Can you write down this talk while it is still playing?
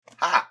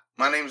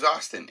My name's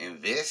Austin,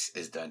 and this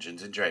is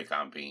Dungeons & Drake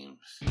on Beams.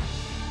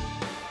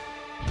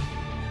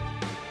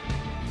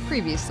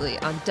 Previously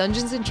on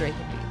Dungeons & Drake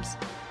on Beams,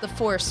 the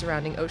forest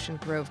surrounding Ocean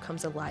Grove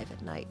comes alive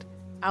at night.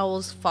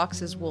 Owls,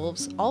 foxes,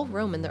 wolves all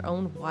roam in their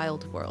own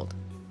wild world.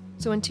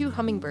 So when two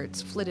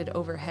hummingbirds flitted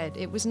overhead,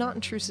 it was not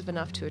intrusive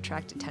enough to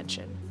attract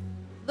attention.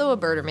 Though a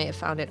birder may have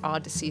found it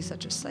odd to see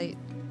such a sight,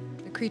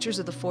 the creatures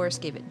of the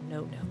forest gave it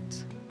no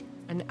note.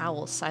 An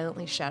owl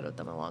silently shadowed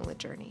them along the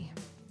journey.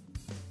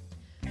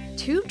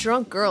 Two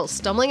drunk girls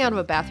stumbling out of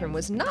a bathroom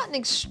was not an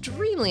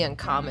extremely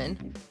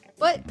uncommon,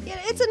 but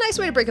it's a nice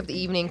way to break up the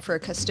evening for a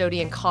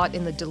custodian caught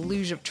in the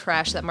deluge of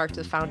trash that marked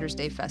the Founders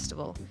Day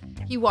festival.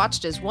 He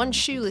watched as one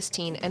shoeless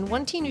teen and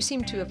one teen who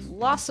seemed to have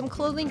lost some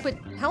clothing but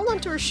held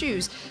onto her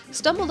shoes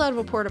stumbled out of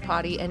a porta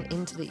potty and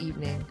into the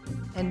evening.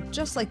 And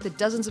just like the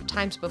dozens of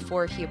times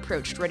before, he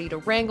approached ready to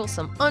wrangle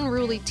some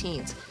unruly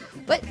teens.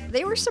 But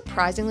they were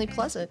surprisingly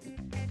pleasant.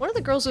 One of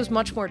the girls was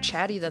much more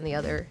chatty than the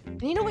other.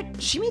 And you know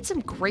what? She made some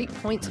great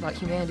points about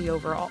humanity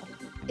overall.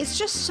 It's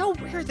just so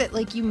rare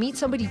that, you meet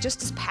somebody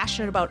just as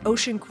passionate about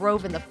Ocean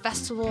Grove and the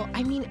festival.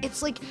 I mean,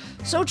 it's,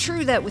 so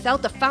true that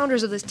without the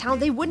founders of this town,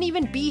 they wouldn't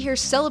even be here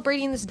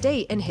celebrating this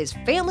day. And his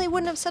family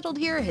wouldn't have settled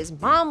here. His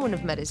mom wouldn't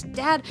have met his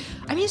dad.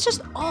 I mean, it's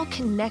just all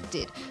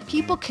connected.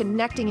 People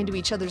connecting into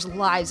each other's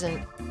lives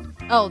and...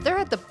 Oh,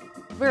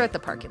 we're at the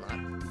parking lot.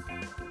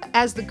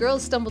 As the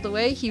girls stumbled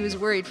away, he was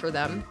worried for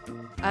them.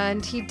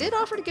 And he did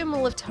offer to give him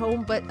a lift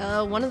home, but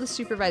one of the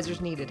supervisors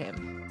needed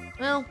him.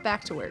 Well,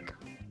 back to work.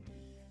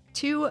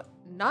 Two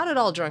not at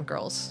all drunk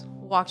girls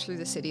walked through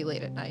the city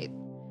late at night.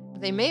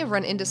 They may have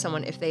run into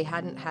someone if they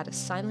hadn't had a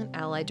silent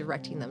ally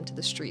directing them to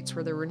the streets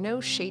where there were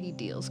no shady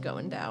deals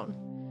going down.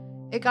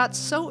 It got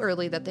so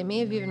early that they may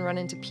have even run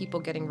into people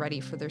getting ready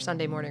for their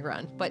Sunday morning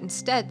run, but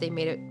instead they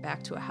made it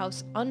back to a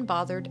house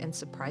unbothered and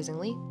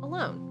surprisingly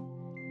alone.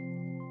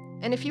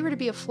 And if you were to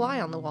be a fly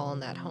on the wall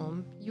in that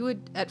home, you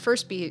would at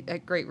first be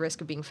at great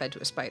risk of being fed to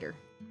a spider.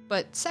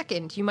 But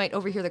second, you might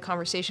overhear the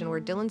conversation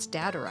where Dylan's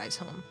dad arrives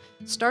home,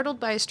 startled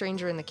by a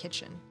stranger in the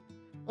kitchen.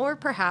 Or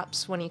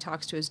perhaps when he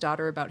talks to his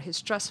daughter about his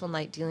stressful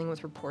night dealing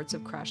with reports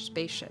of crashed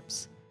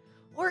spaceships.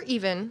 Or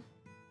even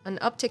an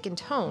uptick in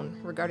tone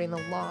regarding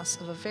the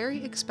loss of a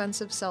very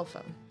expensive cell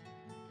phone.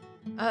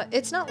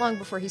 It's not long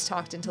before he's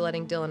talked into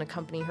letting Dylan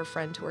accompany her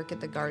friend to work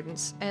at the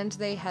gardens, and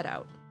they head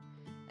out.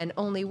 And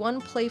only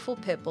one playful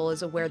pitbull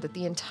is aware that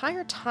the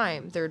entire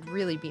time there had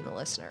really been a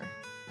listener.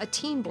 A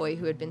teen boy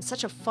who had been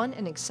such a fun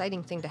and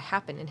exciting thing to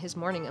happen in his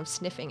morning of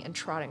sniffing and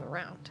trotting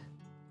around.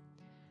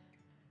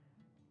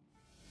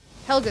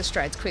 Helga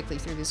strides quickly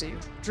through the zoo,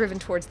 driven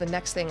towards the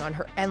next thing on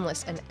her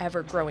endless and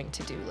ever-growing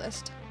to-do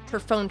list. Her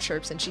phone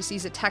chirps and she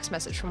sees a text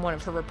message from one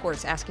of her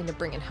reports asking to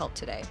bring in help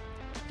today.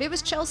 If it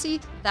was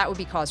Chelsea, that would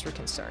be cause for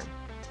concern.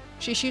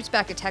 She shoots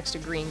back a text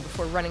agreeing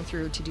before running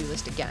through her to-do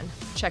list again.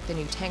 Check the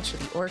new tanks for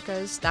the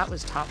orcas, that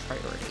was top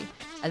priority.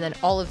 And then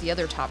all of the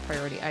other top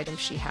priority items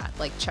she had,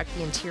 like check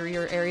the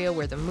interior area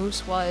where the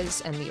moose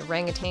was, and the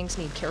orangutans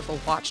need careful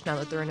watch now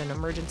that they're in an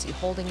emergency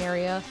holding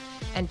area,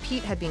 and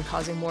Pete had been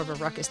causing more of a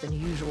ruckus than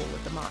usual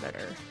with the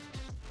monitor.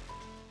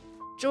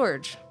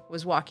 George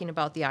was walking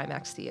about the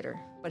IMAX theater,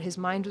 but his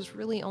mind was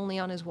really only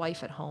on his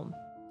wife at home.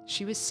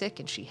 She was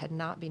sick and she had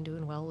not been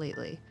doing well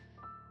lately.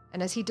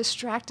 And as he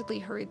distractedly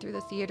hurried through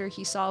the theater,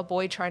 he saw a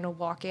boy trying to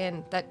walk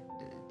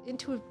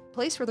into a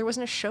place where there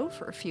wasn't a show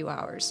for a few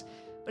hours.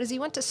 But as he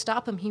went to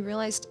stop him, he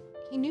realized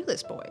he knew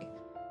this boy,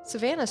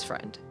 Savannah's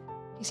friend.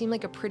 He seemed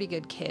like a pretty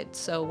good kid,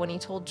 so when he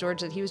told George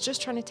that he was just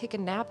trying to take a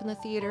nap in the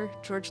theater,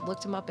 George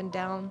looked him up and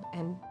down,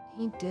 and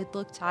he did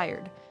look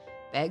tired.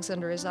 Bags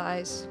under his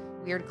eyes,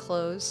 weird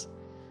clothes.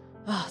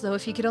 Oh, though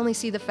if he could only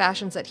see the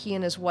fashions that he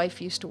and his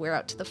wife used to wear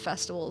out to the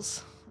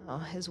festivals. Oh,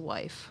 his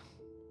wife.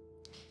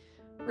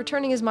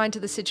 Returning his mind to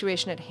the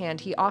situation at hand,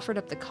 he offered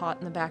up the cot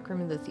in the back room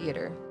of the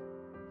theater.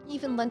 He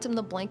even lent him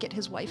the blanket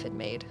his wife had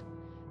made.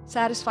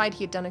 Satisfied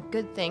he had done a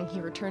good thing,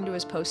 he returned to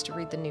his post to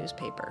read the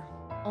newspaper.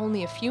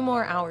 Only a few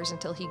more hours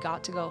until he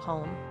got to go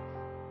home.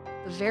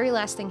 The very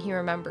last thing he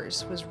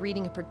remembers was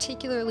reading a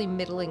particularly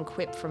middling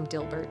quip from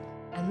Dilbert,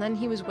 and then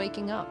he was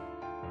waking up,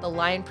 the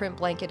lion print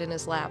blanket in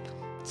his lap.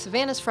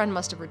 Savannah's friend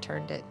must have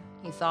returned it.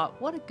 He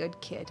thought, what a good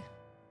kid.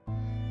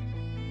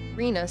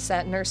 Rena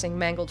sat nursing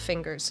mangled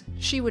fingers.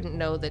 She wouldn't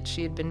know that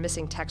she had been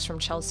missing texts from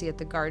Chelsea at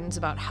the gardens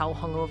about how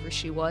hungover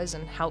she was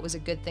and how it was a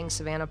good thing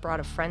Savannah brought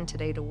a friend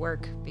today to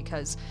work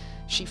because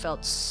she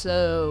felt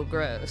so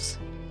gross.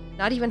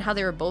 Not even how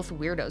they were both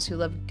weirdos who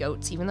loved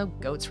goats, even though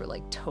goats were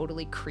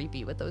totally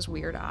creepy with those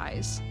weird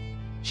eyes.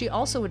 She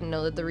also wouldn't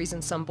know that the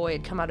reason some boy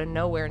had come out of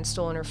nowhere and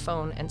stolen her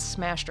phone and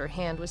smashed her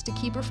hand was to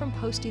keep her from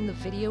posting the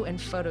video and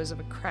photos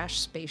of a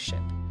crashed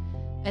spaceship,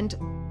 and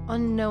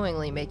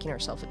unknowingly making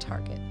herself a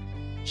target.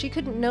 She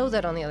couldn't know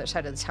that on the other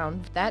side of the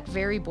town, that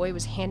very boy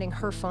was handing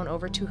her phone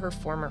over to her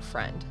former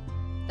friend.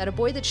 That a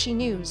boy that she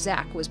knew,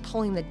 Zach, was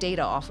pulling the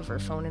data off of her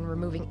phone and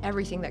removing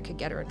everything that could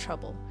get her in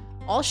trouble.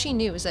 All she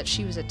knew is that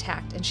she was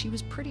attacked, and she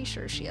was pretty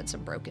sure she had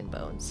some broken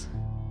bones.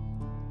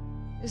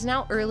 It is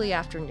now early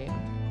afternoon,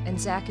 and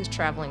Zach is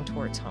traveling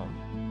towards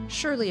home.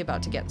 surely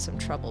about to get in some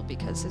trouble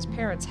because his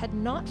parents had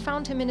not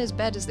found him in his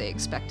bed as they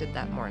expected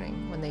that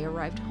morning when they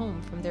arrived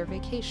home from their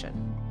vacation.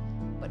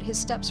 But his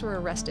steps were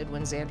arrested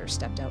when Xander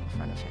stepped out in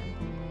front of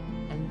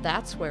him. And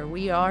that's where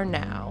we are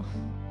now.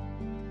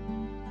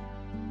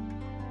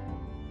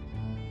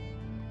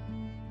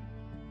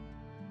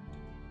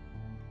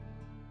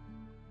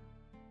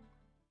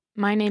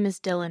 My name is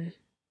Dylan.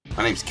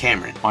 My name's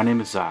Cameron. My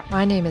name is Zach.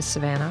 My name is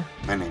Savannah.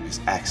 My name is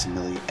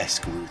Aximili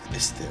Escaruth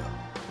Estil.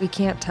 We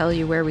can't tell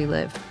you where we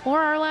live. Or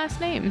our last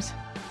names.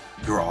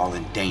 You're all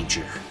in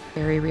danger.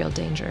 Very real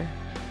danger.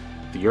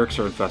 The Yerks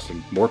are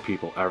infesting more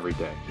people every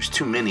day. There's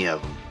too many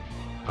of them.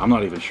 I'm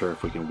not even sure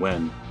if we can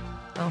win.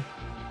 Oh,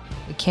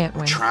 we can't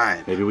win. We're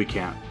trying. Maybe we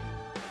can't.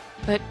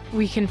 But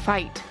we can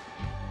fight.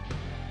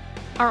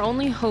 Our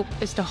only hope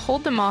is to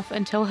hold them off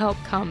until help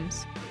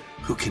comes.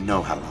 Who can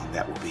know how long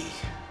that will be?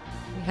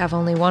 We have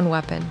only one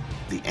weapon,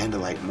 The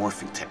Andalite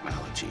morphing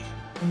technology.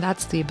 and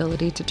that's the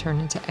ability to turn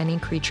into any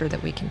creature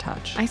that we can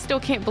touch. I still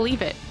can't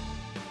believe it.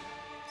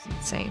 It's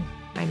insane.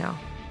 I know.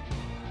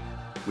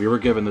 We were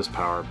given this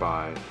power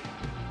by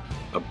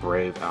a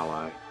brave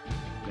ally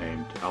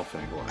named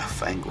Elfangor.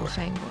 Elfangor.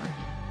 Fangor.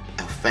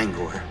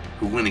 Elfangor,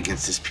 who went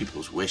against his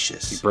people's He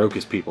wishes. broke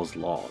his people's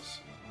laws.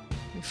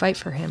 We fight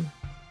for him.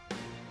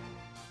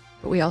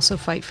 But we also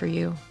fight for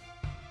you.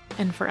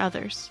 And for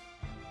others.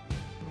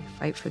 We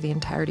fight for the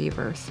entirety of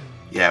Earth.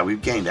 Yeah,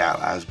 we've gained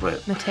allies, but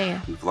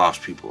Matea, we've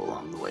lost people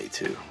along the way,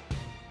 too.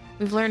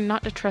 we've learned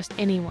not to trust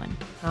anyone.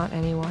 Not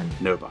anyone.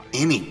 Nobody.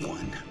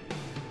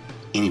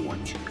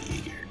 Anyone can be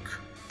a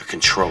Yerk. A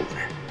controller.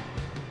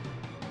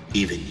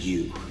 Even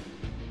you.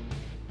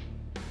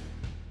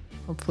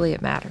 Hopefully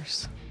it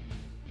matters.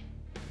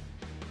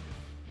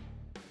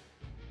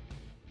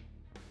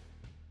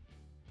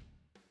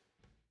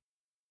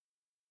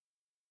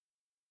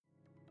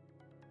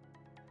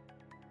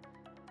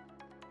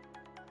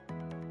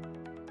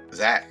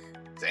 Zach,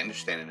 Xander's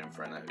standing in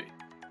front of you.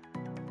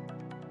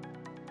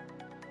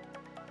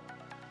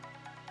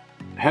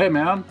 Hey,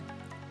 man.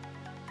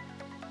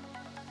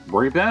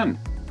 Where you been?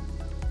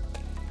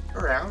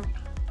 Around.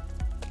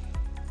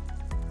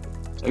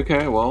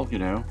 Okay, well,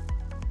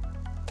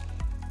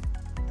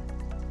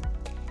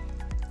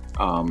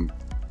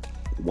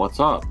 what's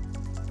up?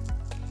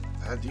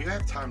 Do you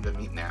have time to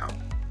meet now?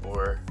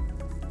 Or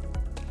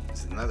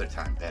is another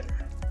time better?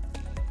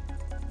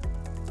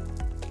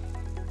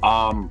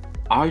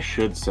 I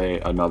should say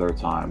another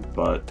time,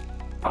 but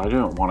I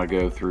don't want to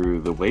go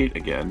through the wait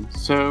again,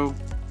 so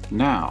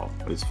now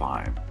is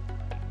fine.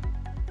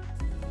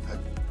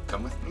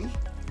 Come with me?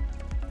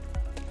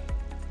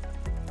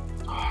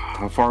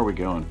 How far are we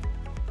going?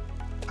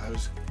 I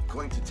was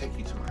going to take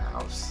you to my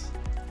house.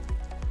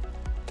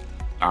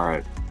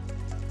 Alright.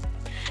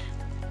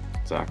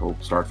 Zach will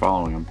start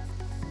following him.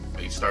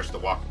 He starts to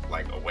walk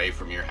away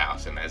from your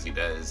house, and as he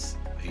does,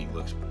 he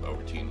looks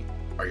over to you.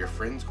 Are your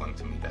friends going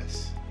to meet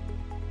us?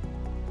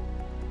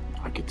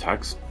 I could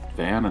text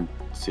Van and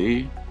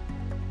see,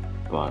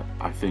 but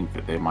I think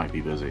that they might be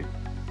busy.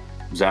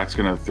 Zach's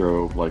gonna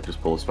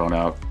just pull his phone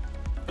out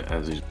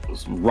as he's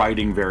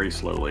riding very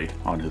slowly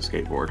on his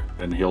skateboard,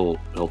 and he'll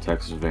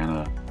text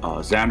Savannah.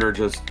 Xander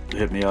just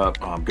hit me up.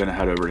 I'm gonna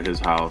head over to his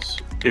house.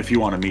 If you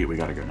want to meet, we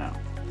gotta go now.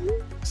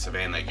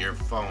 Savannah, your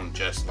phone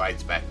just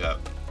lights back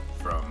up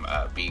from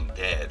being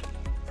dead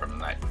from the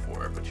night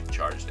before, but you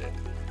charged it.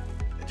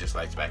 It just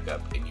lights back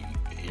up, and you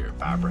hear it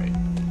vibrate.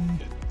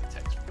 The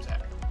text from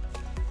Zach.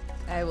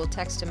 I will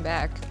text him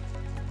back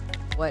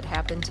what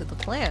happened to the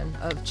plan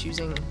of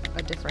choosing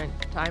a different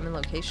time and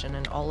location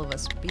and all of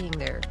us being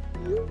there.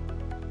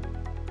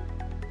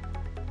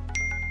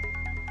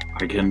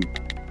 I can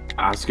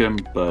ask him,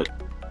 but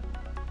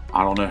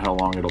I don't know how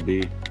long it'll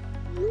be.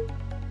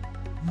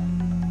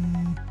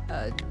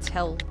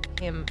 Tell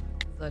him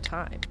the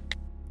time.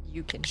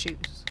 You can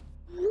choose.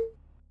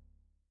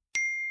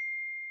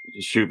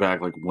 Just shoot back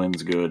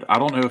when's good. I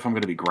don't know if I'm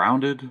gonna be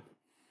grounded.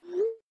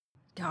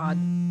 God,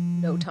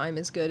 no time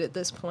is good at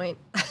this point.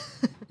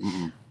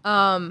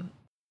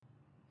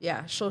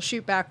 Yeah, she'll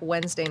shoot back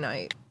Wednesday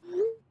night.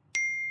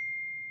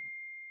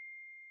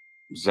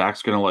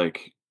 Zach's gonna look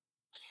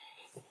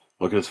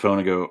at his phone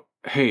and go,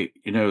 "Hey,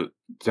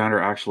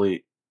 Xander,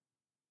 actually,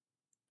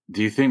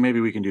 do you think maybe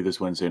we can do this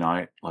Wednesday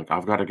night?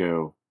 I've got to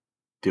go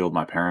deal with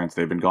my parents.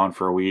 They've been gone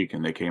for a week,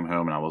 and they came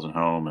home, and I wasn't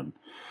home, and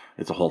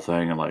it's a whole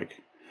thing. And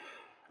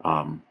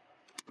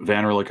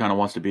Van really kind of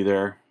wants to be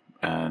there,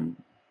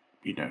 and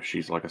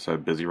she's, like I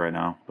said, busy right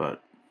now.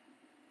 But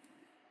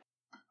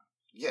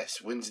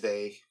Yes,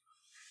 Wednesday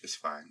is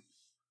fine.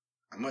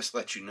 I must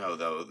let you know,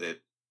 though,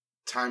 that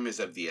time is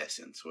of the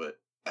essence. But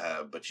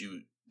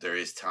there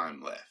is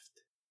time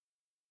left.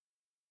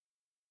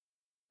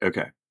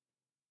 okay,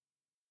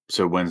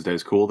 so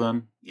Wednesday's cool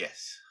then.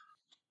 Yes.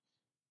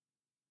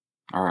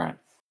 All right,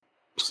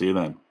 see you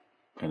then,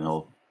 and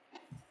he'll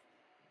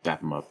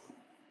dap him up.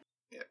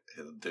 Yeah,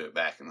 he'll do it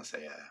back and he'll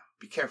say,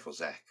 "Be careful,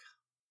 Zach."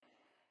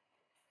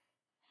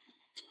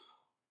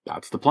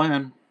 That's the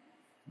plan.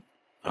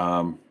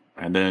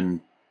 And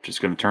then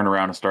just going to turn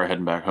around and start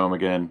heading back home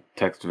again.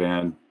 Text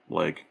Van,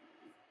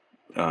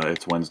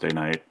 it's Wednesday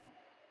night.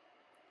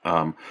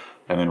 And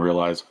then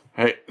realize,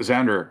 hey,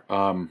 Xander,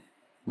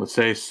 let's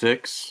say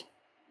 6.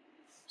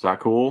 Is that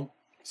cool?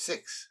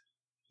 6.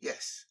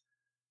 Yes.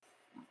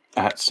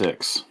 At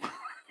 6.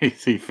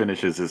 He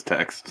finishes his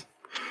text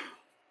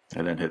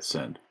and then hits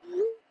send.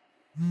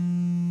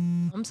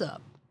 Thumbs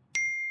up.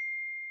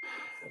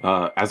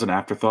 As an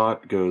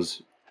afterthought,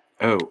 goes,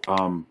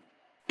 oh,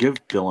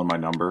 give Dylan my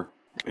number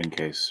in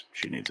case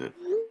she needs it.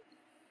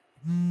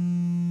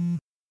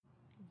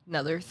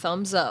 Another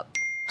thumbs up.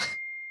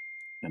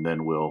 And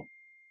then we'll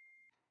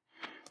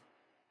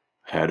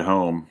head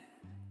home.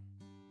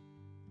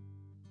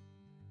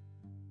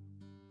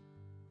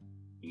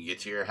 You get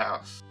to your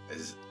house.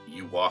 As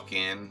you walk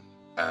in,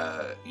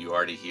 you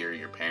already hear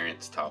your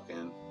parents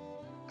talking.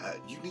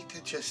 You need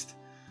to just,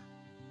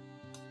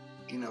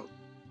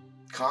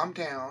 calm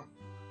down.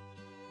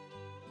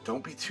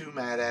 Don't be too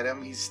mad at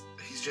him. He's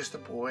just a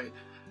boy.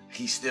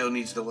 He still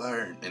needs to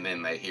learn. And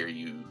then they hear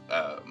you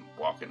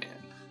walking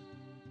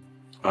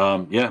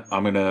in. Yeah,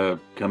 I'm gonna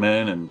come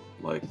in and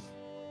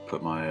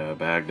put my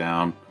bag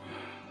down,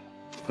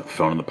 put the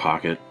phone in the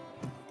pocket.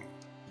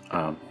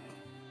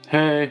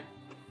 Hey,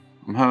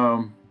 I'm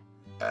home.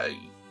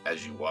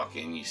 As you walk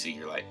in, you see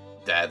your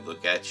dad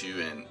look at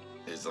you and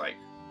his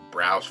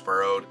brows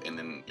furrowed, and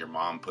then your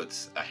mom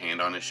puts a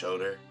hand on his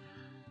shoulder.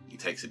 He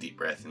takes a deep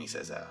breath and he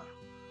says,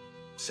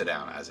 sit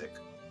down, Isaac.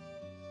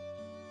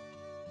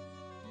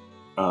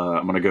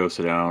 I'm gonna go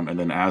sit down, and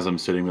then as I'm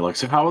sitting, be like,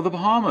 so how are the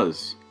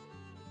Bahamas?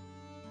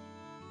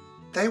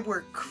 They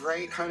were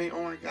great, honey.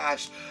 Oh my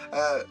gosh.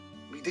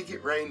 We did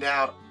get rained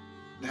out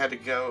and had to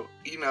go.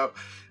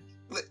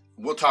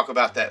 We'll talk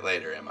about that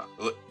later, Emma.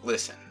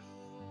 Listen.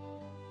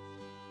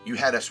 You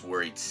had us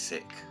worried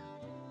sick.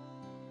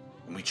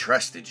 And we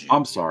trusted you.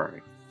 I'm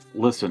sorry.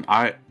 Listen,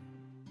 I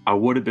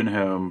would have been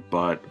home,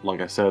 but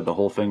like I said, the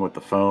whole thing with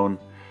the phone,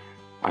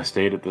 I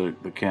stayed at the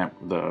camp,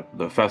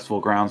 the festival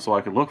grounds so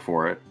I could look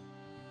for it.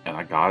 And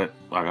I got it.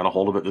 I got a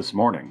hold of it this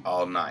morning.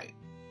 All night.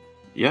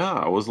 Yeah,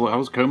 I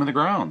was combing the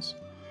grounds.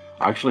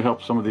 I actually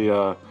helped some of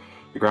the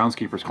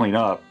groundskeepers clean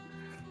up.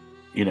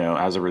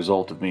 As a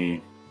result of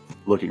me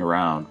looking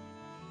around,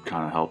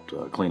 kind of helped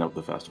clean up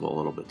the festival a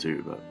little bit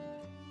too. But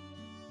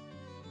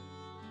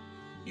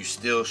you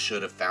still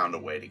should have found a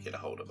way to get a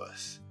hold of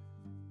us.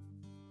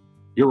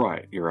 You're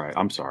right.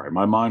 I'm sorry.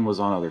 My mind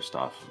was on other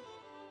stuff.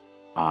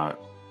 I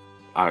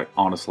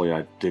honestly,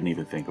 I didn't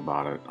even think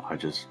about it.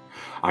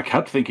 I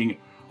kept thinking,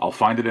 I'll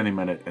find it any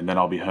minute, and then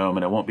I'll be home,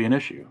 and it won't be an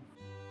issue.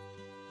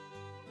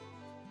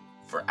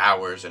 For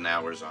hours and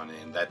hours on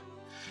end.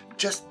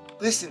 Just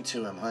listen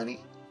to him,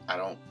 honey.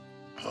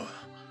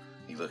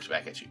 He looks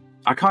back at you.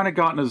 I kind of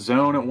got in a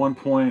zone at one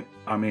point.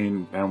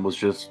 And was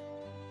just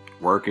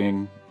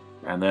working,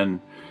 and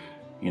then,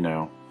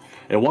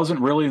 it wasn't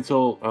really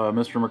until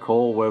Mr.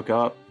 McCole woke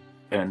up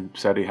and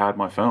said he had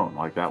my phone.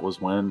 That was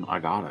when I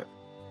got it.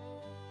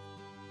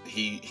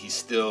 He's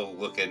still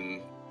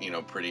looking,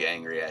 pretty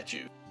angry at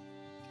you.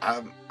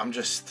 I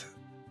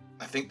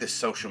think this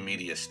social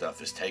media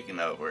stuff is taking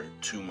over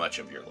too much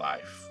of your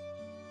life.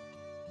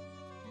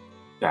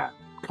 Yeah,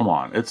 come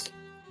on.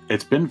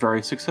 It's been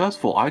very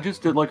successful. I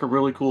just did a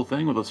really cool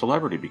thing with a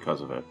celebrity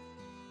because of it.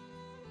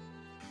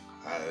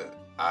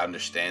 I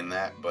understand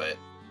that, but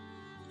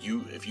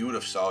if you would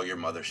have saw your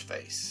mother's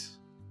face.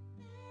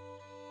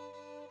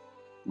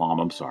 Mom,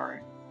 I'm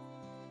sorry.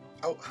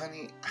 Oh,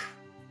 honey,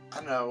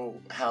 I know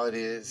how it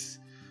is.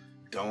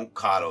 Don't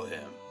coddle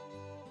him.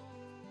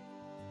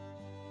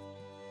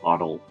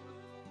 Coddle.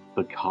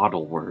 The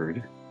coddle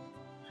word.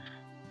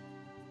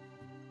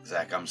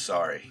 Zach, I'm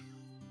sorry,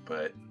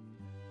 but...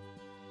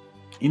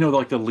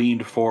 the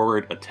leaned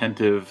forward,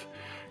 attentive,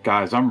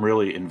 guys, I'm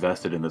really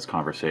invested in this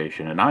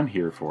conversation, and I'm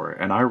here for it,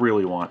 and I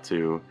really want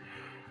to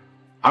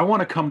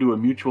come to a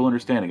mutual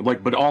understanding.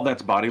 But all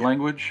that's body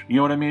language, you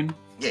know what I mean?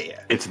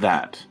 Yeah. It's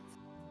that.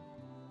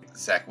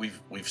 Zach,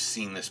 we've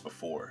seen this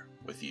before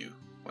with you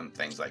when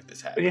things like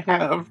this happen. We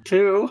have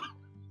too.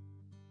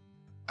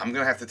 I'm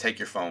going to have to take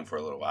your phone for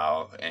a little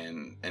while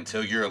and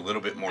until you're a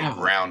little bit more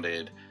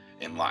grounded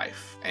in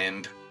life.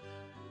 And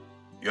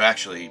you'll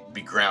actually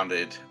be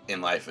grounded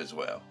in life as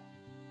well.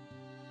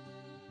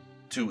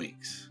 2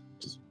 weeks.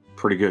 It's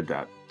pretty good,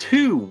 Dad.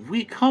 2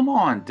 weeks? Come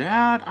on,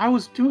 Dad. I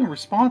was doing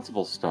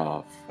responsible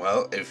stuff.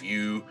 Well, if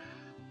you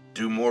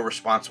do more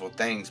responsible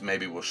things,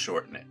 maybe we'll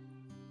shorten it.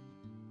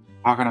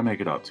 How can I make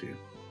it up to you?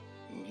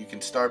 You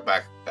can start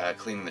by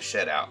cleaning the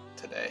shed out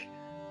today.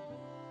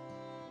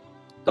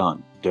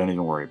 Done. Don't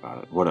even worry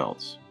about it. What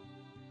else?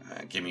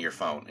 Give me your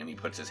phone. And he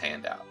puts his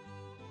hand out.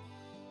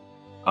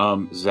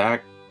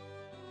 Zach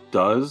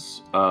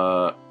does.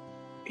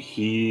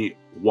 He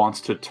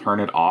wants to turn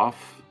it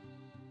off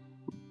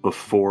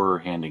before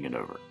handing it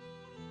over.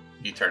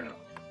 You turn it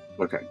off.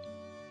 Okay.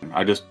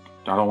 I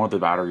don't want the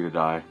battery to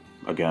die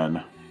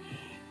again.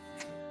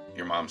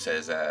 Your mom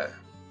says,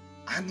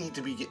 I need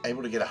to be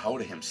able to get a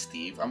hold of him,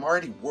 Steve. I'm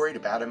already worried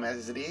about him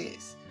as it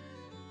is.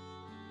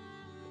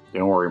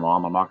 Don't worry,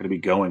 Mom. I'm not going to be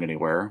going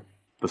anywhere.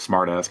 The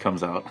smart ass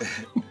comes out.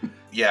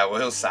 Yeah, well,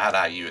 he'll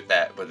side-eye you at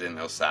that, but then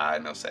he'll sigh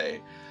and he'll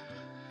say,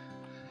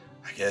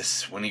 I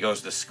guess when he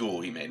goes to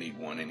school, he may need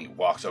one, and he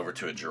walks over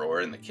to a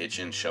drawer in the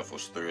kitchen,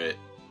 shuffles through it,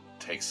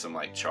 takes some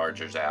like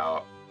chargers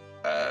out,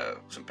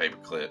 some paper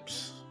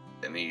clips,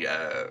 and he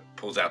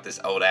pulls out this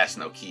old ass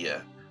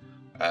Nokia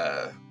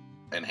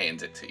and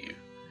hands it to you.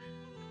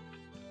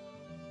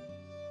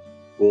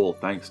 Cool,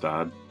 thanks,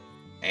 Dad.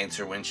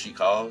 Answer when she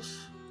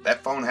calls.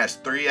 That phone has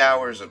 3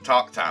 hours of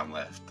talk time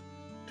left.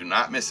 Do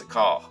not miss a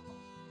call.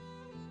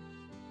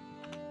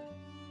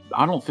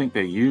 I don't think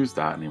they use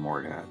that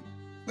anymore, Dad.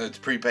 It's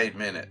prepaid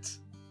minutes.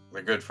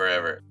 They're good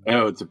forever.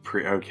 Oh, it's a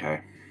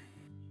okay.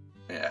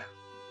 Yeah.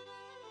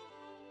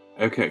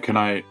 Okay, can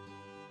I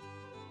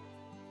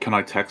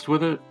text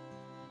with it?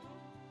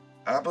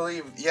 I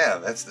believe, yeah,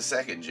 that's the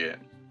second gen.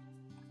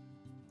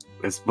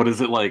 But is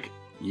it like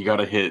you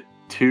gotta hit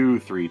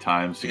 2-3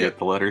 times to get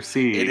the letter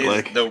C? It is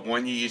like, the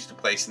one you used to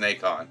play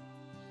Snake on.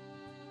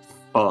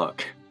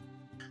 Fuck.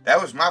 That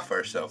was my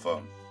first cell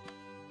phone.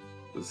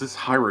 Is this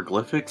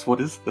hieroglyphics? What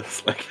is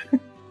this? Like,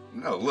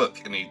 No,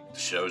 look, and he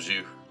shows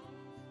you.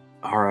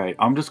 alright,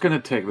 I'm just gonna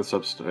take this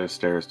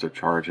upstairs to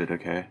charge it,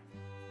 okay?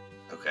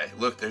 Okay,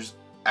 look,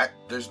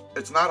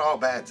 it's not all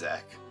bad,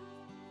 Zach.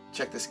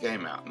 Check this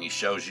game out, and he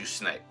shows you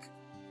Snake.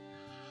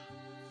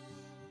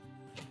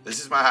 This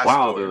is my high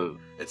score.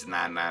 It's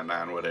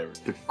 999, whatever.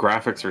 The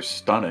graphics are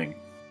stunning.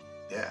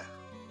 Yeah.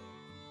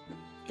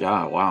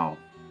 Yeah, wow.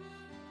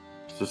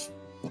 It's just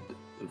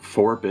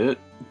 4-bit.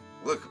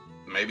 Look,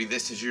 maybe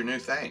this is your new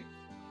thing.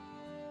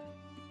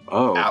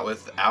 Oh. Out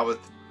with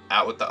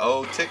the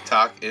old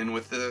TikTok, in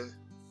with the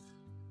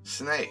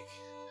Snake.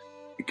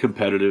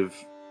 Competitive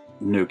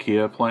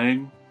Nokia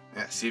playing.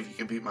 Yeah, see if you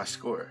can beat my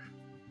score.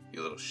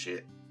 You little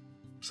shit.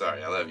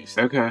 Sorry, I love you,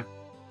 Snake. Okay.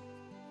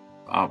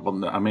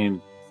 Well, I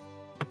mean,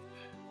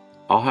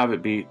 I'll have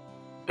it beat.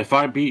 If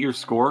I beat your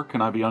score,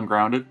 can I be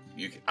ungrounded?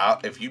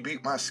 If you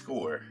beat my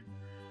score,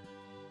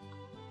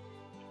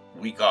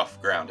 week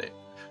off grounded.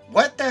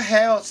 What the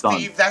hell,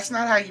 Steve? Done. That's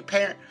not how you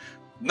parent.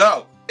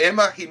 No,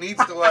 Emma, he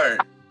needs to learn.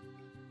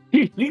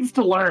 He needs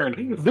to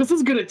learn. This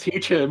is gonna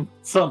teach him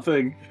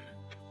something.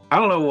 I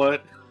don't know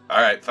what.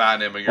 All right,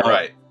 fine, Emma, you're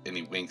right. And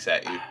he winks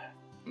at you,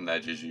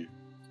 nudges you.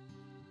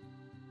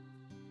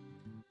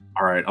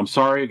 All right, I'm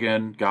sorry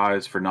again,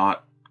 guys, for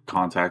not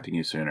contacting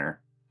you sooner.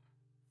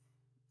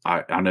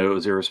 I know it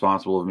was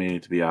irresponsible of me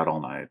to be out all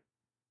night,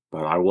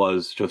 but I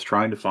was just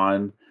trying to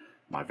find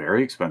my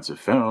very expensive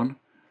phone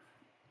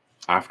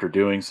after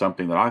doing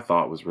something that I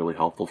thought was really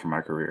helpful for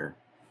my career.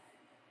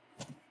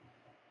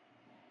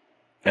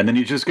 And then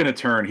he's going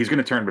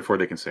to turn before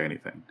they can say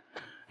anything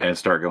and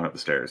start going up the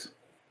stairs.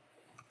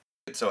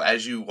 So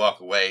as you walk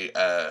away,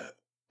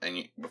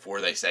 before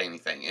they say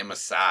anything, Emma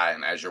sighs,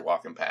 and as you're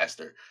walking past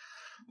her,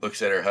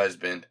 looks at her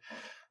husband,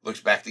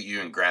 looks back at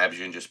you and grabs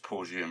you and just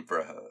pulls you in for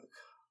a hug.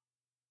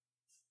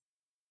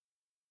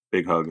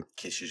 Big hug.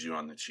 Kisses you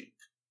on the cheek.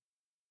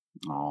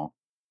 Aw.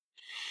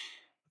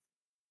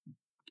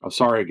 I'm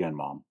sorry again,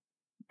 Mom.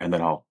 And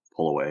then I'll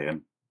pull away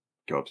and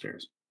go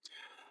upstairs.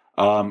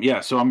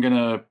 Yeah, so I'm going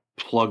to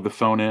plug the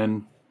phone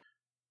in.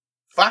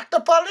 Fuck the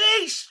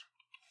police!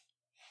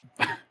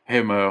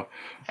 Hey, Mo.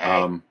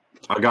 Hey.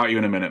 I got you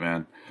in a minute,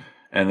 man.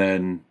 And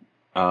then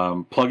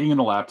plugging in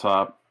the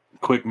laptop,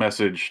 quick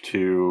message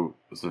to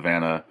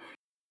Savannah.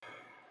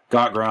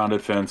 Got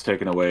grounded, fence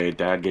taken away.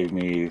 Dad gave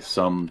me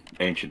some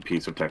ancient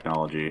piece of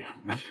technology.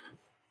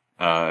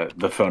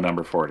 The phone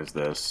number for it is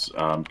this.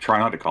 Try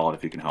not to call it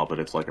if you can help it.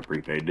 It's like a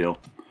prepaid deal.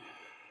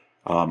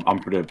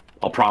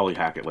 I'll probably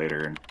hack it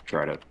later and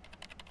try to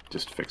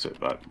just fix it,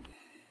 but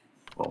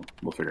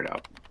we'll figure it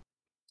out.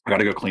 I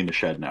gotta go clean the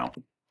shed now.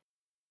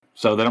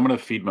 So then I'm gonna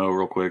feed Mo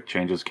real quick,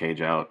 change his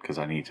cage out, because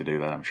I need to do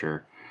that, I'm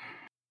sure.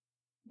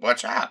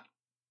 What's up?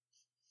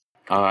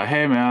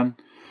 Hey man,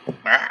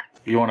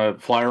 you want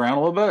to fly around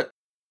a little bit?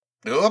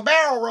 Do a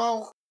barrel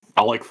roll.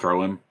 I'll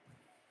throw him.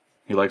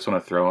 He likes when I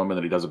throw him, and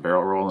then he does a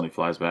barrel roll, and he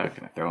flies back,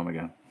 and I throw him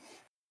again.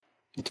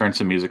 I'll turn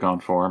some music on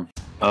for him.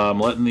 I'm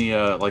letting the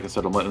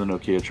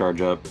Nokia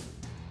charge up.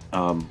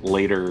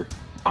 Later,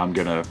 I'm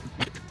gonna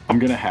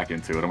hack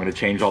into it. I'm gonna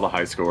change all the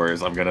high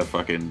scores. I'm gonna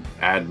fucking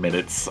add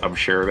minutes. I'm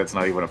sure that's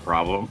not even a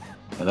problem.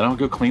 And then I'll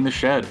go clean the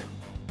shed.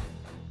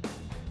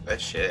 That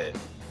shed.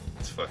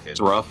 It's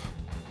rough.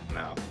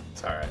 No,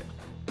 it's alright.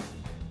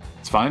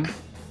 It's fine?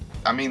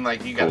 I mean,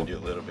 you gotta do a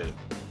little bit,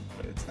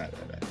 but it's not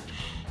that bad.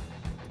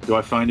 Do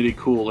I find it to be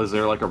cool? Is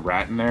there a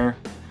rat in there?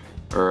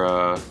 Or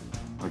a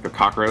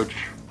cockroach?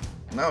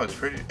 No,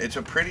 it's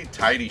a pretty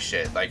tidy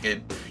shed.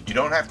 You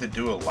don't have to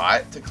do a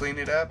lot to clean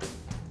it up.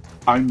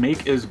 I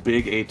make as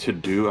big a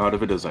to-do out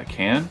of it as I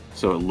can,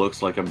 so it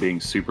looks like I'm being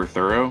super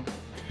thorough.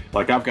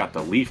 I've got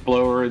the leaf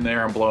blower in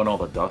there, I'm blowing all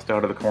the dust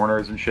out of the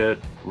corners and shit.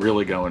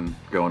 Really going.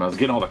 I was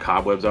getting all the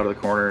cobwebs out of the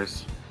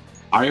corners.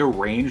 I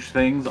arrange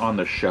things on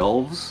the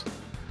shelves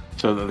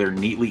so that they're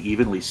neatly,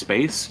 evenly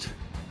spaced.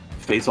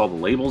 Face all the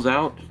labels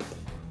out.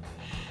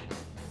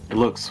 It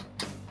looks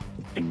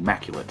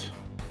immaculate.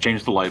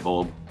 Change the light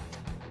bulb.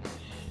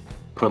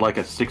 Put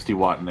a 60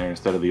 watt in there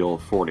instead of the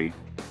old 40.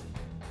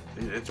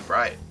 Dude, it's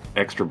bright.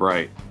 Extra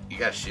bright. You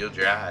gotta shield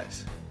your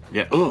eyes.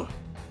 Yeah, ugh.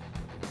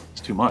 It's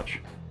too much.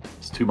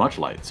 too much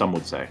light, some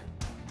would say.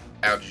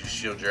 As you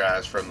shield your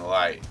eyes from the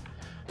light,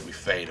 we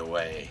fade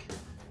away.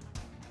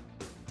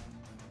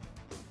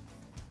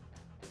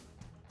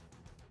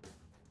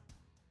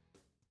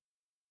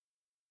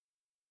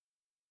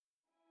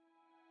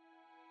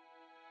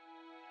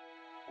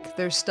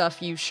 There's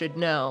stuff you should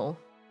know.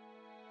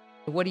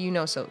 What do you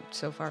know so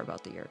far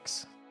about the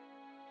Yerks?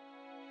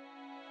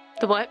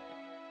 The what?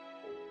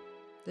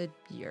 The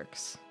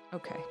Yerks.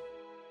 Okay.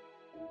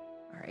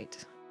 All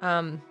right.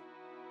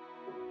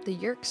 The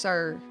Yerks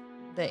are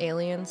the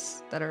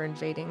aliens that are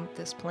invading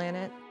this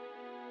planet.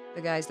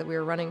 The guys that we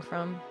were running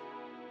from.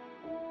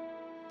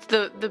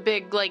 The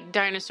big, like,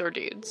 dinosaur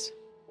dudes.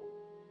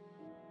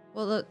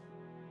 Well,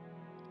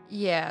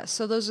 yeah,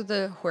 so those are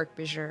the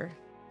Hork-Bajir,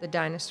 the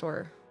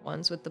dinosaur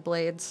ones with the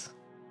blades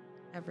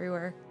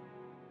everywhere.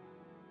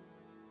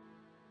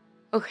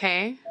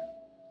 Okay.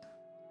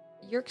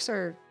 Yerks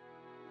are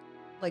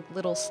like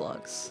little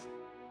slugs.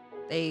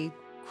 They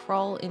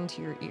crawl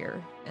into your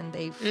ear and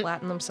they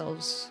flatten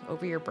themselves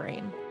over your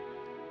brain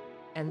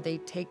and they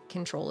take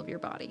control of your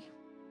body.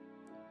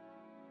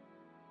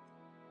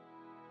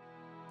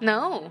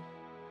 No.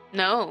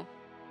 No.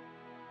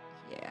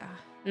 Yeah.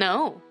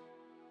 No.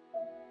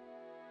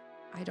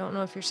 I don't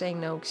know if you're saying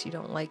no because you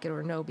don't like it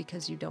or no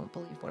because you don't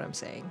believe what I'm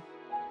saying.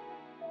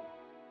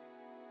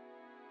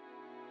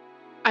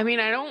 I mean,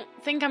 I don't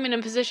think I'm in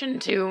a position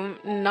to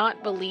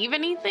not believe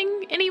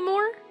anything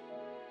anymore.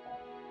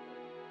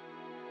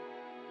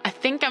 I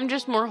think I'm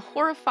just more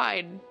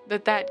horrified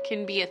that that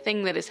can be a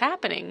thing that is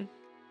happening.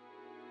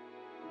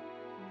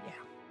 Yeah.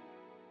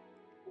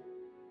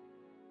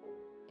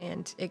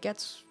 And it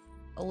gets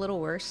a little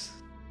worse.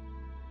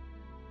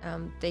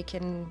 They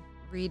can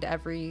read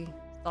every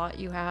thought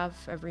you have,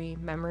 every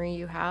memory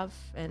you have,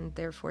 and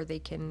therefore they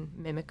can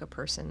mimic a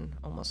person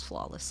almost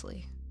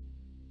flawlessly.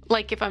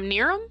 Like if I'm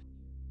near them?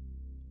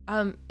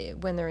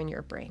 When they're in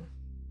your brain.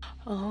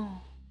 Oh.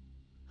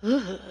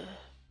 Yeah.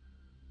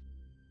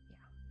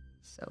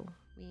 So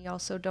we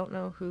also don't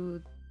know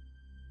who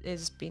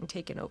is being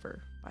taken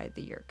over by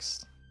the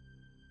Yerks.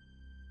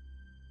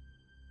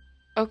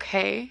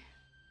 Okay.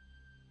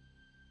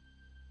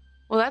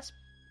 Well, that's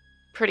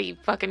pretty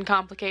fucking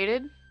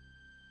complicated.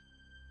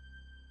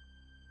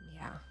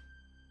 Yeah.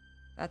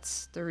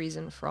 That's the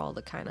reason for all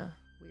the kind of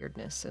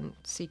weirdness and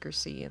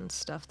secrecy and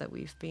stuff that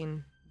we've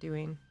been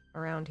doing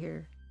around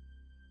here.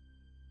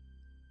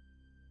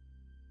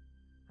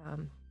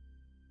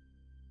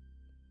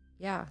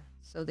 Yeah,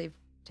 so they've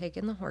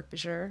taken the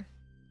Hork-Bajir.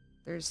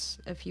 There's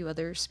a few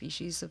other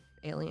species of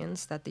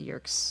aliens that the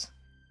Yerks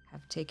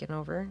have taken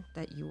over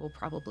that you will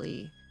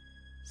probably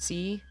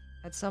see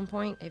at some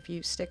point if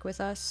you stick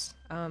with us.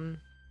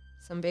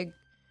 Some big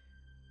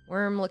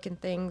worm-looking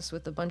things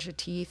with a bunch of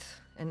teeth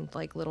and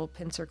like little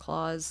pincer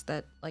claws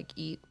that like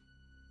eat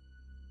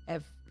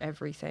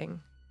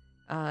everything.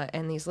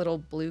 And these little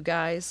blue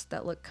guys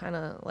that look kind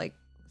of like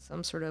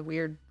some sort of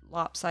weird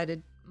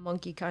lopsided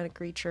monkey kind of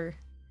creature.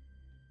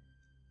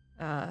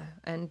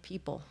 And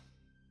people.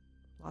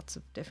 Lots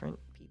of different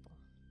people.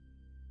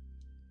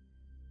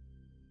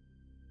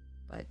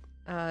 But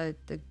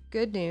the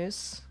good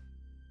news,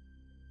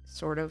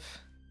 sort of,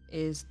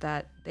 is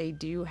that they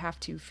do have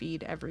to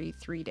feed every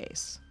 3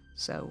 days.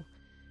 So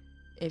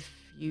if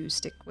you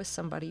stick with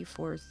somebody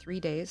for 3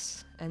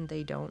 days and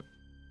they don't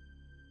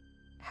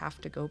have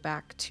to go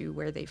back to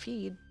where they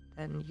feed,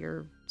 then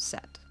you're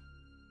set.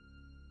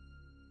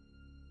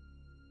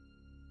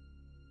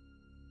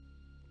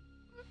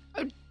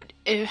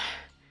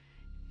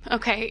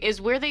 Okay,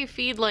 is where they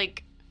feed,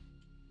 like,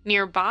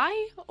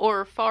 nearby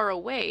or far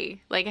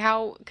away? Like,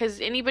 how? Because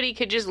anybody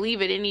could just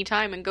leave at any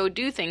time and go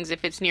do things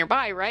if it's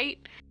nearby, right?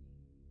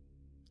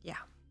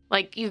 Yeah.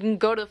 Like, you can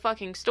go to the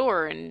fucking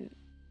store and...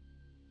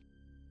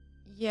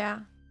 Yeah.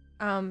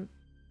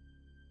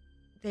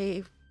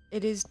 It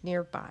is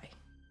nearby.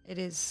 It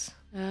is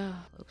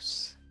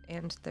close.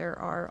 And there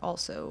are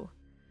also,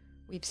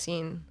 we've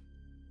seen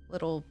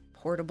little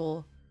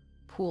portable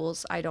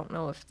pools. I don't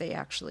know if they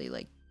actually,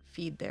 like,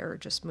 feed there or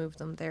just move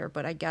them there,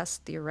 but I guess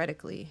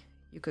theoretically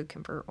you could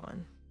convert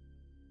one.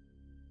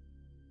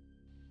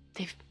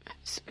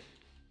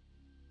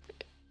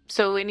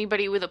 So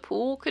anybody with a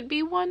pool could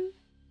be one?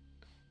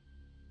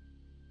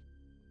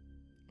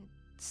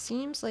 It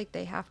seems like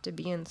they have to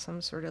be in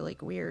some sort of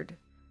like weird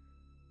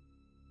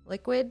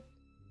liquid,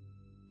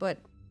 but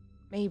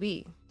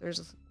maybe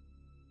there's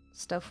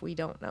stuff we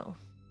don't know.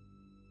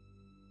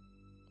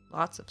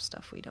 Lots of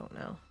stuff we don't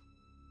know.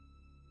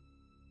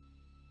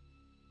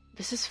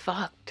 This is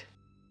fucked.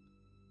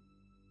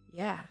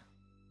 Yeah,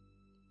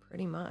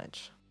 pretty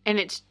much. And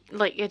it's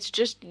like, it's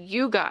just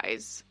you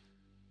guys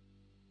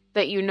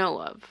that you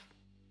know of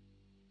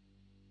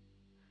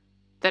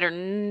that are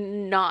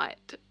not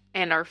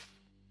and are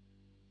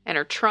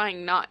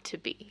trying not to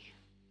be.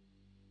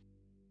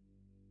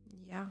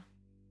 Yeah,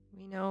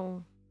 we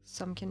know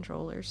some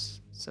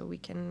controllers, so we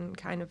can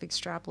kind of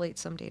extrapolate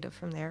some data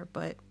from there,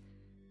 but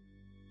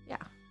yeah.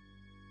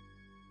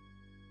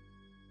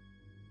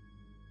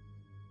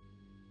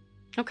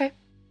 Okay.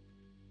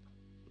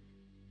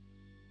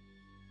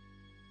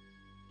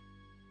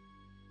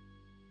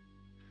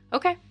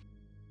 Okay.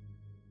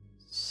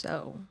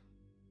 So,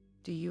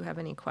 do you have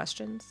any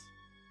questions?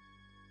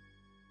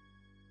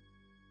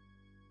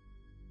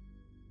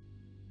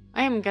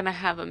 I am gonna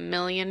have a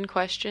million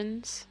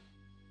questions.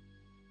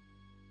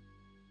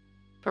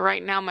 But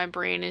right now my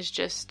brain is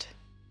just...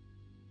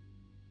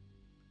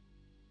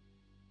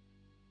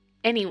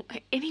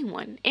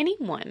 Anyone.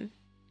 Anyone.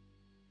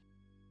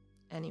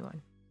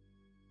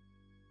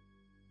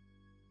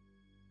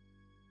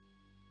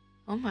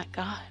 Oh my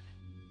god.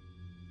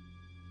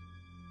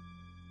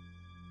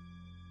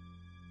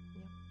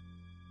 Yep.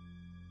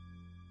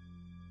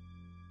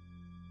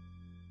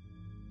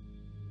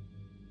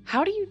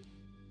 How do you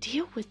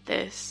deal with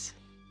this?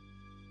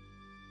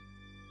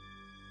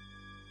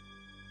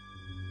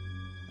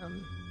 You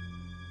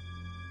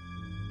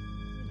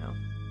know,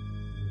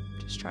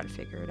 just try to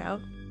figure it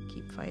out.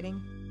 Keep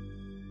fighting.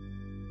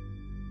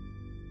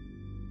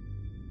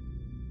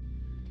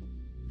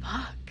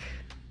 Fuck.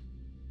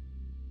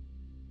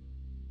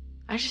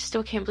 I just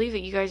still can't believe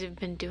that you guys have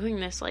been doing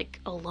this, like,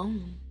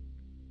 alone.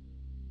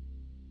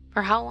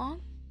 For how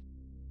long?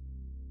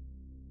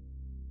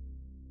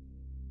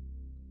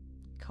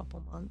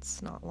 Couple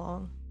months, not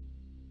long.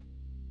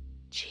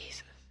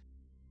 Jesus.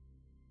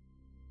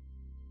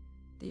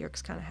 The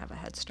Yerks kind of have a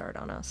head start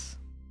on us.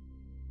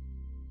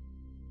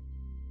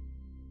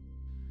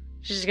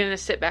 She's just gonna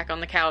sit back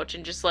on the couch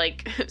and just,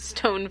 like,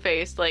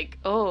 stone-faced, like,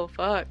 oh,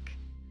 fuck.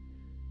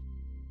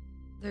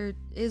 There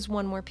is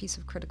one more piece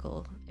of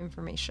critical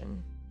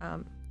information.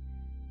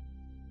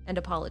 And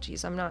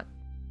apologies, I'm not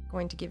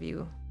going to give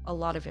you a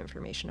lot of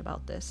information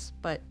about this,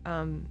 but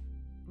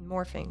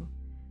morphing.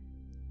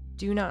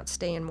 Do not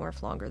stay in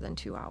morph longer than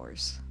 2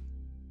 hours.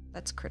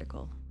 That's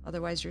critical.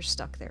 Otherwise, you're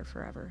stuck there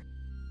forever.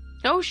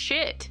 Oh,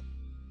 shit.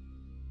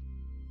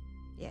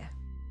 Yeah.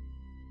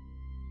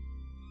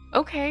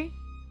 Okay.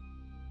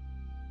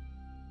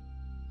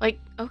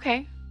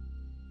 Okay.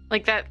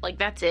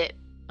 That's it.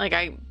 Like,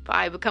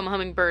 I become a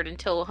hummingbird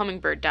until a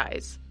hummingbird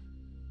dies.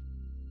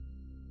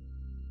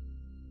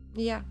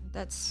 Yeah,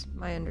 that's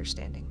my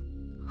understanding.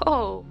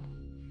 Oh.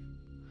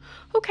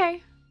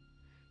 Okay.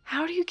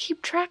 How do you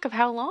keep track of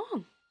how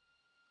long?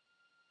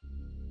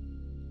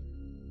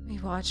 We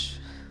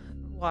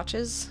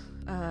watches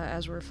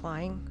as we're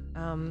flying,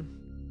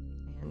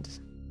 and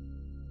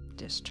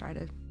just try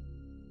to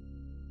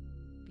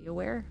be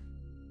aware.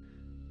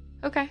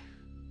 Okay.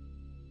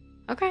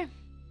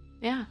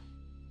 Yeah.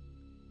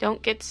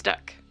 Don't get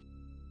stuck.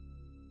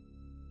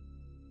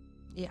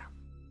 Yeah.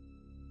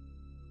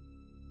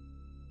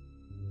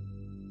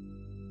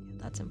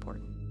 That's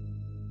important.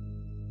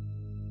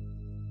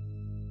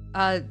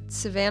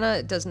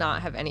 Savannah does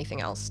not have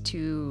anything else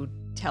to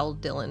tell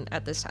Dylan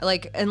at this time.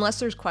 Like, unless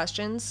there's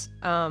questions,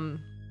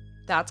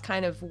 that's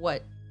kind of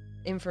what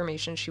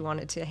information she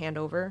wanted to hand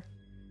over.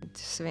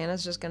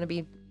 Savannah's just gonna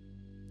be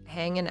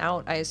hanging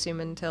out, I assume,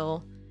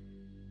 until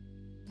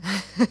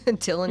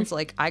Dylan's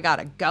like, I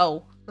gotta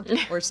go,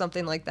 or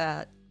something like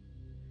that.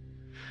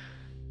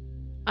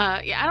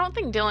 Yeah, I don't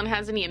think Dylan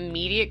has any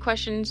immediate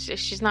questions.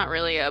 She's not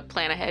really a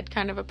plan ahead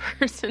kind of a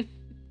person.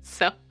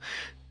 So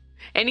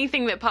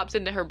anything that pops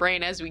into her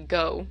brain as we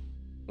go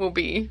will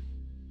be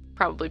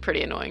probably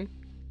pretty annoying.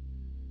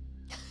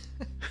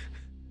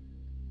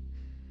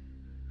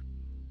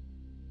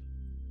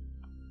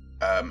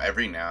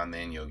 Every now and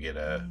then you'll get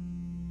a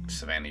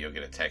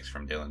text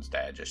from Dylan's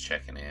dad just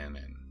checking in,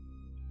 and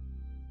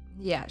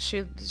Yeah,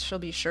 she'll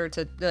be sure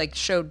to like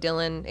show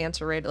Dylan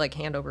answer rate, like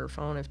hand over her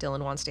phone if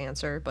Dylan wants to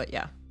answer. But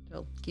yeah,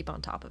 she'll keep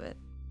on top of it.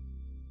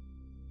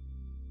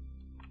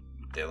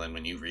 Dylan,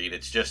 when you read,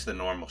 it's just the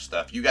normal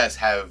stuff. You guys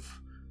have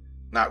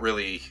not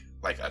really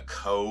like a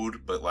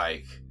code, but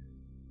like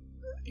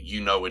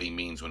you know what he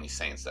means when he's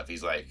saying stuff.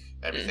 He's like,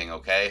 everything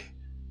okay?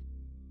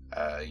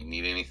 You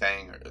need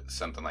anything? Or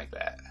something like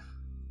that.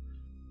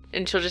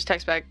 And she'll just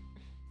text back,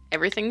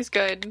 everything's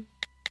good.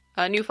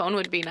 A new phone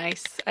would be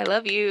nice. I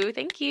love you.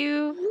 Thank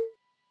you.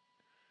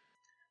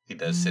 He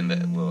does send a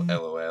little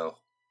LOL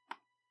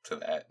to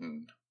that,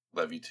 and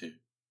love you too.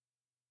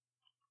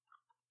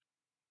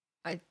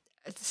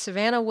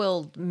 Savannah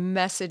will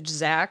message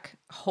Zach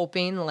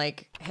hoping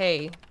like,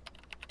 hey,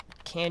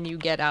 can you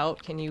get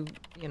out? Can you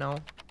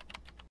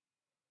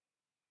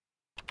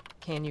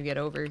get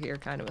over here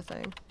kind of a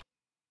thing.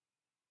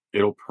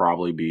 It'll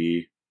probably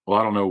be, well,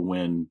 I don't know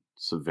when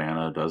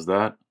Savannah does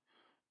that.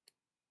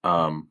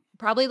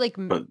 Probably like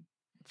but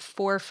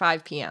 4 or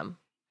 5 p.m.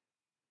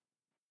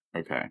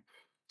 Okay.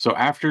 So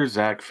after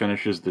Zach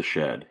finishes the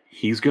shed,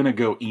 he's going to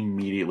go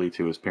immediately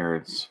to his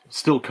parents,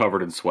 still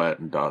covered in sweat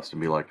and dust, and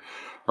be like,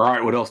 all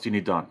right, what else do you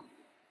need done?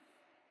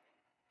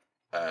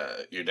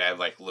 Your dad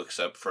like looks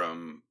up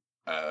from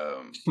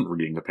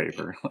reading the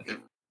paper.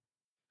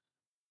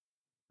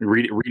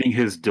 Reading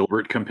his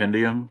Dilbert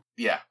compendium.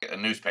 Yeah, a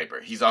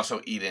newspaper. He's also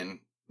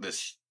eating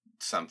this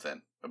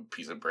something, a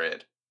piece of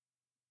bread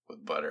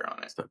with butter on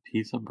it. It's a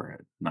piece of bread.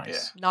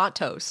 Nice. Yeah. Not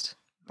toast.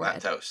 Bread.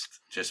 Not toast,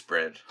 just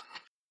bread.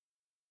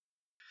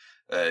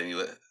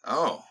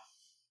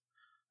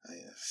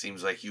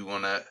 Seems like you're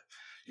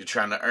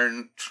trying to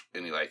earn,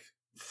 and he like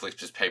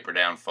flips his paper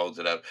down, folds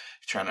it up.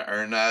 He's trying to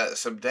earn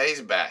some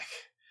days back.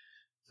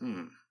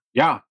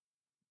 Yeah,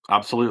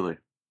 absolutely.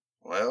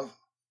 Well,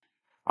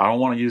 I don't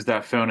want to use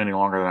that phone any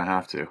longer than I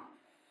have to.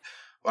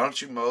 why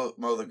don't you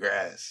mow the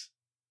grass?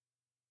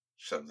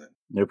 Something.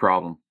 No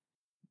problem.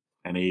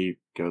 And he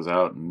goes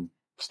out and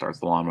starts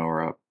the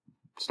lawnmower up,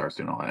 starts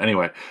doing all that.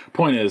 Anyway,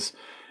 point is,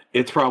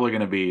 it's probably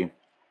going to be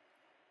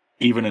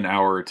even an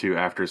hour or two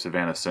after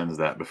Savannah sends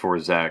that before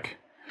Zach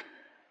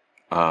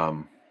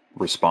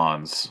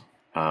responds.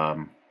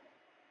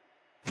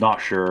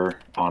 Not sure,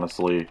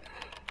 honestly.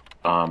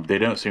 They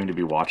don't seem to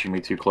be watching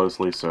me too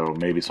closely, so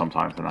maybe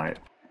sometime tonight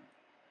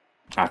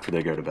after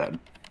they go to bed.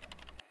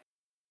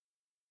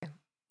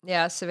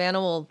 Yeah,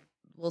 Savannah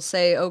will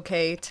say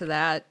okay to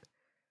that.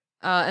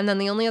 And then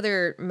the only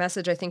other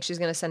message I think she's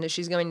going to send is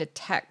she's going to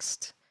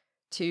text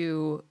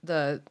to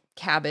the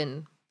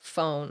cabin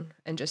phone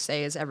and just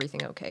say, is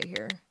everything okay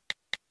here?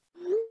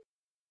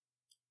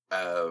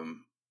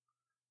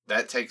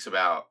 That takes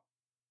about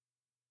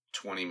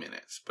 20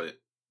 minutes, but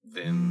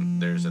then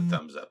there's a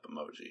thumbs up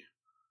emoji.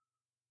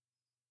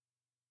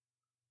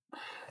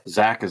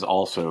 Zach is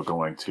also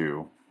going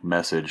to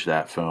message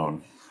that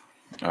phone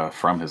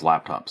from his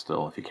laptop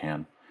still, if he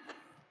can,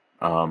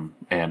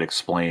 and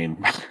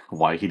explain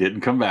why he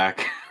didn't come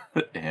back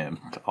and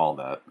all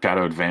that.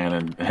 Shadowed Van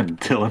and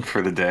Dylan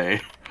for the day.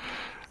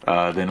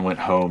 Then went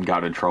home,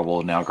 got in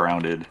trouble, now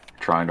grounded,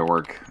 trying to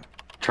work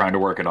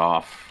it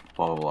off,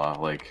 blah, blah, blah.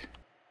 Like,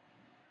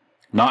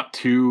 not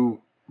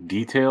too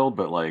detailed,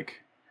 but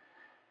like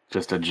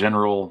just a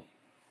general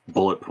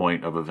bullet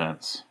point of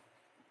events.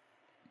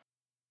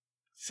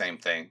 Same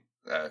thing.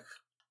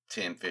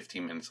 10,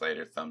 15 minutes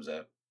later, thumbs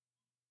up.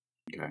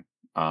 Okay.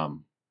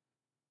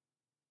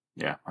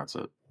 Yeah, that's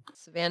it.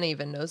 Savannah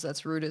even knows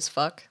that's rude as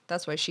fuck.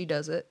 That's why she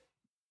does it.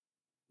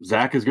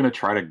 Zach is going to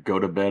try to go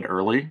to bed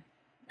early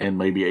and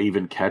maybe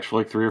even catch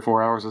like 3 or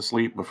 4 hours of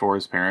sleep before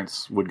his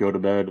parents would go to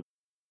bed.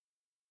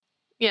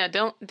 Yeah,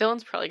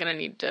 Dylan's probably going to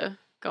need to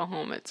go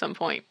home at some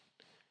point.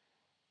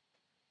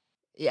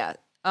 Yeah.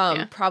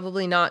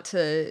 Probably not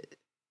to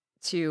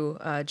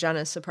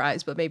Jenna's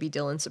surprise, but maybe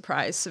Dylan's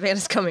surprise.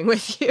 Savannah's coming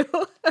with you.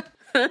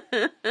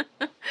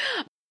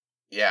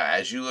 Yeah,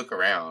 as you look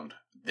around,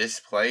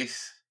 this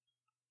place,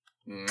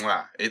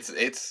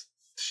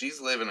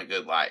 she's living a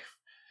good life.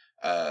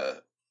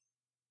 The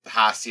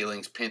high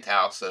ceilings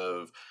penthouse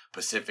of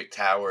Pacific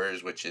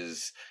Towers, which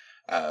is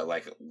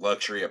like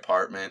luxury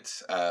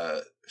apartments.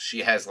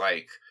 She has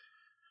like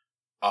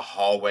a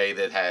hallway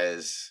that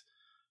has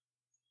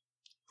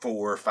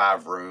 4 or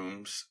 5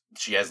 rooms.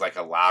 She has like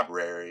a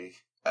library.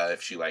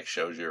 If she like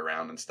shows you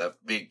around and stuff,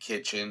 big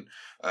kitchen,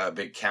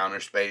 big counter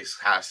space,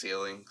 high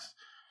ceilings,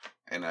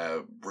 and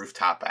a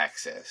rooftop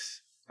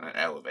access and an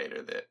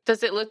elevator. That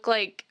does it look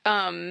like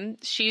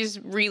she's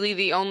really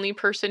the only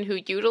person who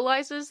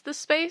utilizes the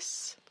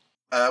space?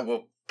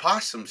 Well,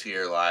 Possum's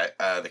here. Like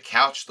the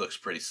couch looks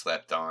pretty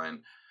slept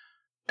on.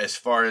 As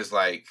far as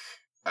like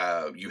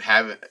you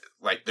haven't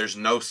like, there's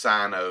no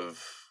sign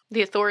of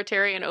the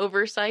authoritarian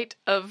oversight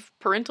of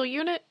parental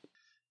unit.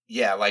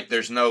 Yeah, like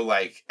there's no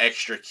like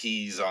extra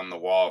keys on the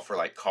wall for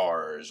like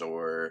cars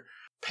or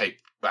I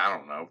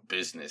don't know,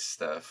 business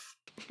stuff.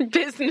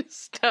 Business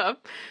stuff.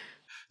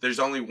 There's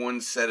only one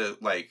set of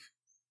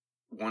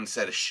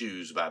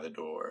shoes by the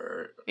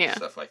door, or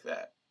stuff like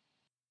that.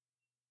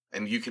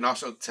 And you can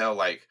also tell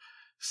like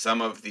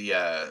some of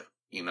the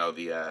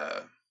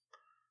the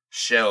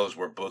shelves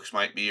where books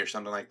might be or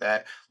something like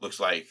that. Looks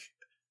like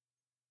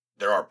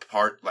there are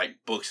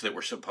books that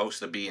were supposed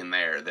to be in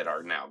there that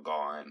are now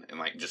gone, and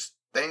like just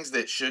things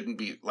that shouldn't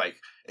be, like,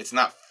 it's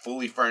not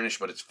fully furnished,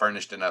 but it's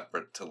furnished enough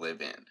to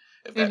live in,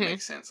 if that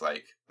makes sense.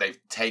 Like, they've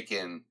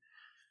taken,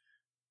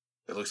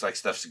 it looks like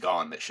stuff's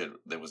gone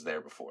that was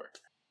there before.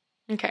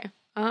 Okay.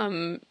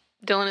 Dylan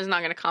is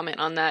not going to comment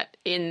on that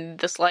in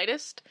the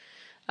slightest,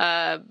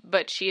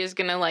 but she is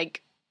going to,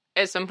 like,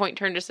 at some point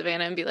turn to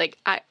Savannah and be like,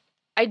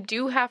 I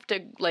do have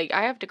to, like,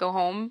 I have to go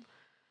home.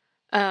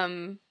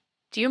 Do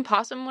you and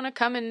Possum want to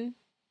come and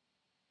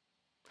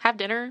have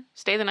dinner,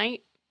 stay the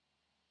night?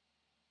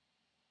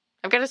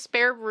 I've got a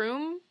spare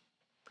room.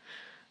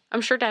 I'm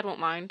sure Dad won't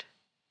mind.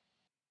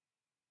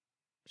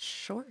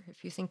 Sure,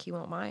 if you think he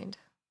won't mind.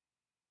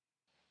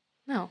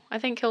 No, I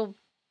think he'll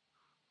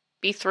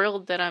be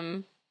thrilled that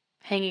I'm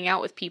hanging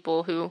out with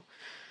people who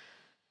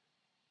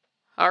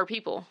are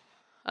people.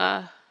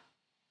 Aren't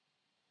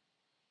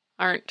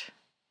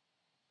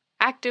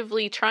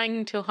actively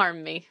trying to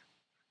harm me.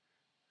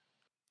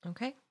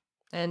 Okay.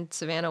 And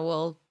Savannah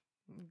will,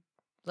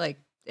 like,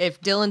 if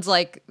Dylan's,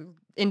 like,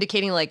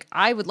 indicating, like,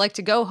 I would like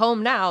to go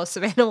home now,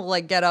 Savannah will,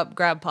 like, get up,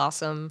 grab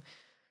Possum,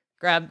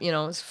 grab,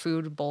 his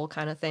food bowl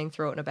kind of thing,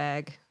 throw it in a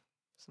bag.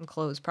 Some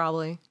clothes,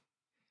 probably.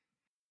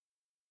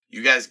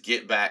 You guys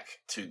get back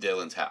to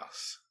Dylan's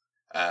house.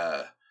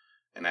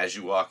 And as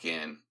you walk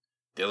in,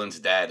 Dylan's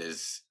dad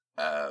is,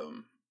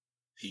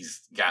 he's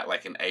got,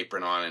 like, an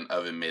apron on and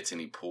oven mitts, and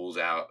he pulls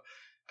out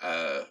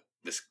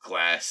this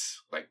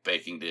glass, like,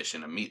 baking dish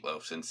and a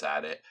meatloaf's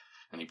inside it.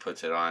 And he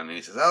puts it on, and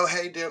he says, "Oh,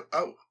 hey,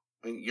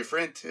 I mean, your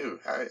friend too.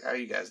 How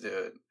you guys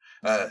doing?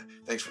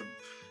 Thanks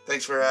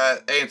for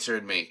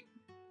answering me.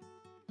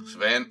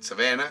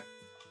 Savannah?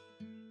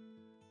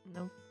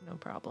 No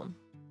problem.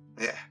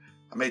 Yeah,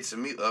 I made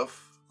some meatloaf.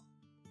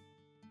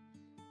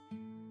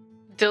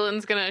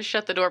 Dylan's gonna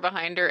shut the door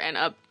behind her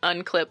and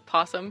unclip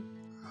Possum.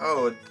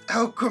 Oh,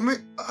 come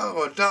here.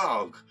 Oh, a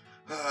dog.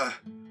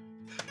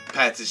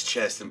 Pats his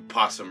chest and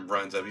Possum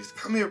runs up. He's,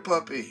 come here,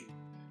 puppy.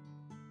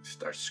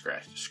 Starts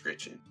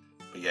scritching.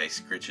 But yeah, he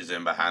scritches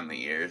in behind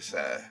the ears.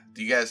 Are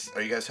you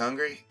guys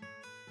hungry?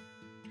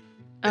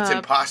 It's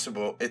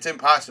impossible. It's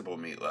impossible,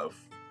 Meatloaf.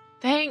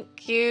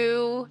 Thank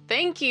you.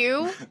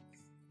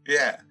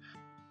 Yeah.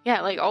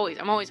 Yeah, like always.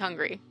 I'm always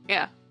hungry.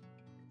 Yeah.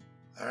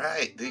 All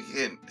right.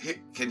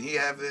 Can he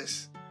have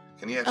this?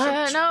 Can he have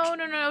some?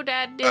 No,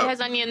 Dad. It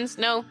has onions.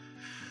 No.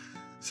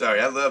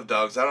 Sorry, I love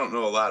dogs. I don't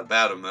know a lot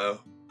about them,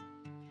 though.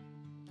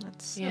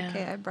 That's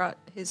okay. I brought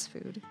his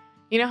food.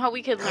 You know how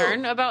we could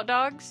learn about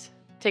dogs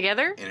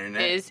together?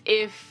 Internet? Is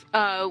if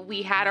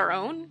we had our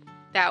own.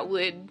 That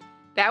would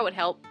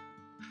help.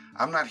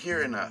 I'm not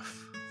here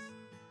enough.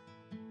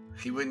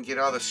 He wouldn't get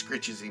all the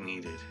scritches he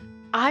needed.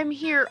 I'm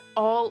here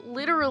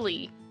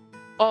literally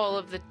all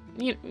of the...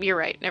 You're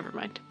right. Never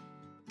mind.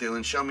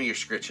 Dylan, show me your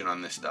scritching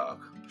on this dog.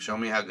 Show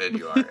me how good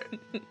you are at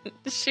it.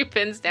 She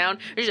pins down.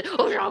 She's like,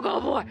 oh, shall go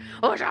boy.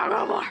 Oh, shall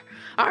go boy.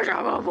 Oh,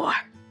 shall go boy.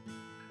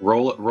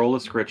 Roll a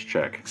scritch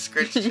check.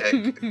 Scritch check.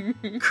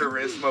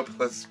 Charisma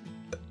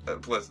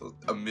plus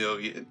a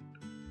million.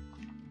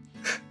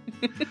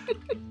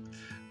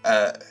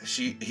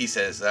 He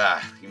says,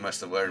 you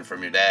must have learned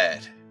from your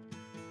dad.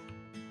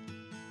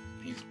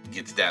 He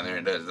gets down there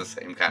and does the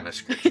same kind of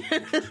scritch.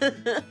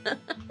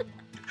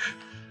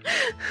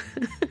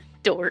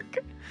 Dork.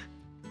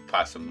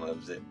 Possum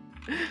loves it.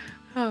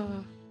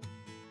 Oh.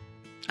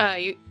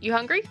 You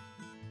hungry?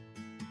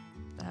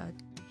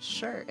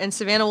 Sure. And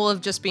Savannah will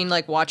have just been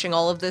like watching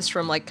all of this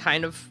from like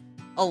kind of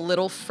a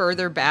little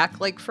further back,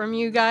 like from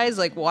you guys,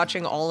 like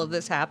watching all of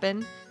this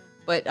happen.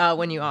 But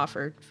when you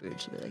offered food,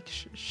 she'd be like,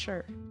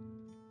 sure.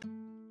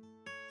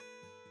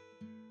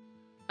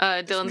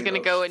 Dylan's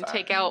gonna go and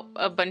take out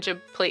a bunch of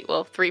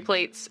 3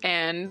 plates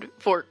and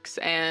forks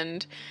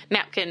and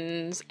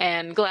napkins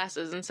and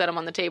glasses and set them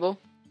on the table.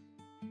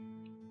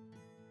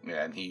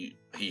 Yeah, and he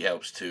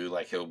helps too.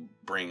 Like he'll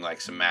bring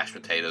like some mashed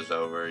potatoes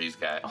over. He's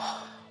got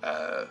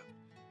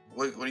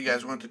what do you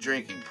guys want to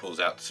drink? He pulls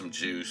out some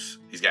juice.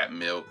 He's got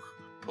milk.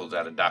 Pulls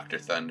out a Dr.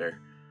 Thunder.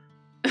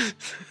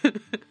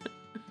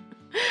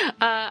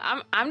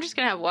 I'm just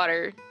gonna have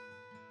water.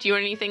 Do you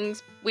want anything?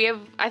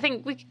 I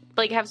think we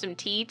like have some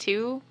tea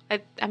too.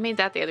 I made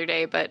that the other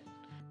day, but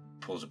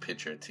pulls a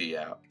pitcher of tea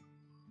out.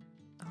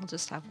 I'll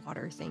just have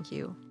water, thank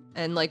you.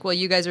 And like while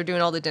you guys are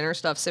doing all the dinner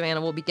stuff, Savannah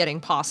will be getting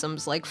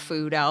Possum's like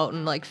food out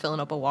and like filling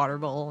up a water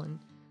bowl and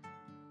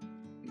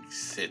he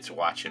sits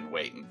watching,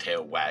 waiting,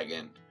 tail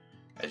wagging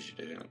as you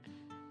do.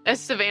 As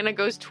Savannah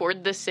goes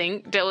toward the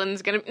sink,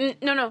 Dylan's gonna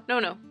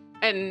no.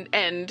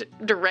 And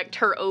direct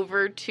her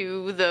over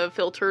to the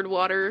filtered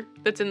water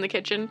that's in the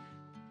kitchen.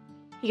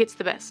 He gets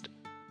the best.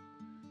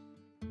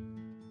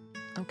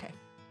 Okay.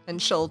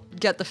 And she'll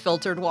get the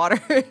filtered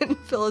water and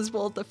fill his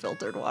bowl with the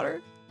filtered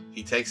water.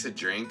 He takes a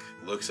drink,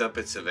 looks up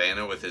at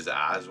Savannah with his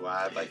eyes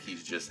wide like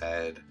he's just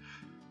had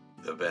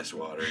the best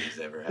water he's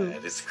ever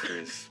had. It's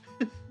crisp.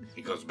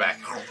 He goes back,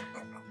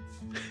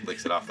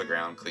 licks it off the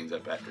ground, cleans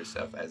up after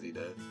himself as he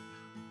does.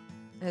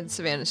 And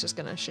Savannah's just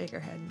gonna shake her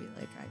head and be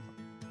like,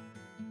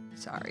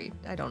 sorry,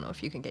 I don't know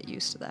if you can get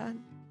used to that.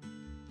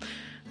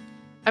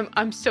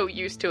 I'm so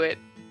used to it.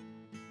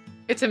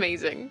 It's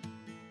amazing.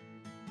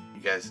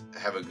 You guys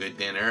have a good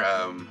dinner.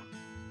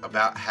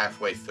 About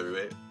halfway through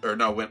it, or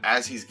no,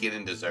 as he's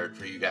getting dessert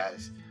for you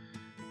guys,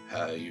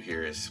 you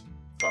hear his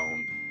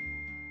phone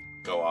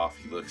go off.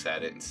 He looks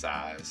at it and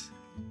sighs.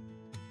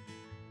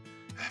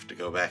 I have to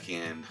go back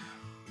in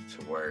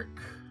to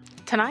work.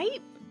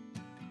 Tonight?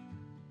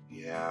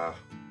 Yeah.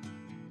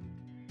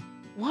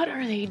 What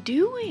are they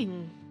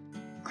doing?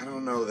 I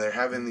don't know. They're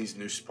having these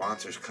new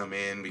sponsors come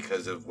in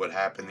because of what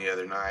happened the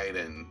other night,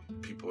 and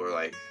people are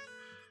like,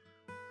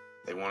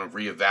 they want to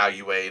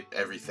reevaluate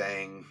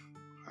everything.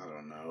 I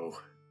don't know.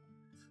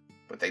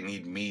 But they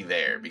need me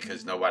there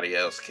because nobody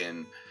else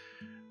can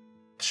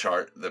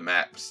chart the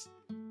maps,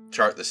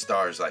 chart the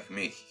stars like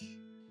me.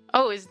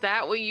 Oh, is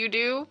that what you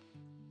do?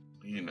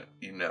 You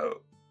know.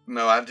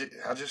 No, I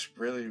just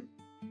really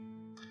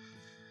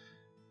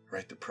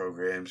write the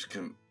programs,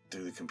 do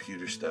the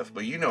computer stuff.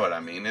 But you know what I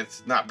mean.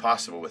 It's not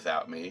possible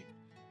without me.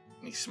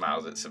 And he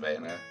smiles at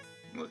Savannah,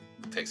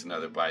 takes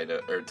another bite,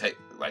 or take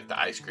like the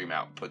ice cream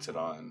out and puts it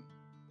on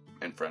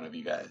in front of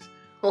you guys.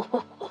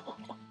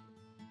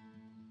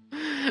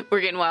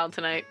 We're getting wild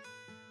tonight.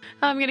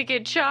 I'm gonna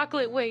get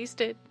chocolate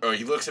wasted. Oh,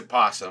 he looks at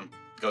Possum,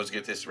 goes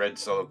get this red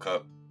Solo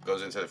cup,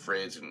 goes into the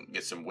fridge and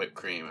gets some whipped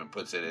cream and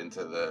puts it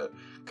into the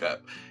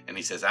cup. And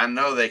he says, I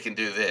know they can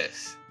do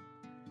this.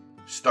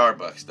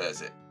 Starbucks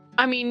does it.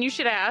 I mean, you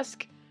should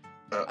ask.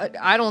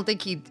 I don't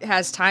think he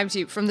has time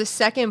to. From the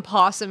second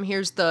Possum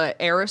hears the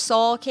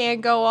aerosol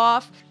can go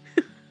off,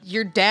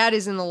 your dad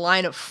is in the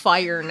line of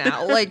fire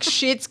now. Like,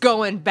 shit's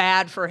going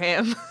bad for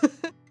him.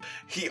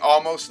 He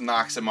almost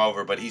knocks him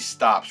over, but he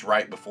stops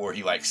right before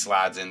he, like,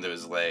 slides into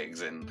his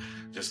legs and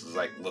just is,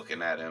 like,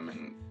 looking at him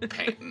and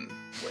panting.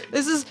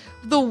 This is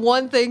the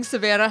one thing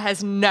Savannah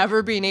has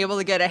never been able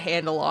to get a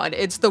handle on.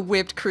 It's the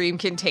whipped cream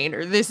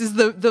container. This is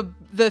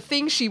the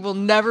thing she will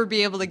never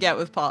be able to get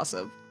with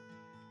Possum.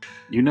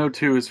 You know,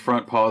 too, his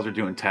front paws are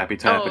doing tappy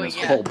tap, and his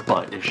whole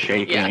butt is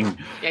shaking.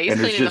 Yeah, he's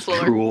and it's cleaning just the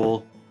floor.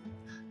 drool.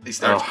 He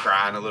starts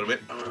crying a little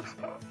bit.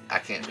 I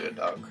can't do a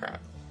dog cry.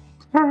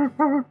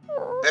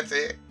 That's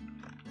it.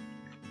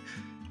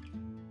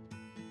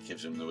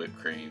 Gives him the whipped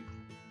cream.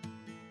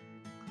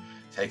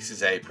 Takes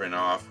his apron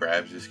off,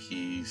 grabs his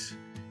keys,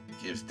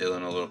 gives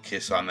Dylan a little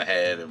kiss on the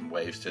head, and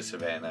waves to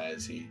Savannah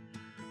as he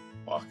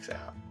walks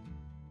out.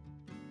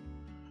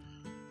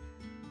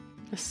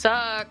 This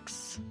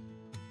sucks.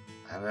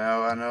 I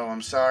know.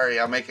 I'm sorry.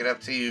 I'll make it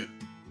up to you.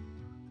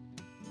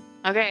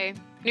 Okay,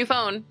 new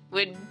phone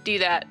would do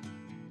that.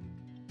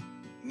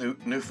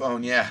 New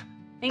phone, yeah.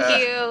 Thank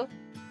you.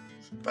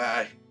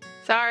 Bye.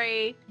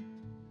 Sorry.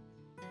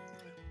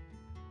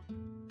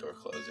 Door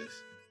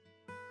closes.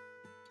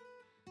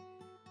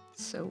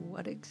 So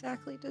what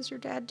exactly does your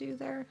dad do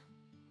there?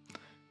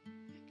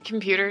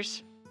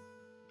 Computers.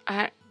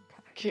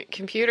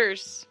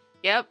 Computers.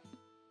 Yep.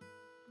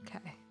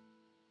 Okay.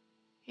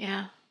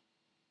 Yeah.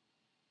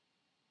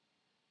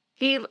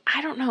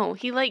 I don't know.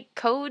 He, like,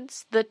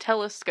 codes the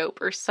telescope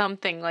or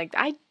something. Like,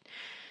 I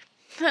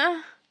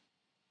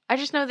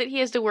just know that he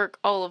has to work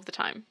all of the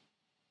time.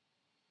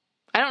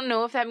 I don't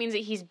know if that means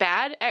that he's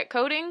bad at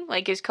coding,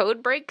 like his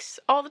code breaks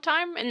all the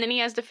time, and then he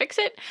has to fix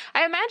it.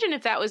 I imagine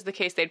if that was the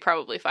case, they'd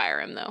probably fire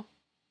him, though.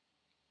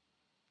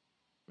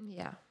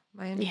 Yeah,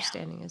 my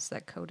understanding is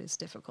that code is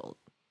difficult.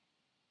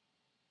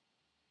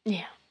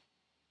 Yeah.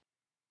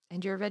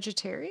 And you're a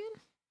vegetarian?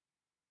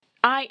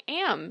 I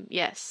am,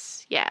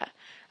 yes. Yeah.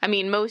 I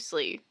mean,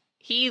 mostly.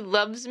 He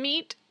loves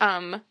meat,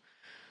 so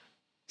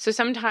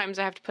sometimes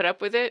I have to put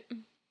up with it.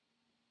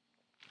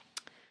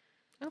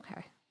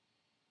 Okay.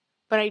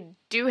 But I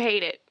do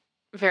hate it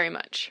very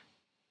much.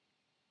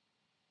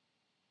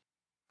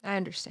 I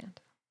understand.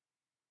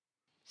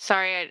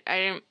 Sorry,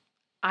 I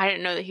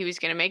didn't know that he was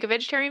going to make a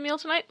vegetarian meal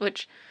tonight,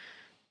 which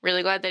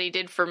really glad that he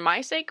did for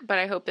my sake, but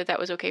I hope that that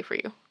was okay for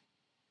you.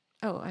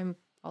 Oh, I'm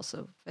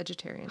also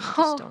vegetarian. I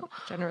just don't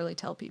generally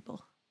tell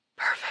people.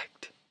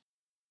 Perfect.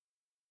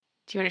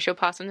 Do you want to show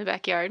Possum the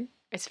backyard?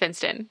 It's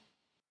fenced in.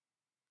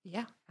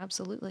 Yeah,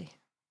 absolutely.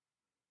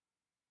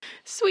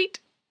 Sweet.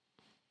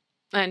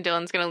 And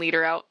Dylan's going to lead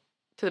her out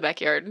to the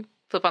backyard,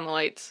 flip on the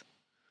lights.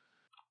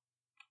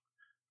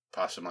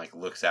 Possum, like,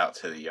 looks out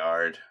to the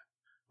yard,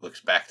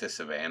 looks back to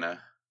Savannah.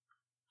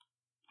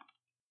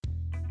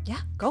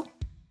 Yeah, go.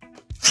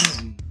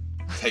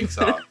 Takes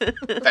off.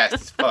 Fast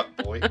as fuck,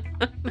 boy.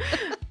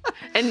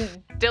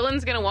 And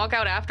Dylan's going to walk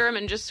out after him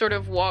and just sort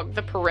of walk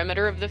the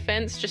perimeter of the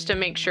fence just to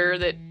make sure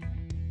that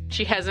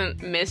she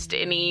hasn't missed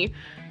any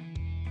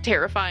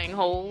terrifying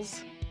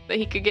holes that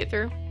he could get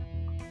through.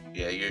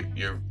 Yeah,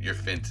 your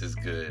fence is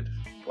good.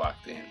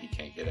 Blocked in. He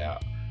can't get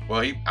out.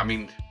 Well,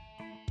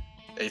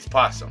 it's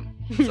Possum.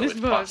 So it's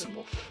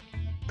possible.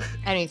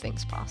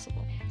 Anything's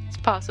possible. It's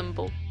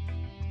possible.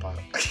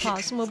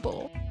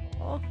 Possible.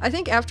 I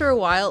think after a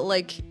while,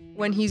 like,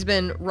 when he's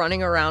been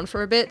running around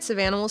for a bit,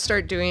 Savannah will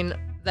start doing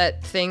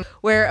that thing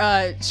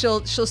where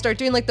she'll start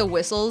doing, like, the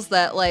whistles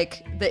that,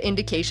 like, the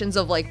indications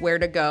of, like, where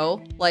to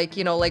go, like,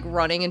 you know, like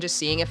running and just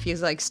seeing if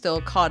he's, like,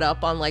 still caught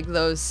up on, like,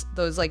 those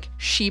like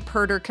sheep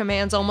herder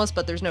commands almost,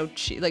 but there's no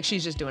like,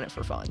 she's just doing it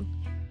for fun.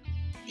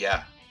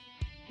 Yeah,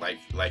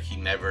 like he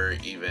never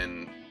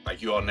even,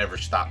 like, you all never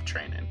stop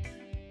training.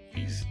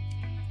 He's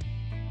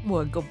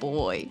What a good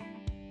boy.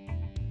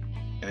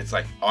 And it's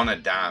like on a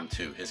dime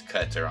too. His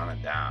cuts are on a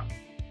dime.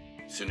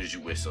 As soon as you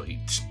whistle, he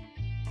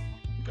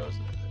goes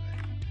the other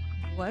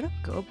way. What a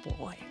good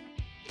boy.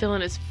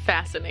 Dylan is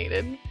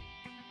fascinated.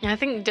 I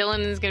think Dylan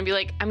is going to be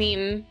like, I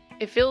mean,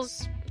 it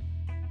feels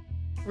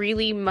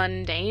really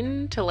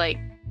mundane to, like,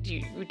 do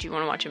you want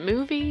to watch a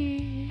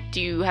movie?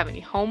 Do you have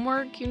any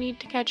homework you need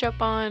to catch up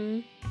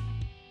on?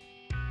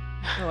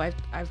 Oh,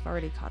 I've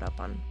already caught up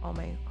on all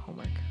my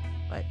homework,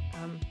 but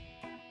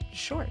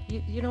sure.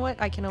 You know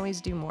what? I can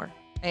always do more.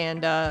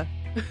 And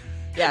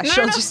yeah,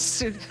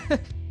 just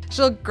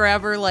she'll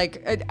grab her,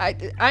 like,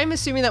 I'm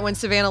assuming that when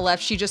Savannah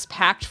left, she just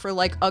packed for,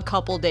 like, a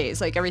couple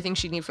days, like everything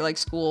she'd need for, like,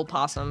 school,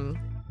 Possum,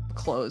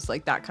 clothes,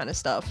 like that kind of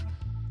stuff.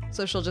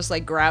 So she'll just,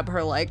 like, grab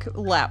her, like,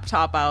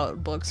 laptop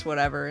out, books,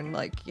 whatever, and,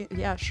 like,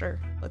 yeah, sure.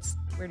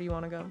 Where do you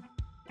want to go?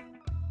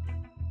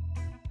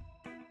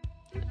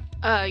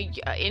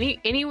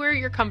 Anywhere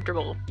you're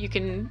comfortable. You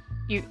can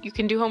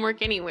do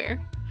homework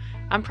anywhere.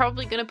 I'm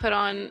probably gonna put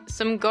on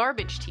some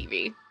garbage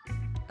TV.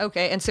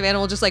 Okay, and Savannah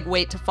will just, like,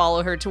 wait to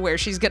follow her to where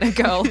she's gonna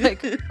go.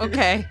 Like,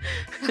 okay.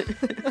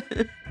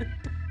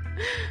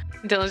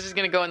 Dylan's just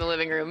gonna go in the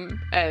living room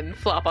and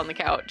flop on the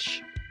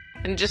couch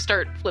and just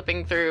start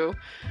flipping through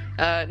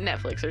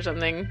Netflix or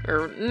something,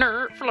 or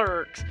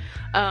Netflix,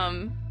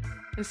 and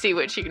see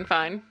what she can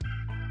find.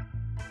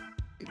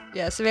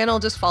 Yeah, Savannah will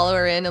just follow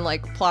her in and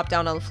like plop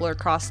down on the floor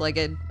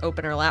cross-legged,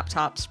 open her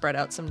laptop, spread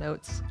out some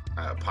notes.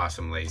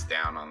 Possum lays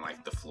down on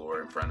like the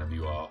floor in front of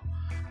you all.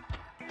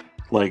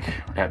 Like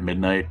at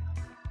midnight,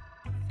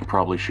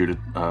 probably shoot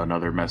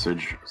another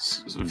message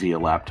via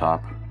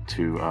laptop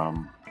to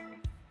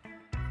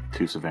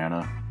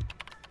Savannah.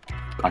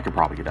 I could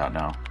probably get out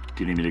now.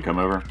 Do you need me to come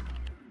over?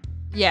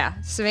 Yeah,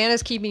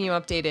 Savannah's keeping you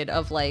updated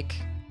of like,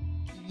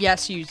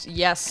 yes,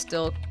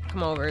 still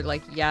come over,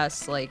 like,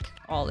 yes, like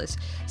all this.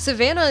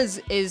 Savannah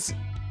is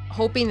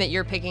hoping that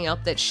you're picking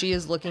up that she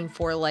is looking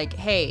for like,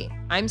 hey,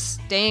 I'm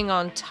staying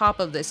on top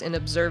of this and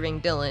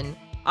observing Dylan.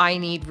 I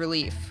need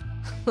relief.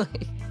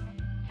 Like,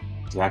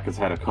 Zach has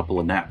had a couple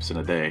of naps in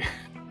a day.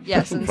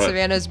 yes, and But-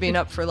 Savannah's been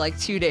up for like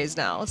 2 days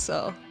now,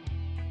 so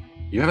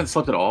You haven't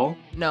slept at all?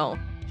 no.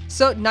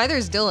 So neither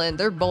is Dylan.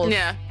 They're both.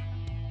 Yeah.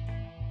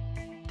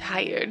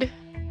 Tired.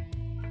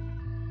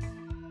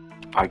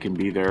 I can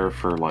be there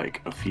for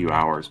like a few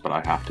hours, but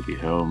I have to be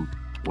home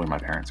when my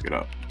parents get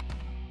up.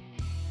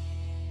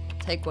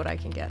 Take what I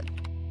can get.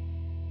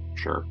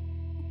 Sure.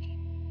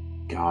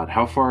 God,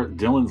 how far?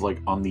 Dylan's like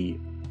on the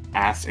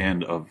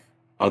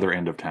other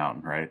end of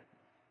town, right?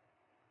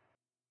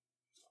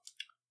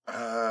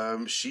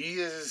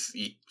 She's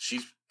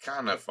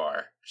kind of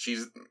far.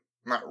 She's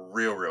not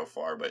real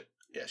far, but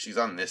yeah, she's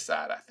on this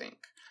side, I think.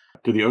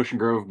 Do the Ocean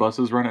Grove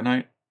buses run at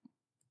night?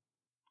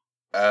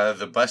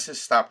 The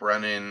buses stop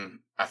running.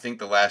 I think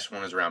the last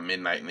one is around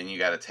midnight, and then you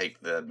got to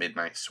take the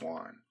Midnight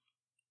Swan,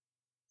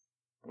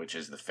 which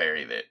is the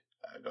ferry that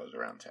goes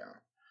around town.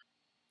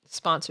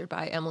 Sponsored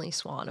by Emily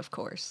Swan, of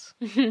course.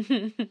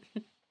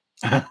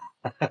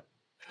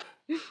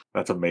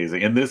 That's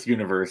amazing. In this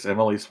universe,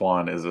 Emily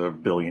Swan is a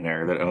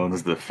billionaire that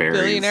owns the ferries.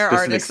 Billionaire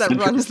Just an artist that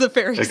runs the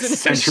ferries. in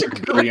eccentric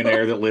Ocean Grove.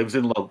 billionaire that lives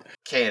in love.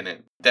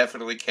 Canon.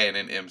 Definitely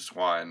canon M.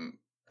 Swan.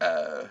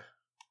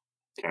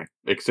 Okay.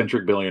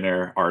 Eccentric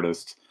billionaire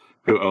artist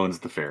who owns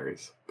the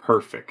ferries.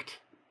 Perfect.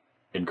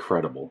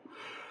 Incredible.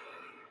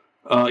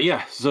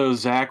 Yeah, so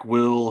Zach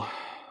will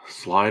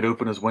slide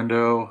open his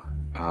window,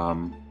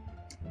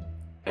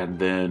 and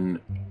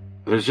then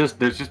there's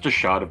just a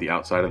shot of the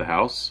outside of the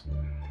house,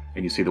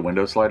 and you see the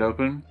window slide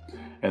open,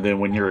 and then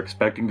when you're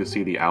expecting to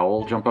see the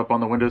owl jump up on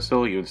the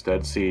windowsill, you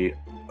instead see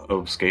a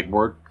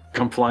skateboard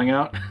come flying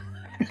out,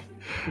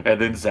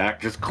 and then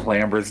Zach just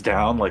clambers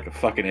down like a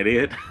fucking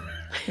idiot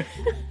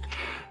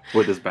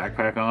with his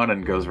backpack on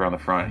and goes around the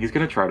front. He's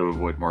gonna try to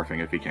avoid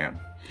morphing if he can.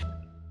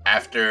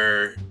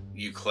 After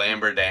you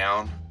clamber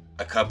down,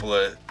 a couple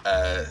of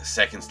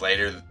seconds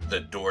later,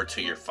 the door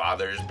to your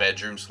father's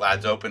bedroom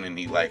slides open, and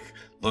he like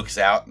looks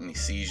out and he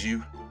sees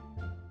you.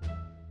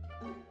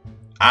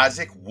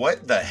 Isaac,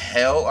 what the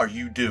hell are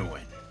you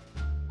doing?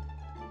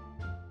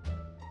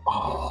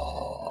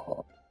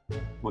 Oh,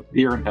 with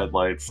deer in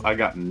headlights, I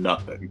got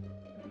nothing.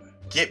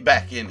 Get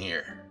back in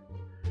here.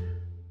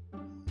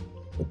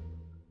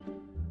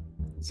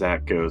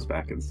 Zach goes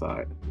back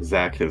inside.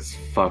 Zach has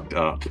fucked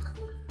up.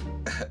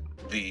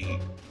 They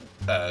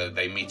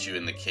meet you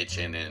in the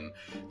kitchen, and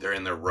they're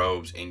in their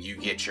robes, and you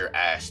get your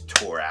ass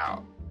tore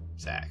out,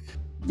 Zach.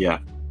 Yeah.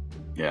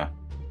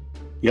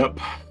 Yep,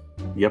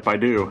 I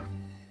do.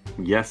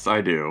 Yes,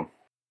 I do.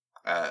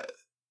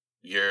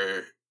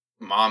 Your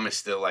mom is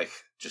still like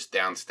just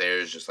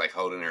downstairs, just like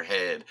holding her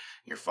head.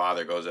 Your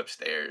father goes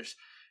upstairs,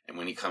 and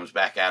when he comes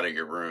back out of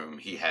your room,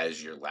 he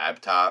has your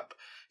laptop,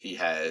 he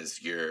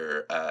has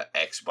your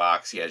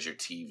Xbox, he has your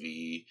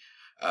TV.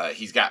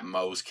 He's got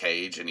Moe's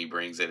cage, and he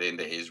brings it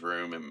into his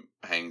room and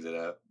hangs it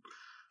up.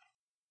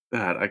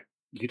 Dad,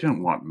 you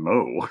don't want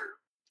Mo.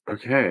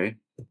 Okay.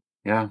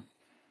 Yeah.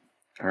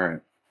 All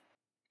right.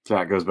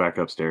 Zach goes back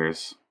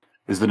upstairs.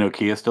 Is the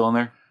Nokia still in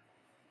there?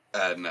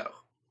 No.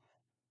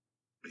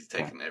 He's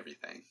taking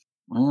everything.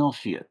 Well,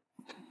 shit.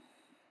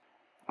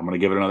 I'm going to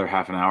give it another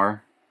half an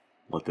hour.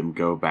 Let them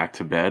go back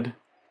to bed.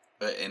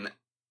 But in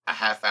a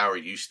half hour,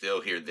 you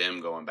still hear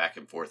them going back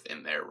and forth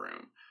in their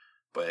room.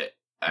 But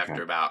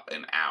after about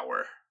an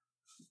hour,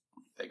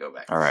 they go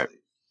back to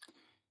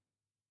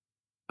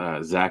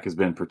sleep. Zach has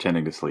been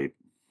pretending to sleep.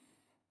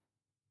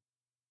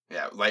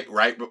 Yeah, like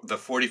right the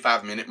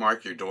 45-minute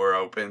mark, your door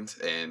opens,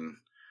 and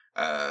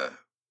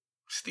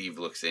Steve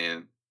looks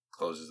in,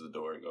 closes the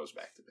door, and goes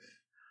back to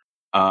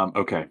bed.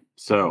 Okay,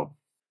 so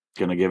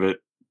gonna give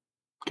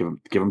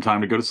him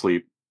time to go to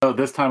sleep. So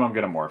this time I'm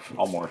gonna morph.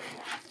 I'll morph.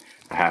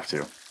 I have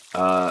to.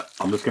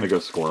 I'm just gonna go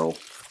squirrel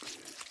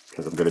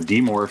because I'm gonna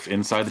demorph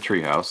inside the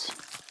treehouse.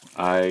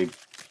 I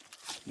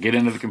get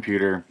into the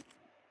computer,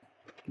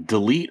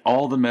 delete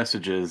all the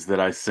messages that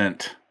I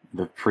sent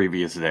the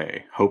previous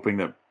day, hoping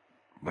that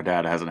my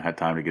dad hasn't had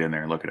time to get in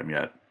there and look at them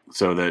yet,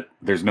 so that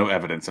there's no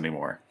evidence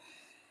anymore.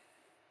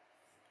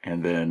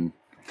 And then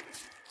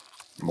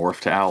morph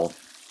to owl.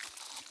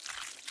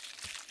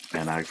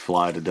 And I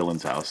fly to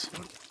Dylan's house.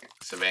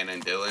 Savannah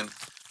and Dylan,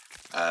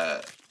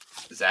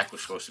 Zach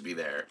was supposed to be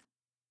there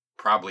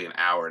probably an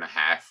hour and a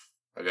half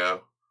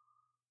ago.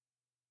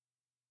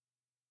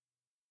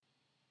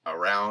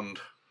 Around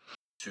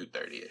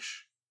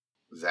 2:30ish.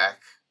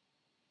 Zach,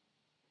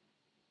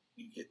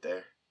 you get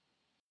there?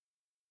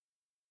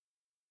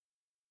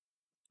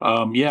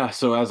 Yeah,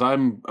 so as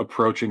I'm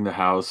approaching the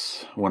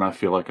house, when I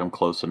feel like I'm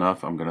close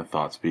enough, I'm gonna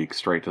thought speak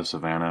straight to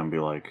Savannah and be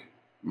like,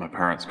 my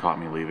parents caught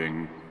me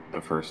leaving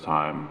the first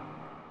time.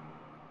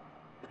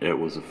 It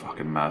was a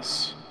fucking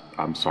mess.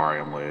 I'm sorry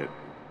I'm late.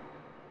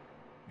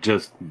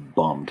 Just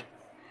bummed.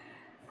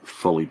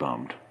 Fully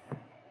bummed.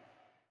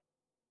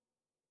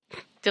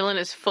 Dylan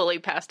is fully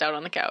passed out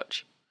on the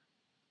couch.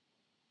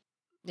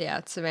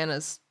 Yeah,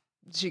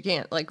 she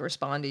can't like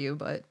respond to you,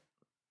 but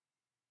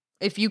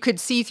if you could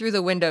see through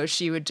the window,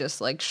 she would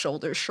just like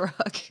shoulder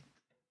shrug.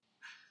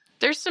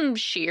 There's some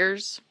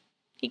shears.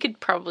 He could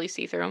probably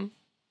see through them.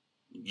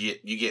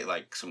 You get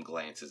like some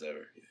glances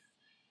over.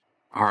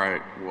 All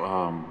right.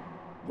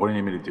 What do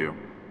you need me to do?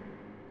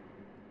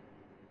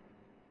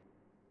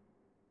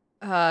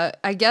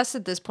 I guess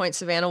at this point,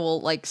 Savannah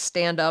will like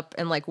stand up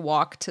and like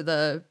walk to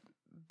the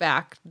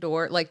back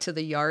door, like to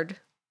the yard,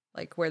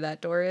 like where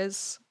that door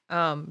is.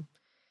 And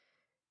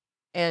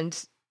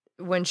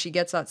when she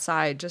gets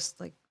outside,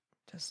 just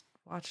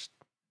watch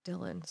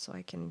Dylan so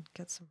I can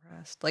get some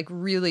rest. Like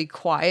really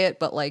quiet,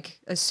 but like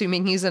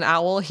assuming he's an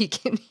owl, he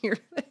can hear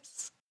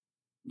this.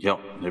 Yep,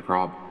 no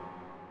problem.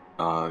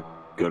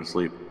 Go to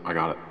sleep. I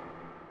got it.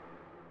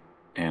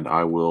 And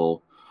I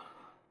will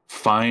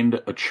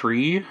find a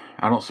tree.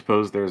 I don't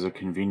suppose there's a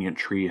convenient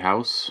tree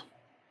house.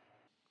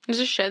 There's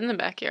a shed in the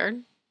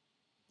backyard.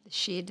 The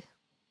shed.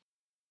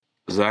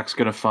 Zach's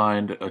gonna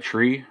find a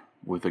tree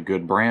with a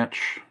good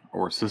branch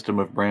or system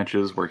of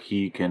branches where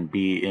he can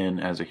be in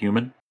as a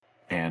human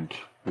and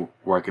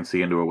where I can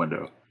see into a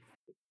window.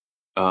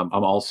 I'm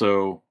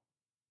also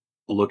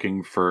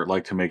looking for,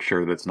 like, to make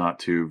sure that it's not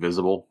too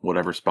visible,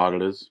 whatever spot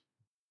it is.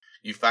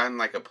 You find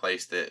like a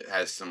place that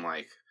has some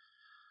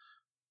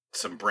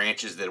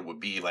branches that would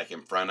be like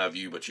in front of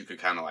you, but you could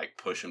kind of like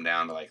push them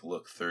down to like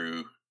look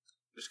through.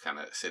 Just kind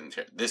of sitting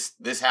there.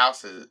 This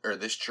house is, or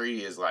this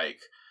tree is like,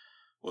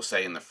 we'll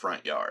say in the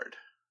front yard.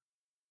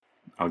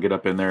 I'll get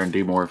up in there and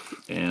demorph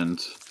and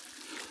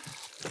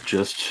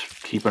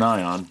just keep an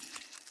eye on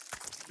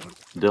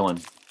Dylan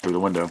through the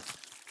window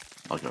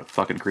like a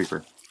fucking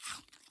creeper.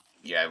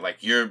 Yeah, like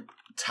you're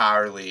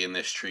entirely in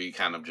this tree,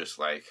 kind of just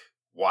like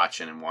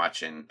watching and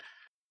watching.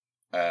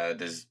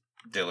 Does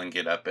Dylan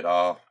get up at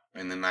all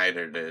in the night,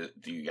 or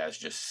do you guys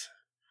just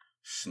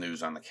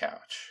snooze on the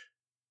couch?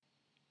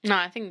 No,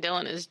 I think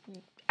Dylan is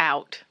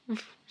out.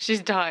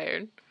 She's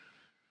tired.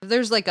 If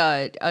there's like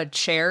a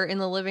chair in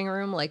the living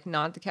room, like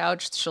not the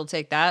couch, she'll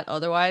take that.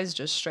 Otherwise,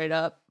 just straight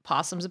up,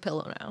 Possum's a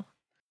pillow now.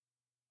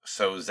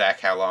 So, Zach,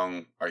 how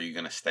long are you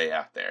going to stay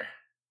out there?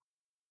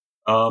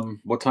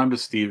 What time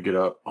does Steve get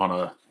up on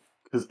a...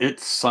 Because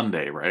it's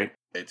Sunday, right?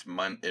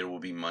 It will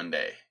be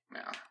Monday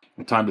now.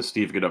 What time does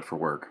Steve get up for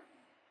work?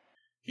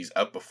 He's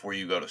up before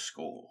you go to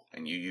school,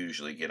 and you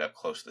usually get up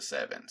close to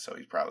 7, so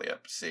he's probably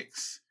up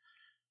 6.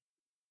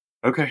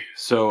 Okay,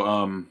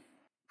 so,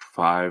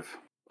 5.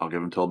 I'll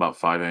give him till about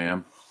 5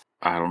 a.m.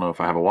 I don't know if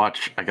I have a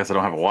watch. I guess I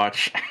don't have a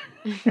watch.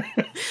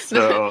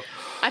 So...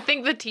 I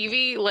think the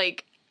TV,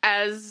 like,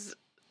 as...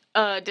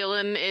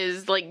 Dylan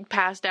is like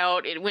passed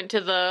out, it went to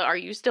the "Are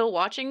you still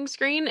watching?"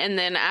 screen, and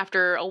then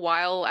after a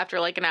while, after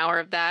like an hour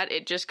of that,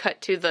 it just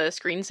cut to the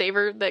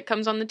screensaver that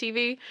comes on the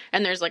TV,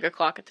 and there's like a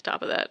clock at the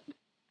top of that.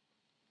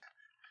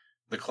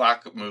 The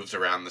clock moves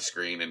around the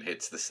screen and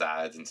hits the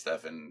sides and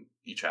stuff, and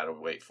you try to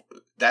wait for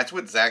it. That's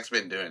what Zach's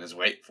been doing, is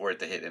wait for it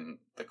to hit in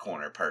the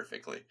corner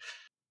perfectly.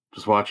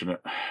 Just watching it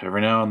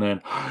every now and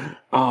then.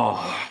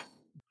 Oh.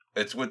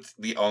 It's what's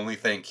the only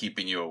thing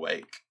keeping you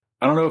awake.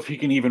 I don't know if he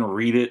can even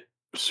read it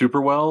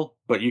super well,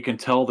 but you can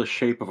tell the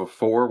shape of a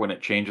 4 when it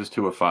changes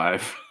to a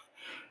 5.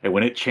 And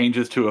when it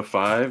changes to a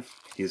 5,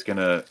 he's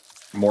gonna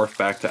morph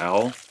back to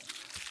owl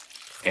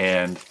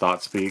and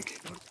thought speak,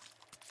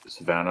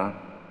 Savannah.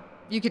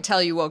 You could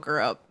tell you woke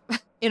her up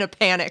in a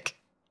panic.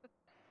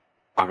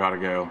 I gotta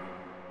go.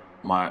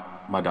 My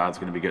dad's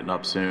gonna be getting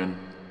up soon,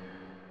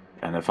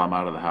 and if I'm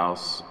out of the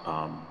house,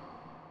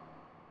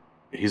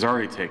 he's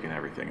already taken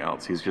everything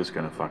else. He's just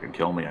gonna fucking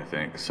kill me, I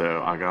think.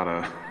 So I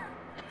gotta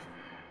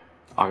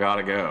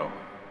go.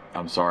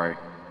 I'm sorry.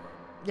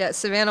 Yeah,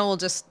 Savannah will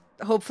just,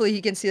 hopefully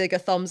he can see like a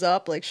thumbs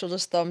up. Like she'll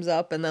just thumbs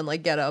up and then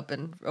like get up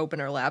and open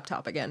her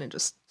laptop again and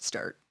just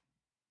start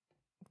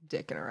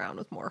dicking around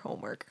with more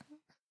homework.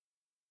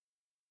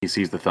 He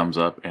sees the thumbs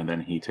up and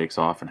then he takes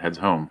off and heads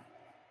home.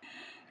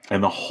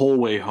 And the whole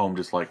way home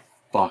just like,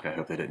 fuck, I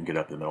hope they didn't get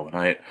up in the middle of the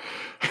night.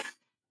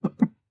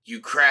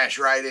 You crash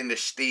right into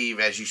Steve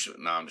as you...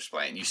 No, I'm just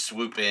playing. You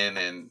swoop in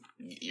and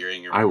you're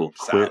in your room. I will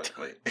quit.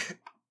 Silently.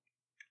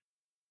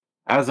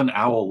 As an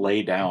owl,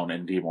 lay down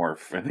and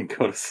demorph and then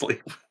go to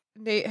sleep.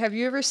 Nate, have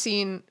you ever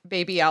seen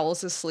baby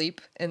owls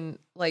asleep and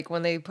like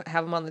when they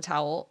have them on the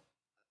towel?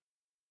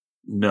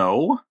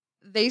 No.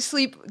 They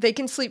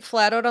can sleep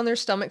flat out on their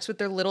stomachs with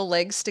their little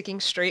legs sticking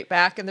straight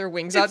back and their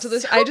wings out to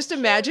this. I just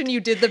imagine you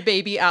did the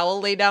baby owl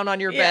lay down on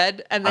your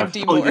bed and then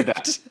totally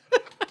demorphed.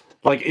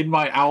 Like in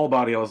my owl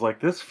body, I was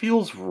like, this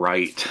feels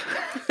right.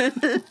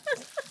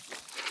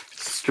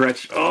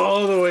 Stretch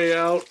all the way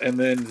out and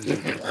then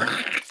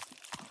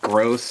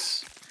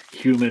gross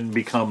human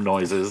become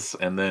noises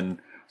and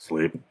then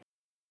Sleep.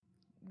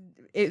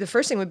 The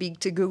first thing would be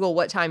to Google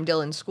what time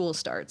Dylan's school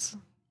starts.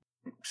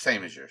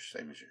 Same as yours.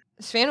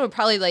 Savannah would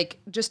probably like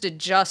just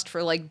adjust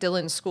for like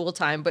Dylan's school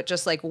time, but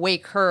just like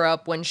wake her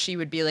up when she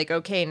would be like,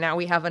 okay, now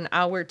we have an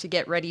hour to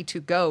get ready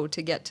to go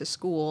to get to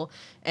school.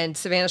 And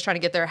Savannah's trying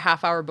to get there a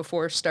half hour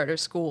before start of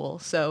school.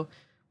 So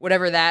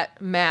whatever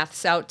that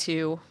maths out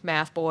to,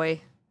 math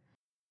boy.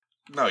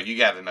 No, you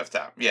got enough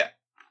time. Yeah.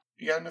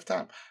 You got enough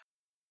time.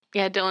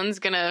 Yeah, Dylan's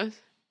gonna,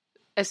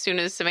 as soon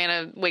as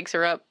Savannah wakes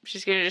her up,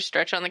 she's gonna just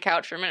stretch on the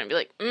couch for a minute and be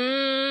like,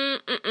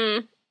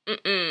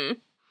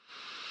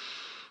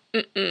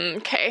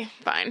 okay,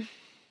 fine.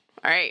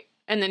 All right.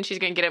 And then she's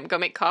going to get up and go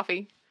make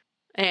coffee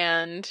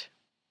and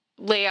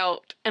lay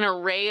out an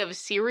array of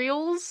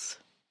cereals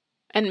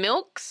and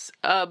milks,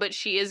 but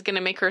she is going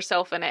to make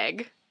herself an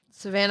egg.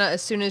 Savannah,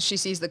 as soon as she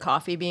sees the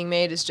coffee being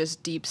made, is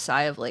just deep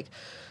sigh of like,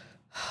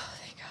 oh,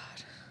 thank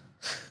God.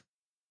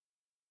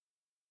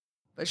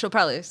 But she'll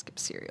probably skip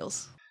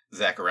cereals.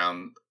 Zach,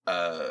 around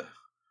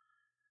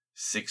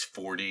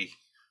 6:40,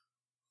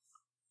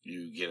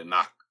 you get a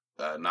knock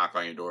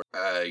on your door.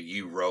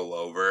 You roll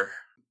over.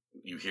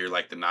 You hear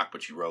like the knock,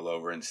 but you roll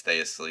over and stay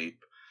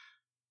asleep.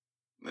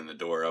 Then the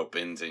door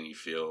opens and you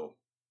feel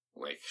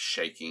like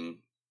shaking,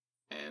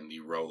 and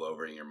you roll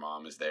over and your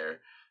mom is there.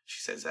 She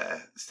says,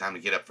 it's time to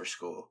get up for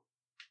school.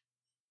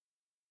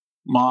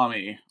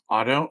 Mommy,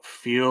 I don't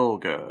feel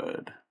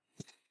good.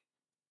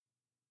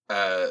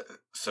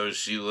 So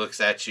she looks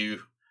at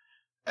you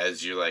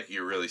as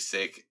you're really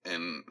sick,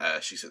 and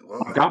she said,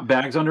 well, I've got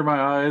bags under my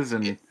eyes,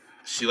 and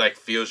she like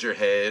feels your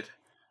head,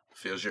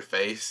 feels your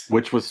face,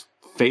 which was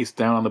face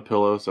down on the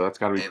pillow, so that's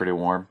got to be pretty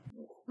warm.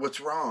 What's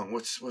wrong?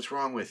 What's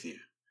wrong with you?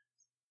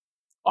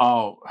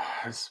 Oh,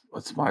 it's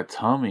my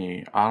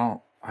tummy. I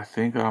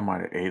think I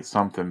might have ate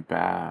something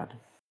bad.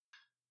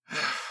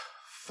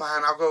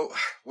 Fine, I'll go.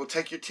 We'll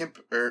take your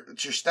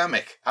your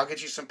stomach. I'll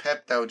get you some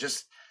Pepto.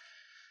 Just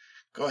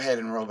go ahead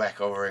and roll back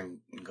over and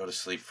go to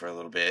sleep for a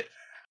little bit.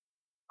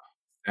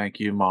 Thank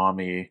you,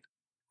 Mommy.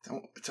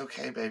 It's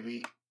okay,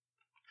 baby.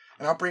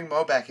 And I'll bring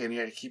Mo back in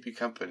here to keep you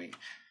company.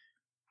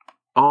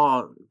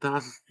 Oh,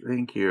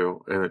 thank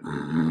you.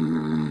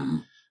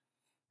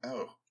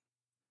 Oh.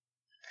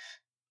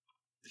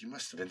 He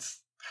must have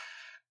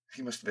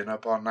been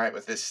up all night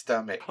with his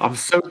stomach. I'm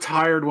so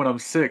tired when I'm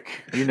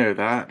sick. You know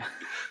that.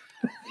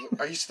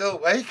 Are you still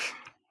awake?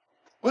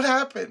 What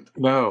happened?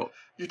 No.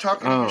 You're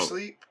talking in your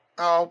sleep?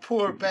 Oh,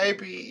 poor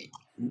baby.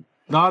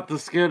 Not the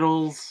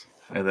Skittles.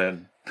 And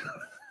then...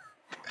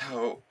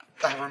 Oh,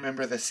 I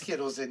remember the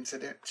Skittles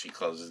incident. She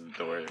closes the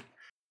door.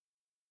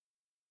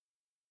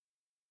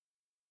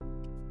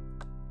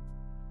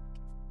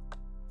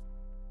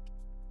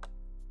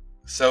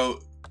 So,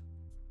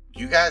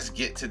 you guys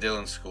get to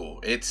Dylan's school.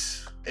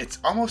 It's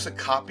almost a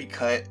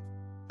copycat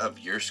of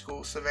your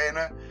school,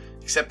 Savannah,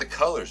 except the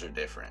colors are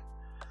different.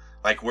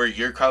 Like where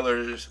your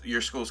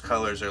school's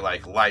colors are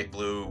like light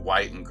blue,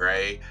 white, and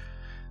gray.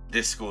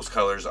 This school's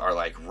colors are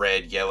like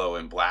red, yellow,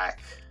 and black.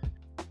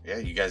 Yeah,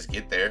 you guys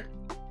get there.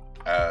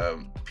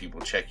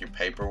 People check your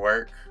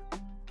paperwork.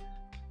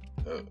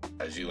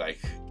 As you like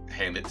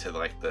hand it to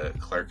like the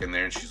clerk in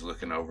there, and she's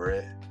looking over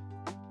it.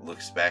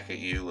 Looks back at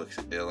you, looks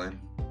at Dylan.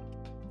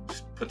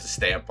 Just puts a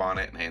stamp on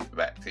it and hands it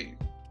back to you.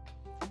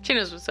 She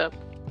knows what's up.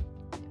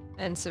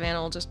 And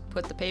Savannah will just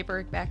put the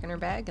paper back in her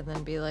bag and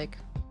then be like,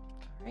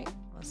 all right,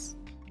 let's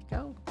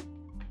go.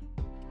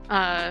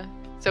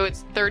 So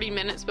it's 30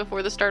 minutes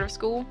before the start of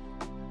school?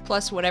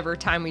 Plus whatever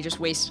time we just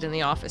wasted in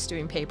the office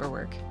doing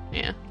paperwork.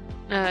 Yeah.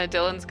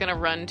 Dylan's gonna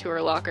run to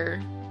her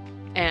locker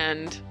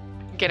and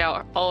get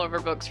out all of her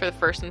books for the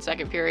first and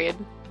second period.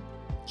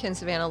 Can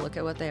Savannah look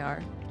at what they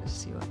are?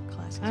 Just see what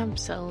classes.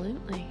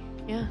 Absolutely.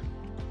 Yeah.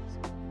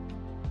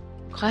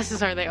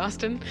 Classes are they,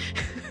 Austin?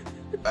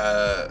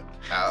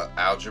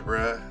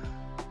 Algebra.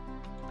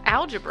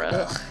 Algebra?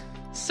 Ugh.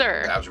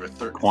 Sir.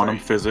 Algebra Quantum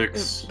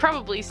physics.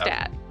 Probably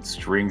stat.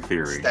 String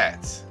theory.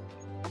 Stats.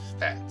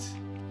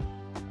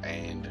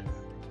 And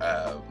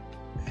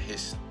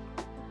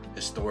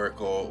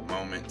historical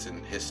moments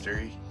in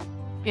history.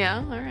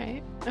 Yeah,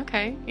 alright.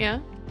 Okay, yeah.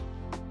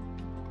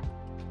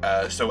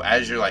 So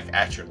as you're like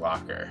at your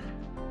locker,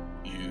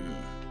 you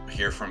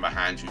hear from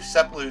behind you,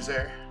 "Sup,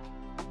 loser?"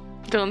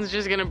 Dylan's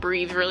just gonna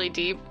breathe really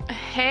deep.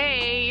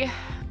 Hey,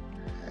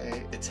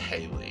 it's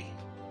Haley.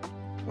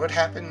 What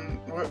happened?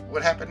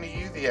 What happened to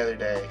you the other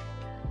day?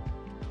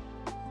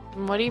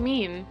 what do you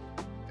mean?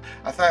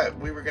 I thought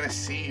we were gonna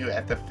see you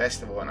at the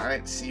festival, and I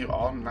didn't see you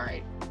all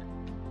night.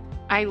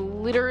 I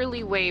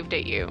literally waved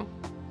at you.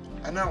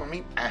 I know. I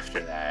mean, after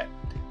that.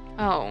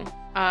 Oh,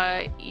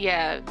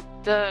 yeah.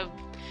 The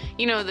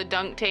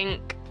dunk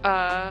tank,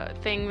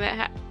 thing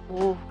that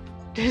Oh,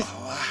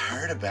 I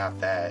heard about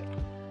that.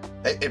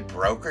 It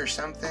broke or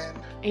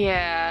something?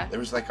 Yeah. There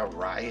was like a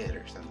riot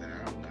or something.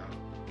 I don't know.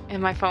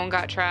 And my phone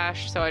got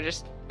trashed, so I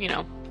just,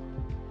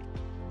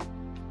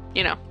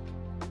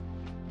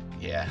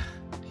 Yeah,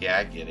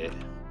 I get it.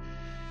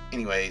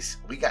 Anyways,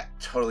 we got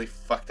totally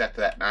fucked up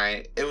that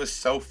night. It was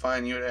so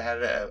fun. You would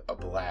have had a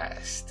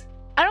blast.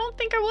 I don't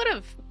think I would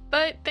have,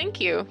 but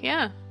thank you.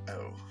 Yeah.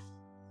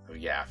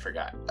 yeah, I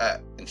forgot.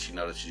 And she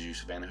notices you,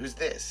 Savannah. Who's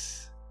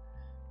this?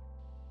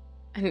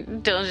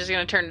 And Dylan's just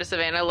gonna turn to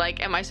Savannah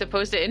like, am I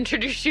supposed to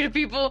introduce you to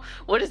people?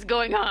 What is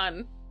going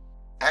on?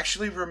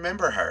 Actually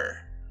remember her.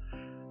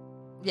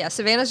 Yeah,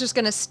 Savannah's just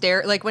gonna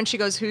stare. Like, when she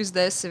goes, who's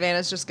this?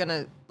 Savannah's just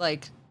gonna,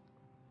 like,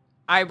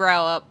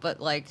 eyebrow up, but,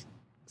 like,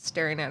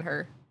 staring at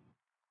her.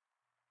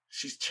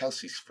 She's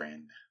Chelsea's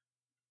friend.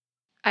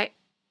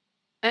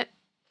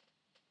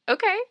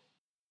 Okay.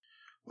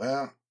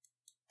 Well,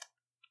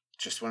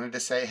 just wanted to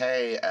say,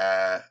 hey,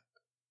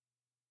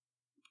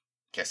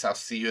 guess I'll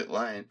see you at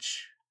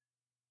lunch.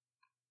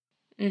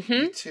 Mm-hmm.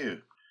 You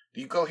too.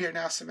 Do you go here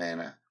now,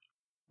 Savannah?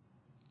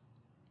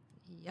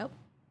 Yep.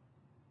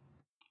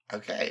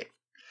 Okay.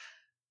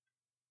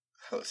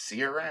 Oh, see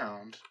you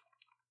around.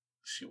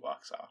 She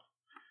walks off.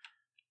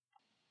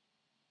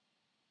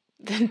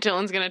 Then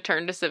Dylan's gonna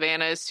turn to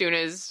Savannah as soon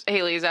as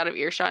Haley is out of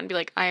earshot and be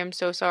like, I am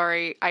so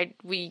sorry.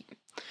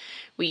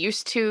 We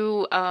used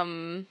to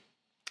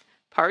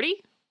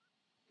party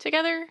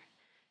together,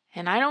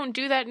 and I don't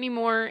do that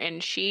anymore,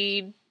 and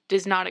she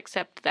does not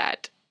accept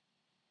that.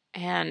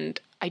 And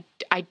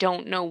I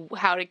don't know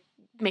how to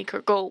make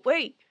her go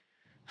away.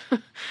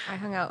 I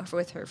hung out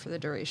with her for the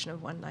duration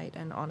of one night,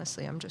 and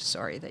honestly, I'm just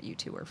sorry that you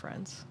two were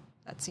friends.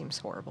 That seems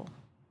horrible.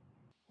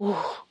 Ooh.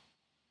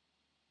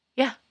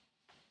 Yeah.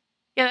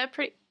 Yeah, that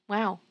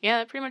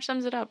pretty much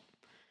sums it up.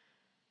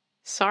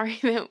 Sorry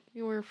that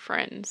we were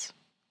friends.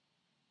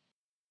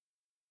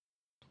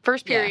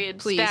 First period,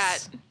 please.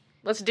 stat.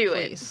 Let's do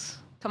Please.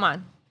 Come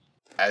on.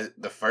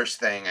 The first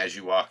thing as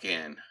you walk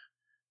in,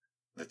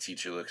 the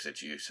teacher looks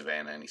at you,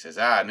 Savannah, and he says,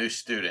 new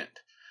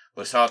student.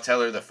 Let's all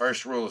tell her the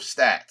first rule of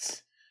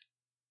stats.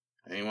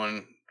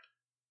 Anyone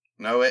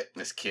know it?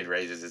 This kid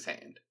raises his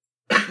hand.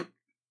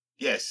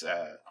 Yes,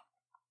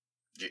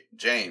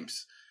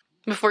 James.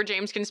 Before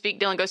James can speak,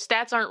 Dylan goes,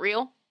 stats aren't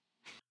real.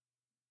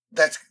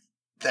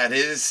 That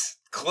is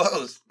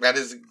close. That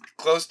is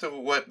close to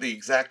what the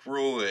exact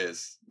rule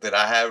is that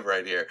I have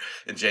right here.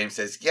 And James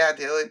says, yeah,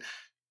 Dylan,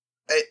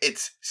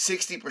 it's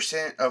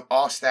 60% of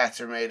all stats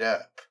are made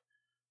up.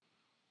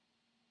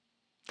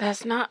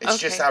 That's not, It's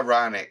just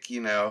ironic,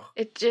 you know.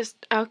 It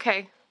just,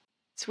 okay.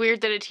 It's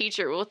weird that a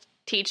teacher will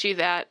teach you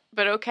that,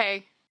 but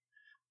okay.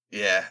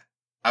 Yeah.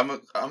 I'm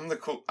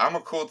a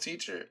cool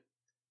teacher.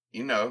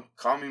 You know,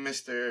 call me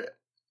Mr.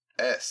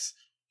 S.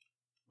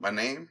 My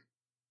name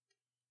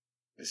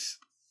is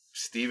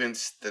Steven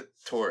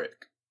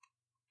Statoric.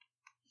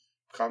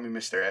 Call me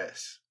Mr.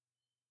 S.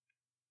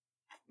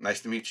 Nice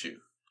to meet you.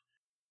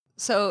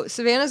 So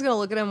Savannah's going to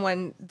look at him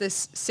when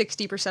this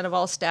 60% of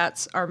all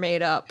stats are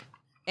made up,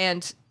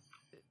 and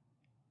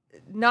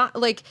not,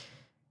 like,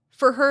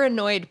 for her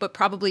annoyed, but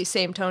probably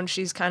same tone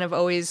she's kind of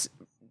always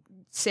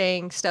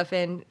saying stuff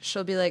in.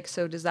 She'll be like,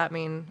 so does that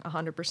mean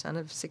 100%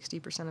 of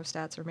 60% of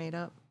stats are made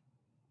up?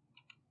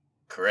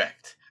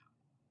 Correct.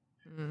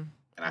 And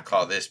I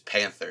call this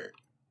Panther.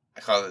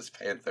 This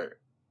cologne.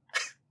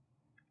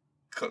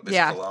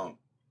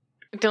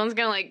 Dylan's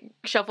gonna, like,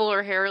 shuffle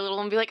her hair a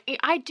little and be like,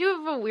 I do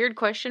have a weird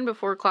question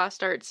before class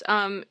starts.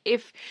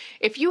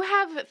 If you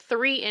have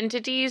 3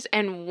 entities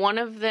and one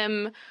of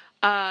them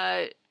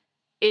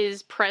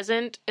is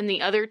present and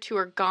the other 2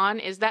 are gone,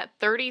 is that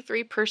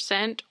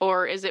 33%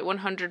 or is it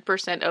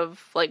 100%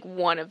 of, like,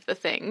 one of the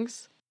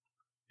things?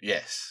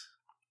 Yes.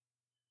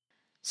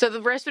 So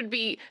the rest would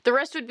be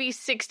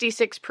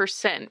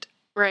 66%,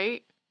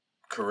 right?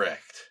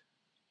 Correct.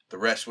 The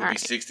rest would be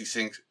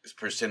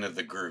 66% of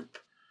the group.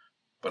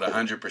 But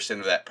 100%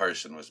 of that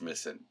person was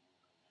missing.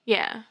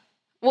 Yeah.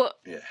 Well,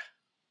 yeah.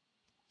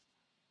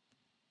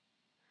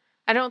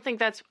 I don't think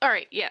that's... All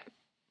right, yeah.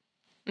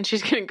 And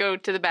she's going to go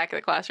to the back of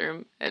the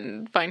classroom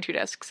and find 2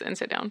 desks and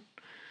sit down.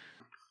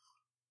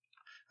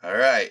 All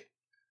right.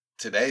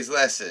 Today's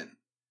lesson.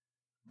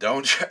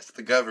 Don't trust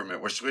the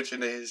government. We're switching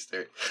to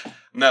history.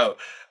 No.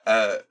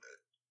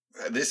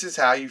 This is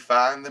how you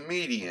find the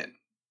median.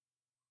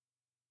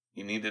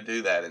 You need to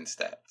do that in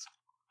stats.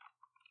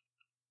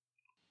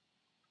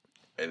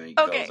 And he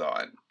goes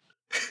on.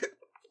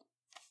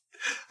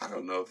 I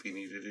don't know if you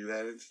need to do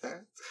that in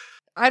stats.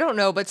 I don't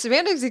know, but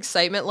Savannah's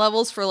excitement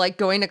levels for, like,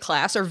 going to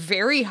class are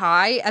very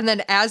high, and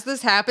then as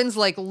this happens,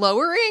 like,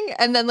 lowering,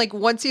 and then, like,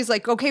 once he's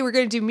like, okay, we're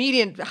gonna do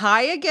median,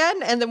 high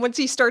again, and then once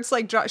he starts,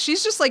 like,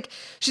 she's just, like,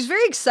 she's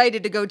very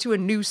excited to go to a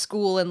new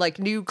school and, like,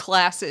 new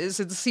classes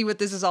and see what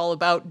this is all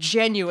about,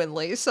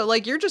 genuinely. So,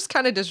 like, you're just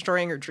kind of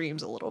destroying her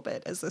dreams a little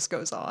bit as this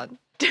goes on.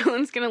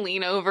 Dylan's gonna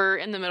lean over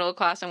in the middle of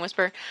class and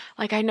whisper,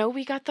 like, I know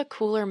we got the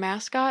cooler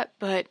mascot,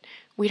 but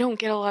we don't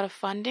get a lot of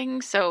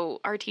funding, so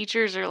our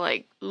teachers are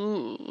like,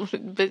 ooh,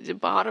 the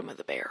bottom of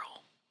the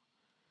barrel.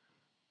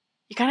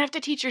 You kind of have to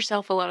teach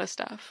yourself a lot of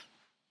stuff.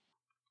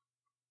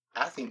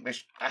 I think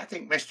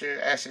Mr.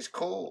 S is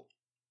cool.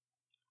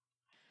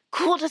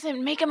 Cool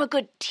doesn't make him a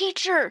good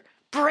teacher,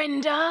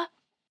 Brenda.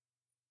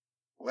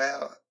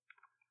 Well,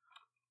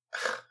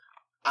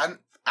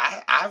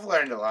 I've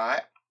learned a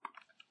lot.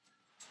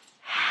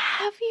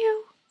 Have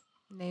you?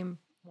 Name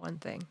one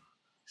thing.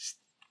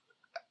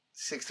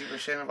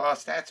 60% of all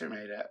stats are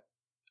made up.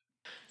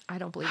 I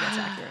don't believe that's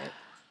accurate.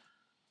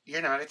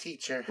 You're not a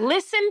teacher.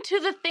 Listen to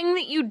the thing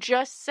that you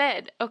just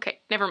said. Okay,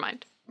 never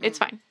mind. It's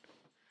fine.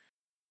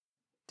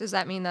 Does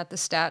that mean that the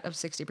stat of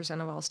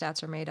 60% of all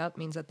stats are made up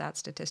means that that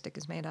statistic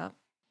is made up?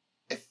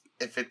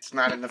 If it's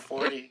not in the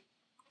 40.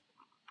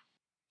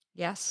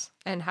 Yes.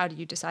 And how do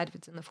you decide if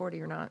it's in the 40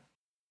 or not?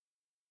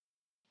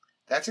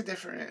 That's a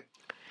different...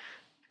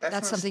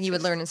 That's something you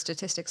would learn in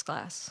statistics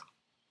class.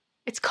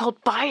 It's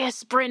called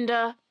bias,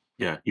 Brenda.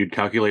 Yeah, you'd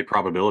calculate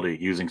probability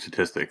using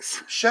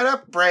statistics. Shut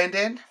up,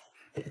 Brandon.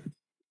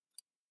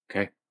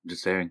 Okay, I'm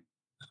just saying.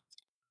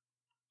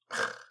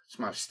 It's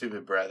my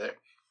stupid brother.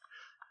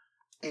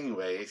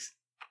 Anyways.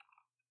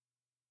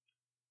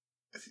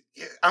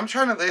 I'm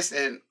trying to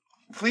listen.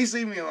 Please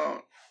leave me alone.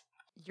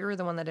 You're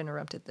the one that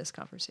interrupted this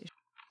conversation.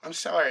 I'm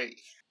sorry.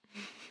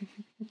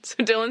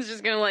 So Dylan's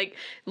just gonna, like,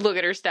 look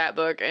at her stat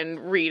book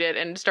and read it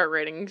and start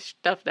writing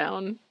stuff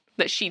down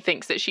that she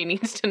thinks that she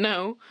needs to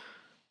know.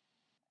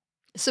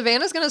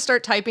 Savannah's going to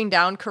start typing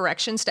down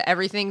corrections to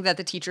everything that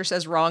the teacher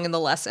says wrong in the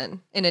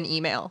lesson in an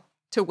email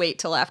to wait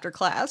till after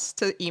class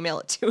to email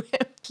it to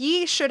him.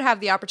 He should have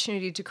the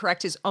opportunity to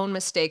correct his own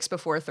mistakes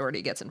before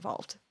authority gets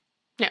involved.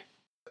 Yeah.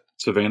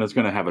 Savannah's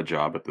going to have a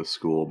job at this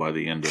school by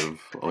the end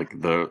of,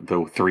 like,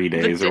 the 3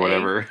 days or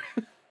whatever.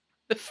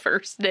 The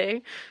first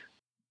day.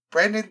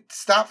 Brandon,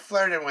 stop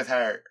flirting with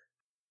her.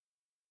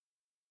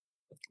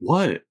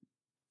 What?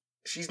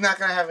 She's not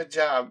going to have a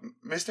job.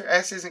 Mr.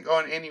 S isn't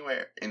going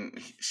anywhere. And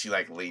she,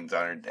 like, leans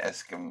on her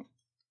desk and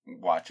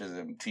watches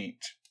him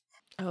teach.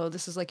 Oh,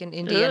 this is like an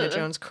Indiana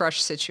Jones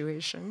crush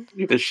situation.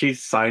 Is she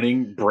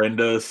signing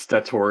Brenda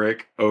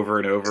Statoric over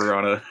and over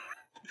on a...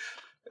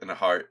 In a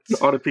heart.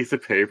 On a piece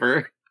of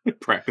paper?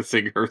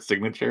 Practicing her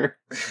signature?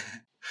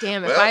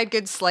 Damn, if I had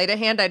good sleight of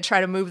hand, I'd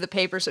try to move the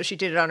paper so she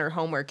did it on her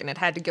homework and it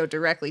had to go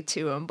directly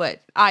to him,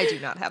 but I do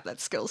not have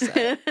that skill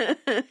set.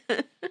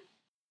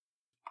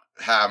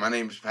 Hi, my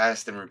name's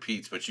Past and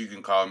Repeats, but you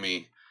can call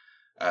me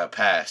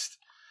Past.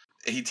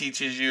 He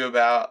teaches you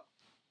about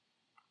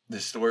the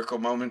historical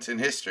moments in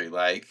history,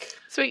 like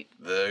Sweet.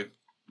 The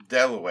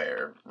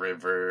Delaware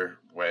River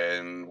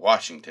when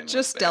Washington was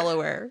Just there.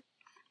 Delaware.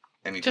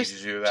 And he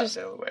teaches you about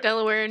Delaware.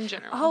 Delaware in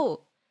general.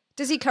 Oh,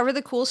 does he cover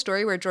the cool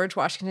story where George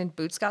Washington's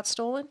boots got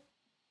stolen?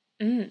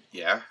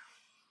 Yeah.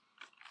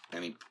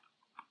 And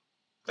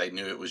they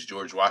knew it was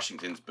George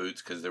Washington's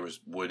boots because there was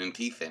wooden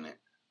teeth in it.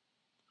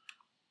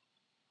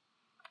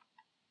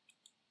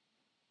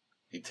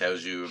 He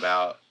tells you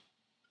about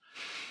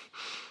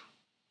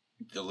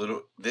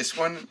this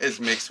one is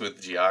mixed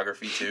with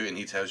geography too, and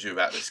he tells you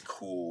about this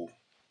cool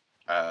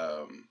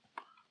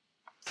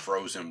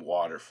frozen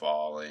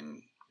waterfall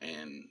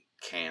in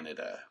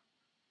Canada.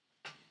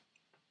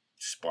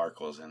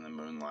 Sparkles in the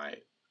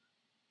moonlight.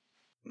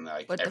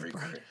 Like What every the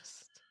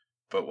brightest.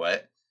 But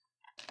what?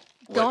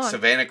 Go on.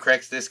 Savannah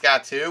corrects this guy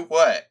too?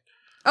 What?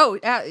 Oh,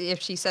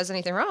 if she says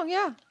anything wrong,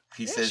 yeah.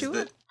 He Yeah, says she that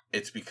will.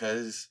 it's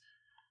because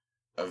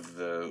of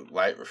the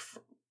light.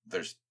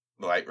 There's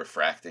light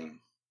refracting,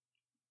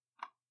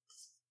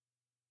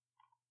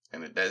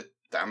 and it does.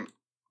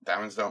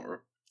 Diamonds don't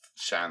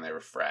shine; they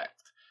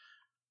refract.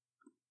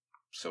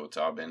 So it's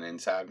all been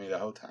inside me the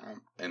whole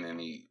time. And then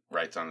he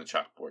writes on the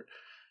chalkboard,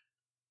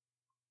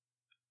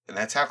 and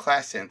that's how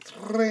class ends.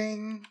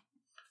 Ring.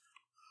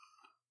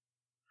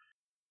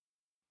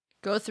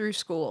 Go through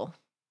school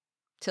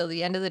till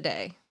the end of the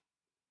day.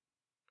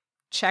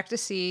 Check to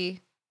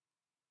see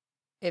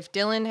if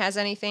Dylan has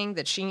anything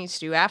that she needs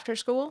to do after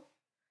school.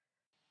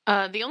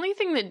 The only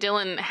thing that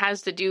Dylan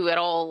has to do at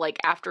all, like,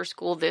 after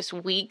school this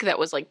week that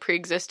was, like,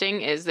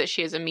 pre-existing is that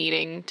she has a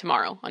meeting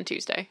tomorrow on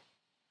Tuesday.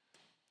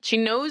 She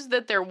knows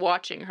that they're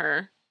watching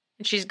her,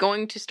 and she's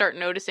going to start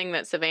noticing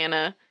that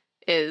Savannah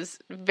is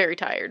very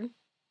tired.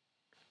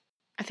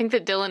 I think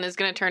that Dylan is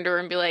going to turn to her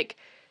and be like,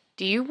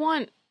 do you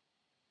want...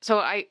 So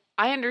I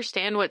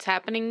understand what's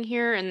happening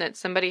here and that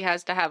somebody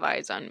has to have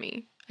eyes on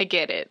me. I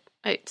get it.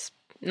 It's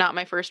not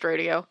my first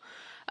rodeo.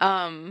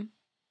 Do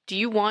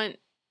you want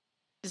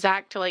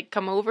Zach to, like,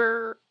 come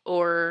over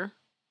or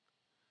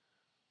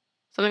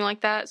something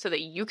like that so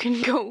that you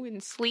can go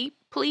and sleep,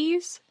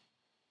 please?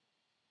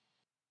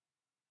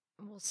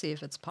 We'll see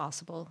if it's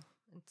possible.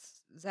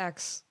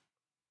 Zach's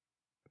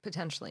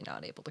potentially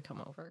not able to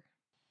come over.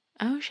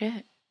 Oh,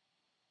 shit.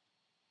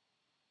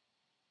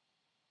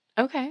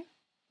 Okay.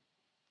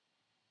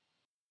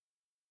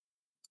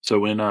 So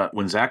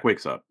when Zach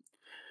wakes up,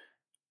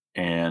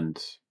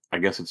 and I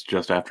guess it's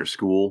just after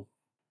school,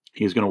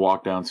 he's gonna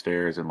walk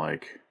downstairs and,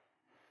 like,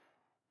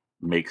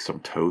 make some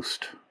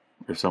toast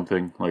or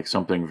something, like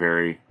something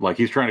very, like,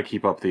 he's trying to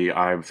keep up the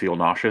I feel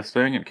nauseous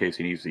thing in case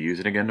he needs to use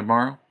it again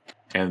tomorrow,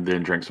 and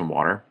then drink some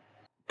water,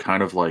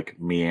 kind of like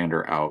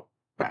meander out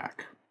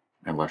back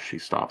unless she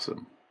stops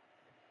him.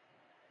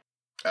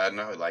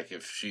 No, like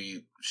if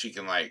she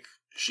can, like,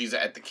 she's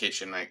at the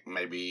kitchen, like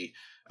maybe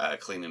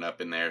cleaning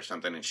up in there or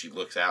something, and she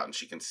looks out and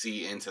she can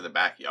see into the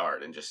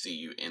backyard and just see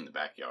you in the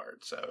backyard.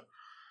 So,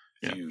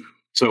 Yeah.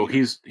 So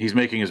he's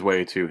making his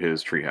way to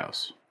his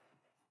treehouse.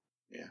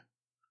 Yeah,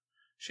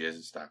 she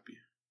doesn't stop you.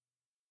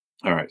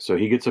 All right, so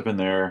he gets up in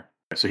there.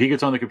 So he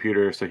gets on the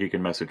computer so he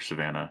can message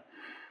Savannah.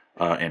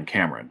 and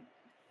Cameron.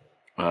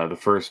 The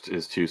first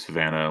is to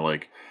Savannah,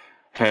 like,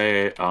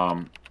 hey,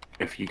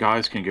 if you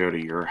guys can go to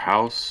your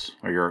house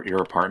or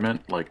your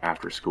apartment, like,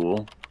 after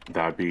school,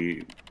 that'd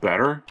be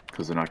better,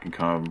 because then I can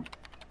come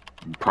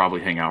and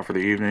probably hang out for the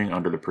evening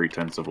under the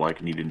pretense of,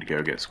 like, needing to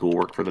go get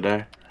schoolwork for the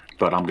day.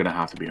 But I'm going to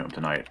have to be home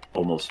tonight,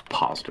 almost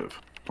positive.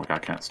 Like, I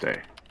can't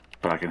stay.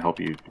 But I can help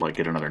you, like,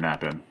 get another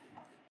nap in.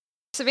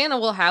 Savannah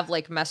will have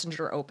like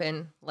Messenger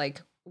open,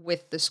 like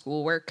with the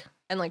schoolwork.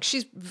 And like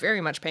she's very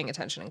much paying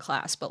attention in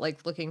class, but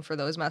like looking for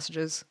those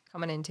messages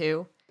coming in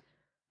too.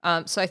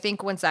 So I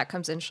think once that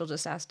comes in, she'll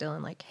just ask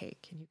Dylan, like, hey,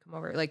 can you come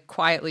over? Like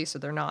quietly so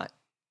they're not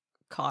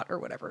caught or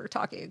whatever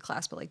talking in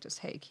class, but like just,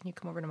 hey, can you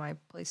come over to my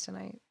place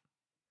tonight?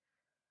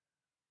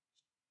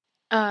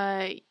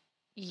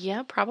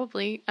 Yeah,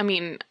 probably. I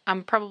mean,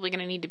 I'm probably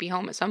gonna need to be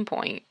home at some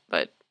point,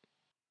 but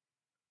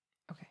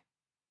okay.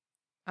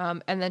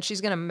 And then she's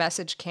gonna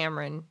message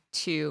Cameron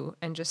too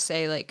and just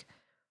say like,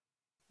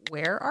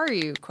 where are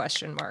you? ?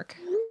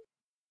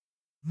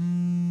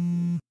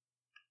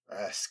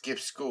 Skip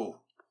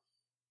school.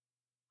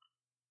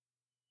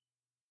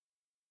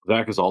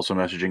 Zach is also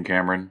messaging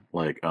Cameron,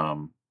 like,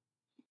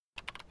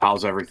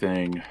 how's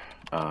everything?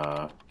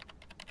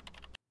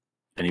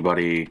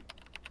 Anybody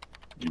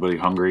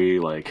hungry?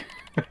 Like,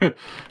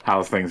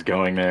 how's things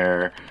going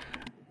there?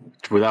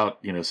 Without,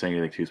 saying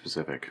anything too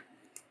specific.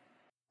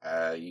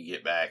 You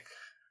get back.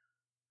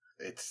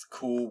 It's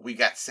cool. We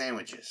got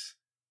sandwiches.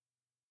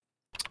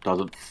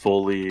 Doesn't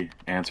fully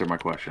answer my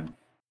question.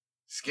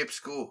 Skip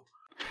school.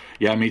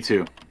 Yeah, me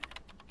too.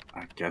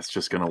 I guess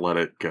just gonna let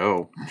it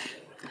go.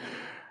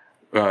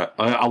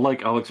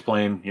 I'll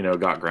explain.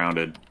 Got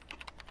grounded.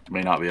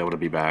 May not be able to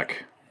be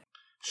back.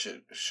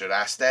 Should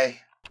I stay?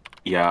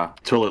 Yeah,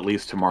 till at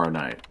least tomorrow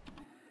night.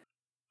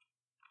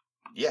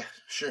 Yeah,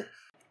 sure.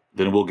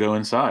 Then we'll go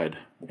inside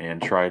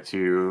and try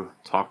to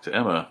talk to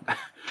Emma.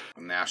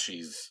 Now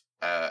she's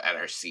at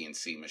her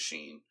CNC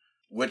machine.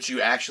 What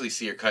you actually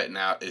see her cutting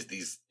out is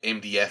these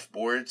MDF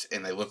boards,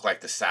 and they look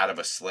like the side of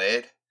a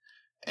sled.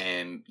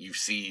 And you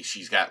see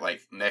she's got,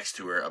 like, next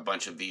to her a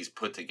bunch of these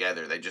put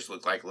together. They just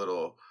look like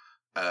little,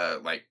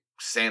 like,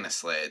 Santa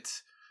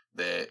sleds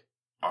that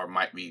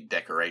might be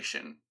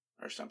decoration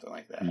or something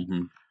like that.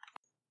 Mm-hmm.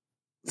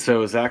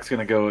 So Zach's going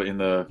to go in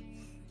the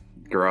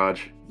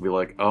garage and be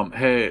like,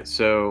 hey,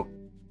 so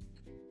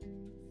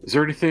is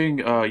there anything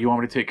you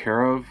want me to take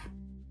care of?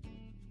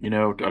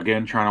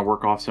 Again, trying to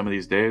work off some of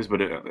these days,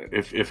 but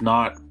if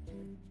not,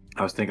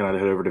 I was thinking I'd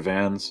head over to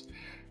Vans,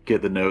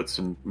 get the notes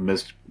and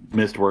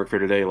missed work for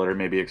today, let her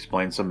maybe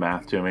explain some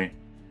math to me,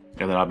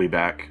 and then I'll be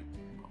back,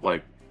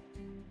 like,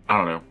 I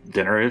don't know,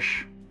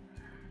 dinner-ish?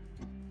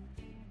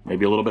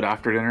 Maybe a little bit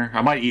after dinner.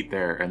 I might eat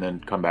there and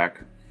then come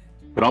back.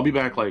 But I'll be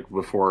back, like,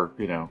 before,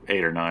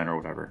 8 or 9 or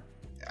whatever.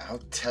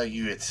 I'll tell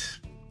you,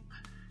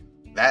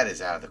 that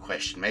is out of the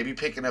question. Maybe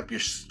picking up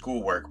your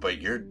schoolwork,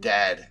 but your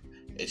dad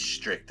is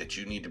strict that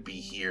you need to be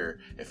here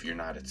if you're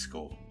not at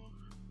school.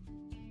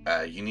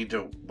 You need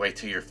to wait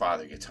till your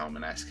father gets home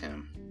and ask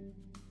him.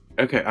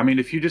 Okay, I mean,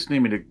 if you just need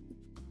me to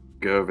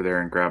go over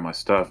there and grab my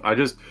stuff,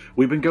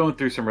 we've been going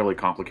through some really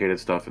complicated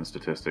stuff in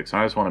statistics,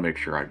 and I just want to make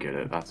sure I get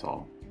it, that's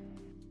all.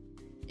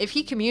 If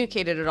he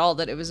communicated at all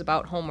that it was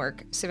about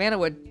homework, Savannah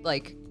would,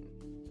 like,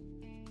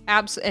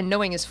 and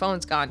knowing his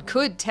phone's gone,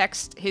 could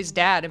text his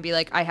dad and be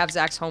like, I have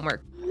Zach's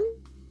homework.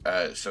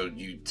 So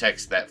you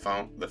text the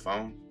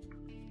phone?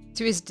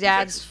 To his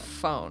dad's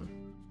phone.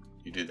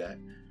 You do that?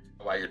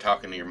 While you're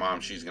talking to your mom,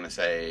 she's going to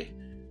say,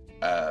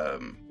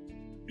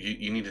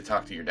 you need to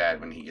talk to your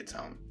dad when he gets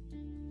home.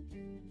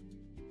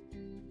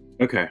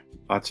 Okay,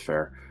 that's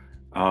fair.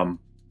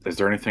 Is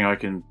there anything I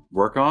can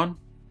work on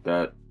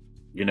that,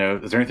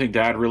 is there anything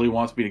Dad really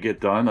wants me to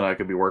get done that I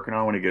could be working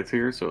on when he gets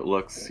here so it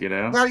looks,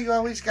 Well, you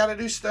always got to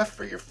do stuff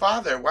for your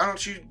father. Why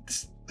don't you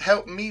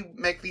help me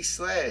make these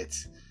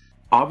sleds?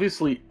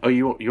 Obviously,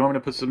 you want me to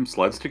put some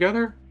sleds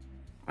together?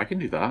 I can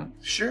do that.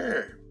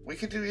 Sure, we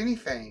could do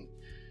anything.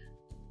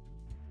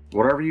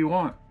 Whatever you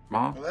want,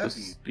 Mom. I love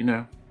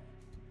you.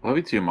 Love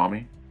you too,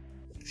 Mommy.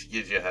 She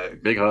gives you a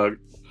hug. Big hug.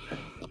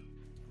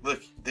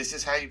 Look, this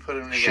is how you put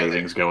them together.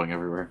 Shavings going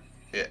everywhere.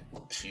 Yeah,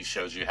 she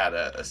shows you how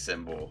to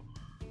assemble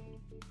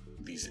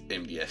these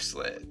MDF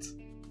sleds.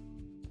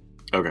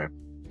 Okay.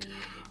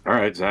 All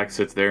right, Zach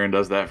sits there and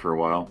does that for a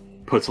while.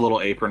 Puts a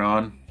little apron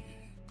on,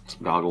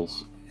 some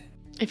goggles.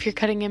 If you're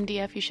cutting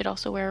MDF, you should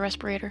also wear a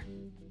respirator.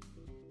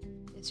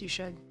 Yes, you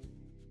should.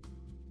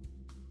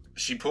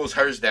 She pulls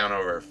hers down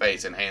over her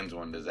face and hands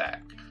one to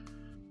Zach.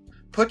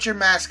 Put your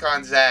mask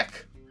on,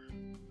 Zach.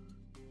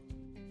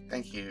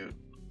 Thank you.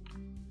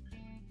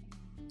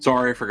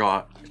 Sorry, I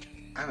forgot.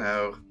 I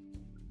know.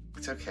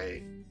 It's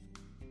okay.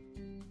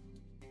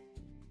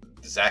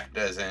 Zach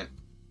doesn't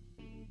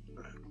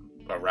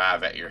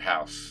arrive at your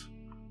house.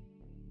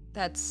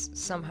 That's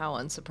somehow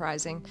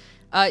unsurprising.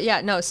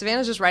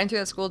 Savannah's just riding through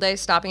that school day,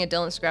 stopping at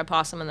Dylan's to grab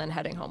Possum, and then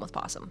heading home with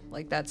Possum.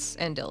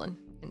 And Dylan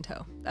in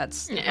tow.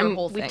 That's her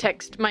whole thing. We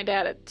text my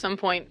dad at some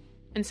point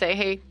and say,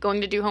 hey,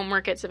 going to do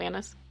homework at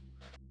Savannah's.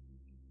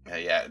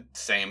 Yeah,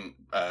 same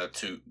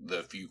to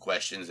the few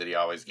questions that he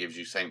always gives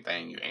you. Same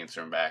thing. You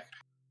answer him back.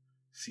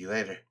 See you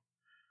later.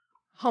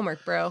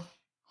 Homework, bro.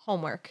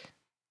 Homework.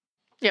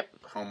 Yep.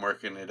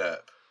 Homeworking it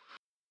up.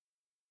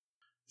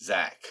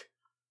 Zach,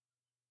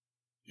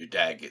 your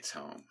dad gets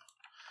home.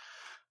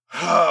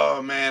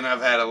 Oh, man,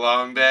 I've had a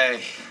long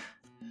day.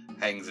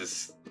 Hangs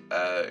his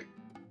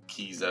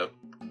keys up.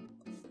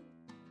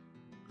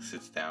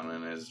 Sits down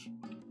in his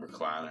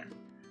recliner.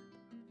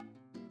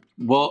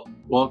 Well,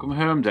 welcome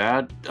home,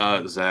 Dad.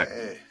 Zach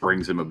Hey.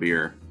 brings him a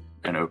beer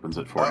and opens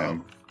it for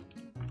him.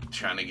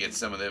 Trying to get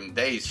some of them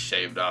days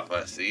shaved off,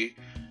 I see.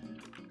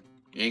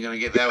 You ain't gonna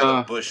get that with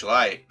a Bush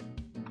Light.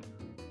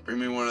 Bring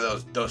me one of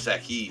those Dos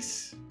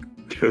Equis.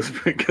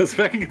 Goes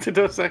back into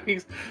Dos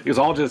Equis. He goes,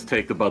 I'll just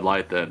take the Bud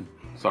Light then.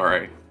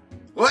 Sorry.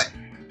 What?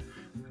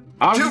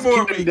 I'm 2 just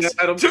more kidding, weeks.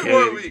 Dad, I'm 2 kidding.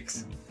 more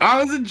weeks.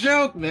 Oh, it was a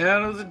joke,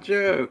 man. It was a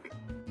joke.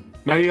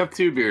 Now you have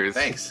 2 beers.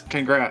 Thanks.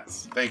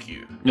 Congrats. Thank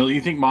you.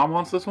 You think Mom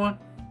wants this one?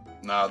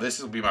 No, this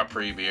will be my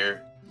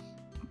pre-beer.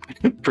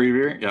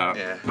 Pre-beer? Yeah.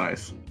 Yeah.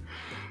 Nice.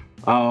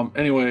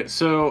 Anyway,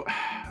 so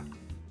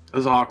it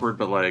was awkward,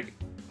 but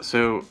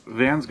so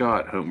Van's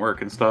got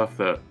homework and stuff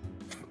that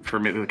for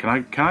me.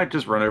 Can I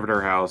just run over to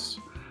her house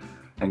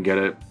and get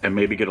it, and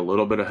maybe get a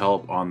little bit of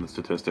help on the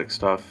statistics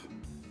stuff,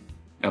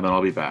 and then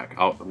I'll be back.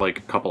 I'll a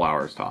couple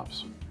hours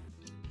tops.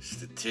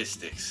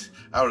 Statistics.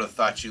 I would have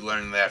thought you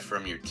learned that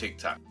from your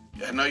TikTok.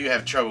 I know you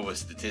have trouble with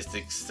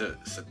statistics.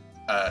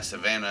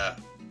 Savannah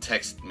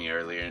texted me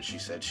earlier and she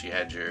said she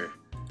had the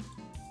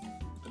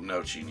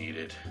notes you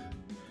needed.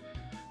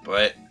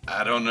 But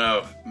I don't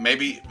know.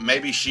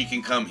 Maybe she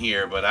can come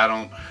here, but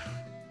I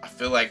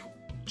feel like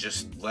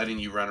just letting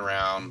you run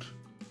around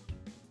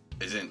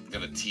isn't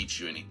going to teach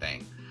you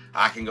anything.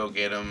 I can go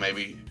get them.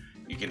 Maybe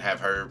you can have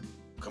her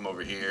come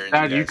over here. And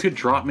Dad, you could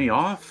drop me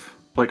off.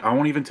 I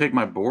won't even take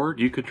my board.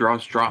 You could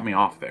just drop me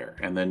off there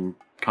and then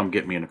come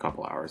get me in a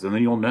couple hours, and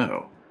then you'll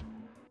know.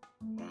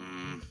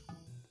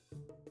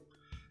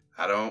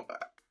 I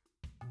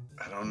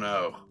don't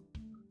know.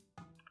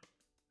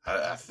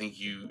 I think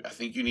you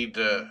need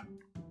to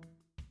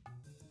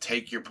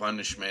take your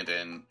punishment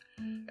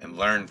and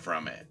learn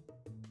from it.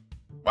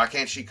 Why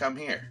can't she come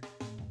here?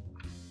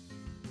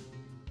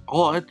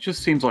 Oh, it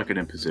just seems like an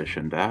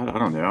imposition, Dad. I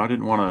don't know. I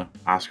didn't want to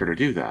ask her to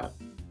do that.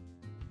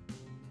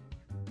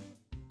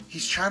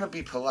 He's trying to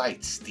be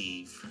polite,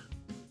 Steve.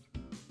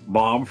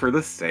 Mom for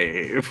the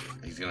save.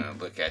 He's gonna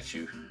look at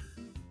you.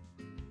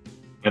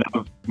 And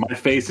my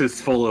face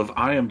is full of,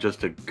 I am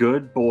just a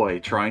good boy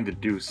trying to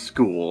do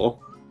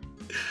school.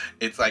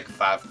 It's like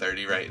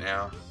 5:30 right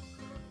now.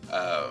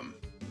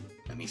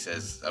 And he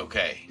says,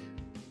 okay,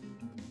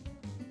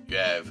 you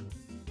have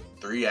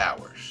 3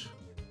 hours.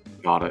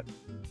 Got it.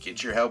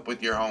 Get your help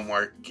with your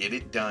homework, get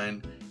it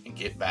done, and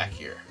get back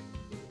here.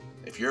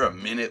 If you're a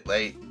minute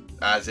late,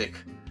 Isaac,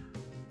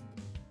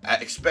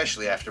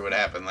 especially after what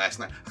happened last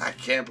night, I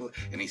can't believe...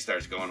 And he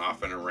starts going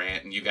off in a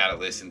rant, and you gotta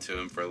listen to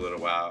him for a little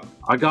while.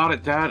 I got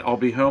it, Dad. I'll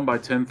be home by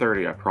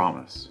 10:30, I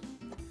promise.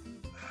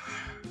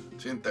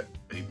 10:30.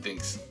 He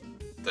thinks,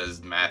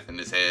 does math in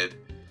his head.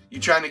 You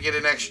trying to get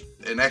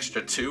an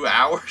extra 2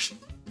 hours?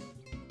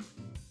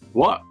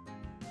 What?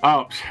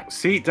 Oh,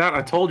 see, Dad,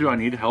 I told you I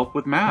need help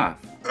with math.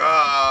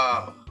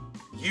 Oh,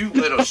 you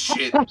little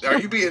shit. Are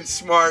you being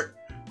smart?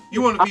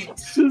 You want to be...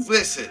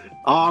 Listen.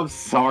 Oh, I'm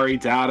sorry,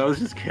 Dad. I was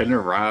just kidding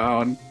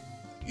around.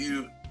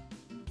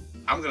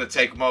 I'm going to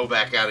take Mo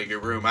back out of your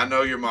room. I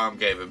know your mom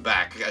gave him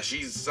back.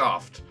 She's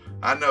soft.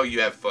 I know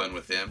you have fun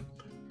with him.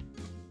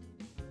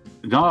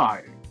 No,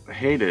 I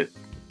hate it.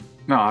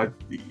 No,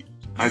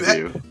 I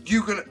do.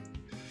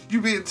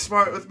 You being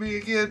smart with me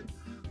again?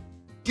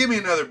 Give me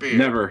another beer.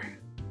 Never.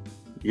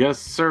 Yes,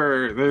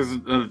 sir. There's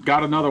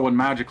got another one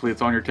magically.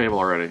 It's on your table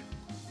already.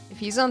 If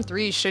he's on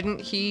 3, shouldn't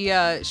he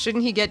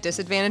get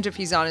disadvantage if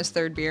he's on his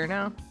 3rd beer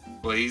now?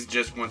 Well, he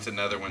just wants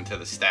another one to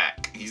the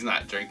stack. He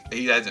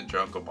hasn't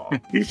drunk them all.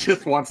 He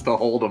just wants to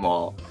hold them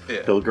all.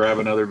 Yeah. He'll grab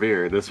another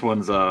beer. This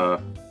one's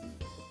a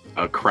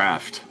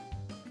craft.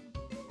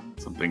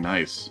 Something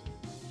nice.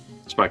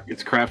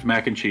 It's Kraft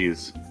mac and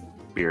cheese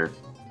beer.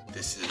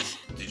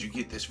 Did you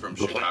get this from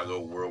Chicago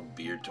World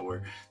Beer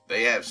Tour?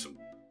 They have some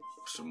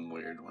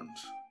weird ones.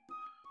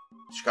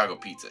 Chicago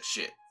Pizza,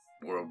 shit.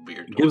 World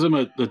Beer Tour. Gives them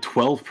the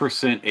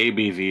 12%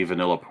 ABV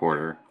vanilla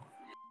porter.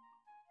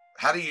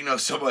 How do you know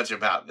so much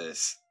about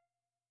this?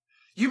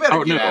 You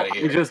better get out of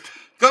here.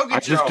 Go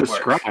get your homework.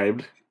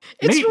 Described.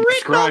 It's Nate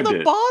written on the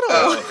it.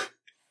 bottle.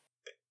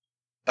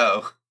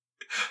 Oh.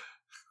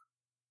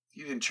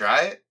 You didn't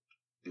try it?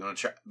 You want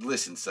to try?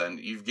 Listen, son,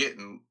 you're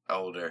getting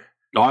older.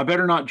 No, I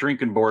better not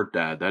drink and board,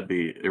 Dad. That'd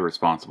be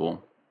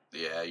irresponsible.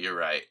 Yeah, you're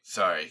right.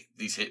 Sorry.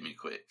 These hit me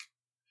quick.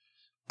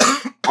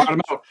 Brought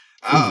him out.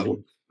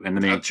 Oh. And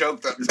then I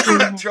choked up.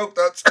 Choked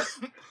up.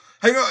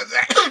 Hang on.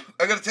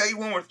 I gotta tell you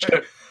one more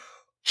thing.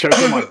 Choked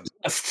on my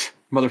chest,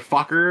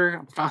 motherfucker.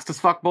 I'm fast as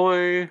fuck,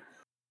 boy.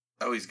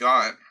 Oh, he's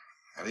gone.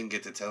 I didn't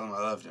get to tell him I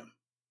loved him.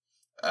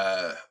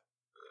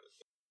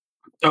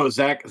 Oh,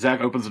 Zach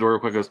opens the door real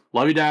quick, goes,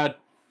 love you, Dad.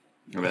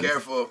 And then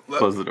Careful. Look.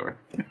 close the door.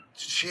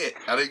 Shit.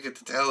 I didn't get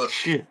to tell him.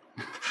 Shit.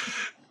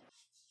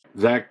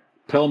 Zach,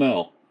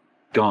 pell-mell,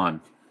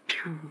 gone.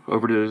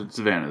 Over to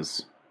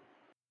Savannah's.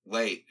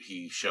 Late.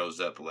 He shows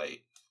up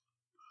late.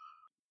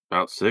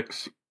 About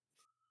 6.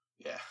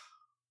 Yeah.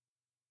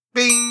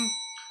 Bing!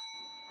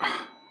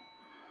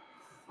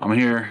 I'm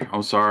here.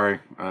 I'm sorry.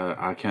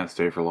 I can't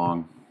stay for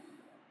long.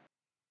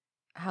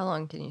 How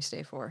long can you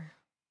stay for?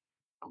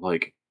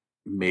 Like,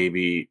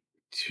 maybe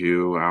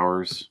 2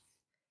 hours.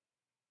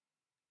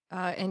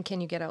 And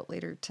can you get out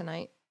later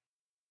tonight?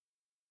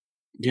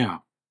 Yeah.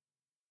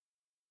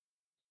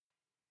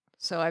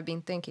 So I've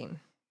been thinking,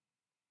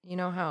 you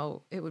know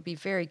how it would be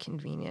very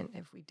convenient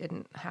if we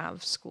didn't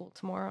have school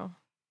tomorrow?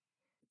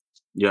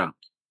 Yeah.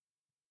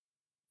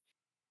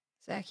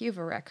 Zach, you have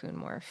a raccoon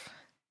morph.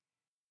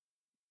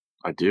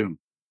 I do.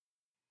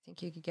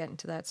 Think you could get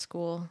into that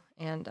school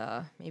and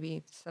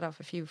maybe set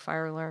off a few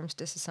fire alarms,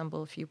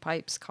 disassemble a few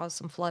pipes, cause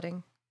some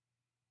flooding?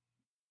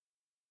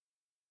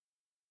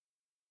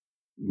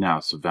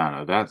 Now,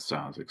 Savannah, that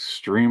sounds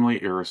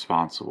extremely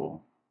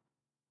irresponsible.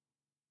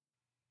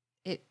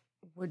 It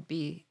would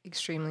be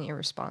extremely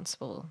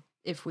irresponsible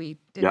if we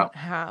Yeah. didn't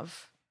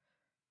have...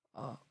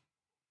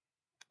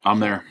 I'm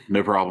there.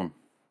 No problem.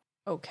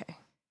 Okay.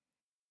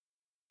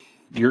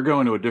 You're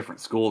going to a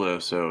different school, though,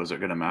 so is it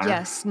going to matter?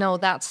 Yes, no,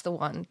 that's the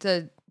one.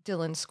 The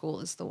Dylan school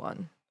is the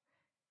one.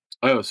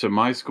 Oh, so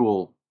my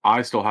school,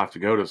 I still have to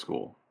go to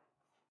school.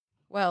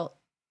 Well,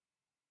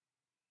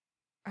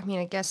 I mean,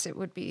 I guess it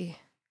would be...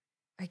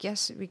 I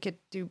guess we could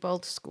do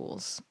both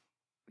schools.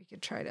 We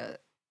could try to...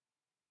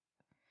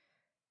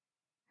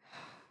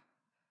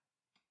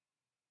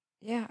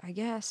 Yeah, I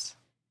guess.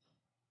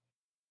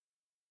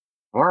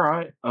 All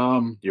right.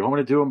 You want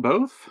me to do them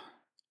both?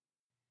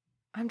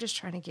 I'm just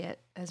trying to get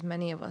as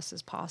many of us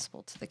as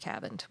possible to the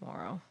cabin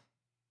tomorrow.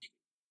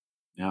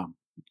 Yeah.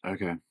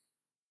 Okay.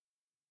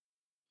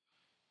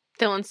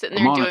 Dylan's sitting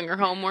I'm there on it. doing her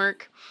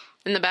homework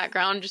in the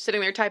background, just sitting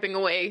there typing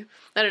away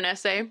at an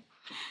essay.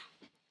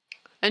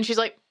 And she's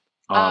like,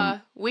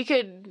 we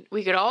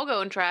could all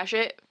go and trash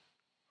it.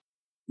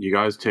 You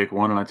guys take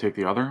one and I take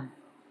the other?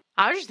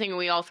 I was just thinking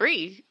we all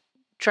three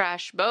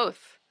trash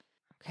both.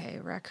 Okay,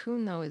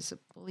 raccoon, though, is a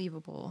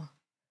believable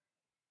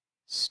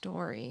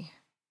story.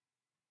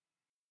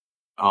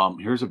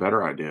 Here's a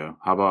better idea.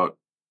 How about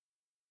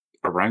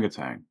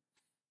orangutan?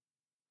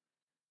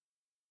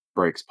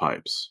 Breaks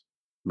pipes,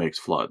 makes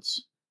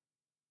floods.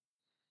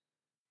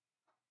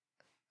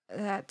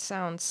 That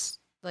sounds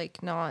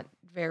like not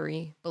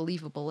very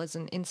believable as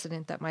an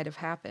incident that might have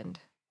happened.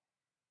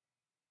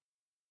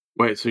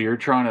 Wait, so you're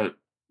trying to...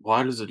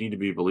 Why does it need to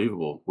be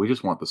believable? We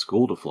just want the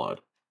school to flood.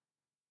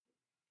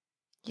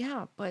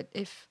 Yeah, but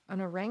if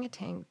an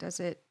orangutan does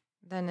it,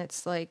 then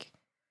it's like...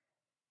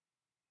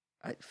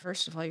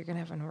 first of all, you're going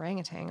to have an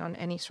orangutan on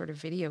any sort of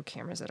video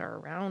cameras that are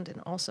around,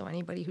 and also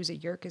anybody who's a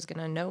yerk is going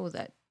to know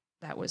that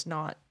that was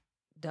not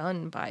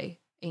done by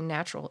a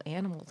natural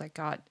animal that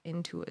got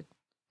into a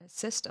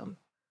system.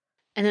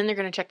 And then they're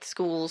going to check the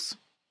schools.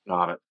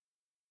 Got it.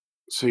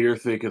 So you're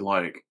thinking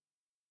like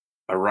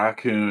a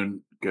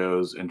raccoon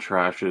goes and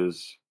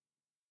trashes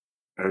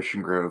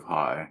Ocean Grove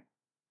High,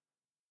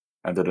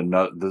 and then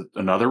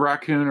another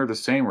raccoon or the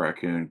same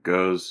raccoon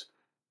goes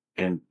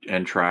and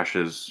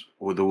trashes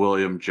with the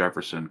William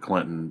Jefferson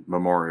Clinton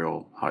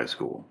Memorial High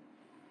School.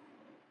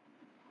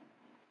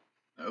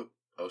 Nope.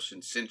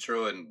 Ocean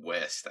Central and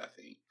West, I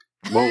think.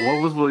 Well,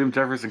 what was William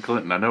Jefferson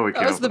Clinton? I know we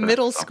came That was up the with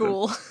middle something.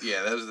 school.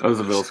 Yeah, that was That was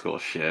the middle school.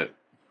 Shit.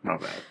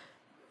 Not bad.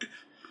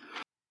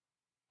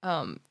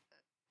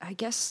 I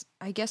guess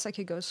I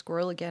could go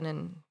squirrel again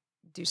and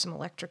do some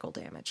electrical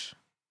damage.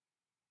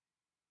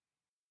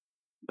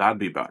 That'd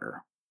be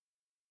better.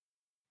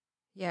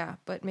 Yeah,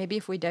 but maybe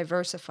if we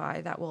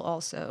diversify, that will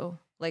also,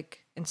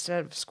 like,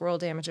 instead of squirrel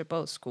damage at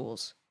both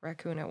schools,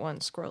 raccoon at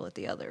one, squirrel at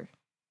the other.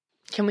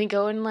 Can we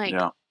go and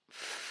Yeah.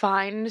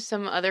 find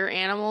some other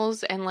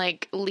animals and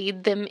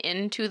lead them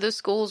into the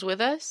schools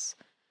with us?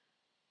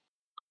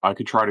 I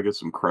could try to get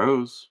some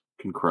crows.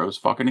 Can crows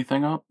fuck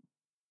anything up?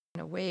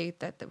 In a way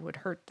that would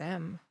hurt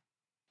them.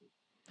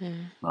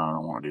 Yeah. No, I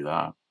don't want to do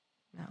that.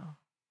 No.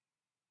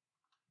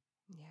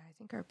 Yeah, I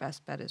think our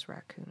best bet is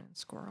raccoon and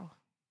squirrel.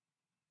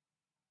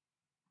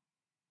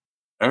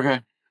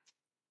 Okay.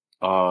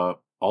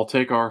 I'll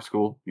take our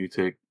school. You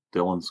take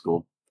Dylan's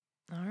school.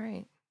 All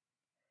right.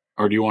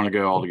 Or do you want to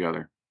go all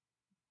together?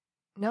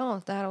 No,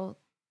 that'll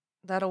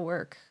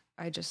work.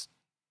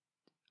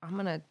 I'm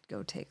gonna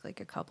go take like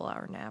a couple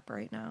hour nap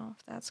right now,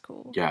 if that's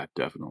cool. Yeah,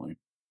 definitely.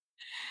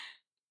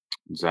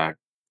 Zach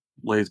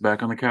lays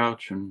back on the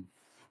couch and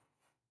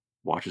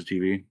watches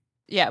TV.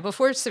 Yeah,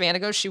 before Savannah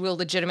goes, she will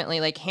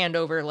legitimately hand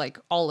over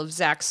all of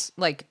Zach's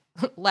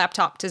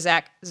laptop to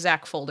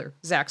Zach folder,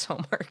 Zach's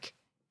homework.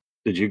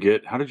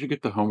 How did you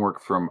get the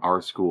homework from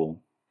our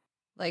school?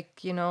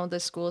 The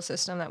school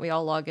system that we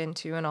all log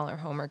into and all our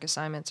homework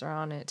assignments are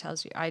on, and it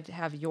tells you, I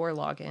have your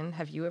login.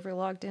 Have you ever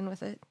logged in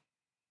with it?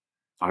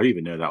 I didn't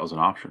even know that was an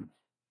option.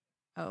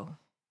 Oh.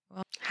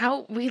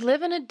 How we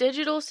live in a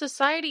digital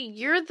society.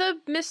 You're the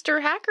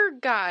Mr. Hacker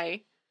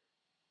guy.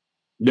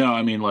 No,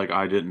 I mean, like,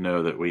 I didn't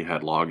know that we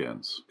had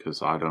logins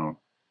because I don't.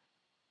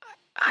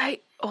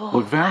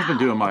 Look, Van's been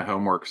doing my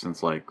homework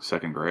since like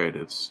second grade.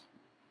 It's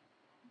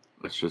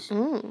just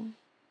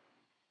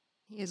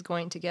He is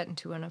going to get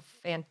into a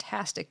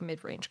fantastic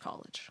mid-range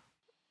college.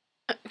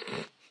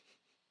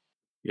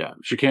 yeah.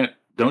 She can't.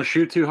 Don't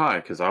shoot too high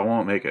because I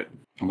won't make it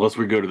unless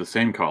we go to the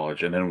same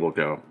college, and then we'll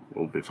go.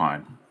 We'll be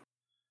fine.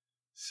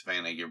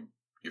 Savannah, your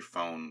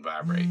phone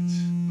vibrates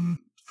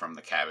from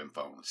the cabin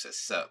phone. It says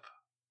 "sup."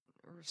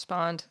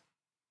 Respond.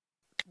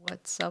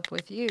 What's up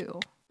with you?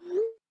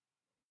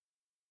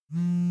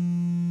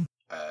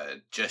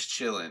 Just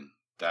chilling. ...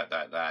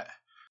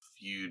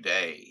 Few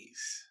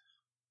days. ...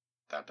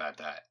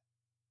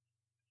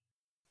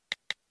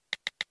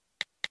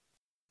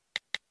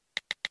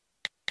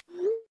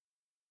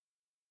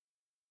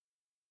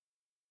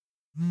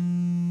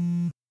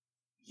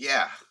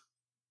 Yeah.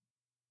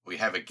 We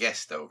have a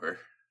guest over.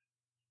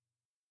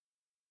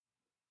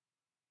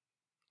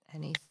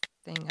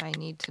 Anything I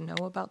need to know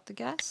about the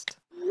guest?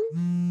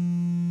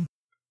 I'm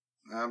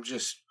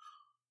just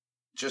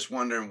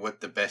wondering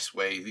what the best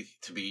way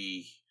to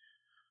be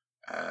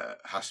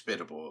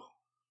hospitable.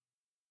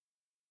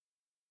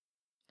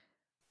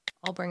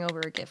 I'll bring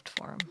over a gift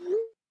for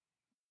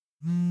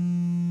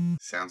him.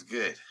 Sounds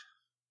good.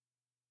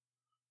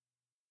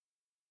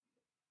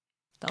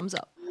 Thumbs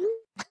up.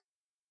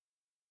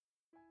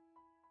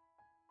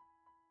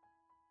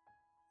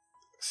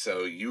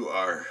 So you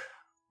are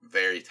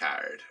very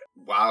tired.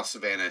 While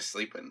Savannah is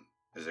sleeping,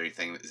 is there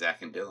anything that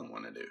Zach and Dylan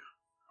want to do?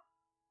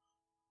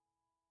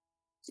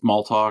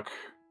 Small talk.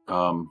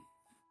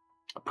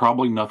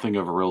 Probably nothing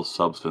of a real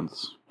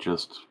substance,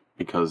 just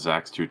because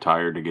Zach's too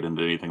tired to get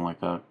into anything like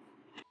that.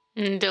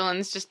 And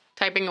Dylan's just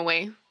typing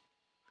away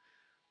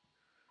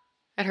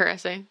at her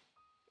essay,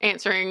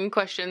 answering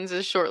questions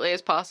as shortly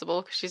as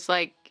possible. She's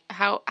like,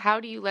 how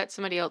do you let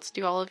somebody else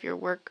do all of your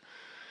work?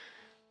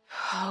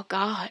 Oh,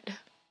 God.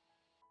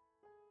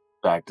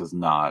 Zach does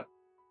not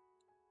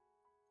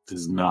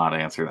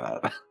answer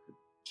that.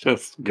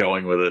 Just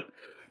going with it.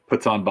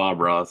 Puts on Bob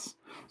Ross.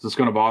 Is this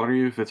going to bother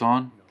you if it's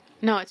on?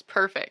 No, it's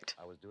perfect.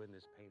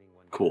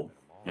 Cool.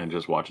 And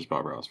just watches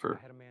Bob Ross for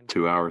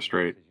 2 hours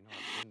straight.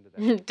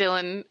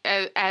 Dylan,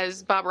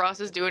 as Bob Ross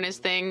is doing his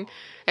thing,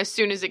 as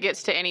soon as it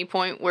gets to any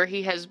point where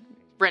he has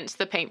rinsed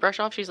the paintbrush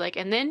off, she's like,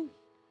 and then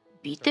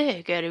beat the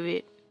heck out of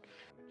it.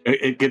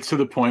 It gets to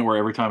the point where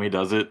every time he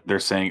does it, they're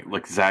saying,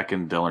 like, Zach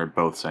and Dylan are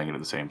both saying it at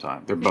the same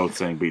time. They're both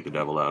saying beat the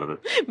devil out of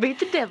it. Beat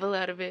the devil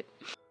out of it.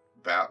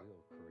 About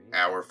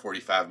hour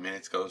 45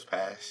 minutes goes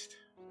past.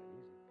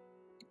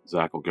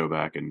 Zach will go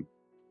back and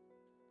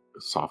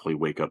softly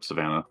wake up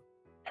Savannah.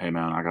 Hey,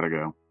 man, I gotta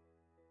go.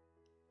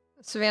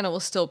 Savannah will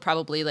still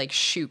probably, like,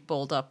 shoot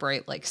bolt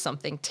upright like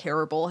something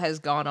terrible has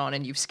gone on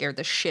and you've scared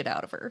the shit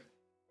out of her.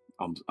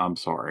 I'm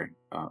sorry.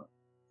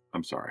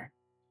 I'm sorry.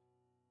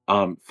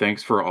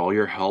 Thanks for all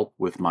your help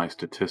with my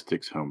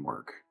statistics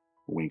homework.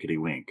 Winkety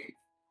wink.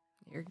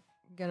 You're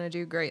gonna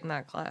do great in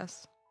that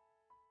class.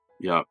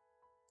 Yep.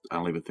 I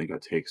don't even think I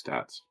take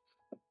stats.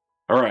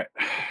 All right.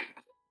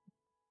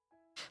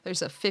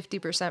 There's a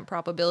 50%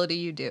 probability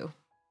you do.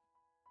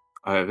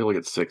 I feel like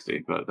it's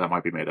 60, but that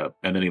might be made up.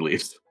 And then he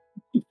leaves.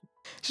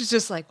 She's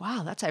just like,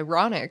 wow, that's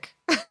ironic.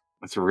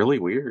 That's really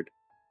weird.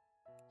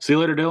 See you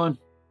later, Dylan.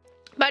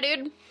 Bye,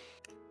 dude.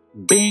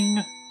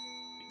 Bing.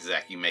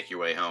 Zach, you make your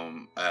way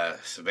home.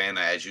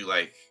 Savannah, as you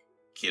like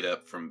get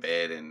up from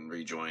bed and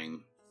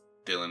rejoin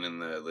Dylan in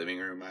the living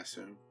room, I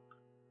assume.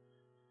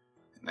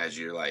 And as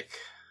you're like,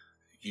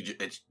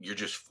 you're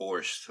just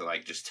forced to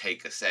like just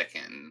take a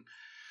second and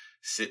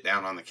sit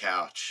down on the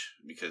couch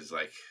because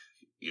like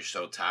you're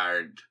so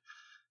tired.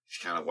 You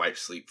kind of wipe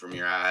sleep from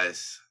your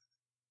eyes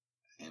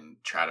and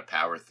try to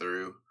power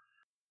through.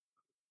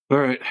 All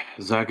right,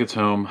 Zach gets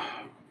home.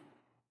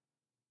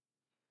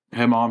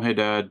 Hey, Mom. Hey,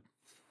 Dad.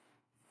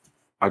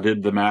 I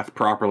did the math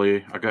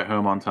properly. I got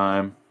home on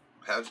time.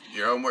 How's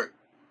your homework?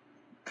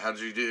 How'd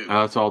you do?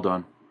 It's all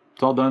done.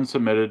 It's all done,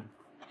 submitted.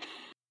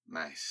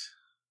 Nice.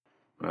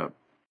 Yep.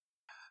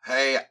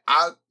 Hey,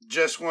 I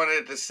just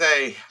wanted to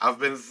say I've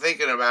been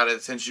thinking about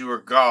it since you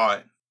were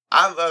gone.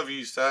 I love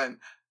you, son.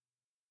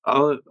 I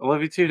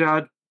love you too,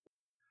 Dad.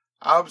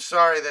 I'm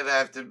sorry that I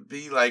have to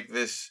be like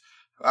this.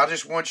 I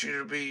just want you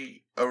to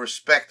be a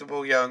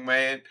respectable young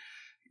man,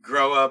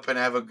 grow up and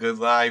have a good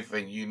life,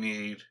 and you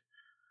need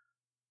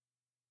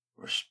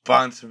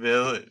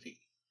responsibility.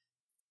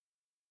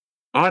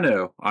 I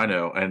know.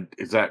 And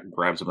Zach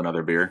grabs him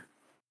another beer.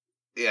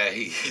 Yeah,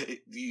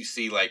 you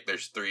see like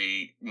there's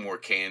 3 more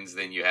cans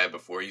than you had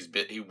before.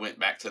 He went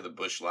back to the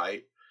Busch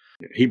Light.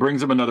 He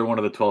brings him another one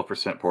of the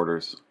 12%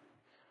 porters.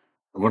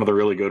 One of the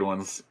really good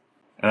ones.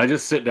 And I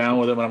just sit down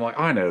with him and I'm like,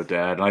 I know,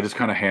 Dad. And I just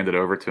kind of hand it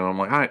over to him.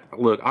 Like,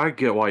 I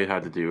get why you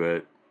had to do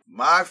it.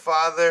 My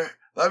father,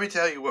 let me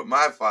tell you what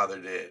my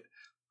father did.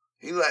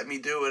 He let me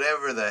do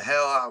whatever the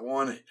hell I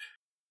wanted.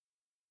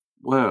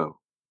 Whoa.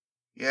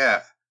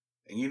 Yeah.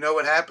 And you know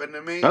what happened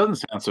to me? That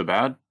doesn't sound so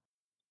bad.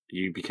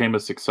 You became a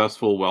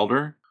successful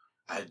welder.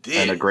 I did.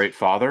 And a great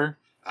father.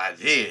 I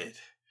did.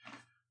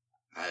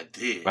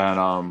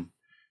 And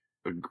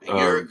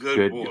You're a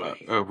good boy.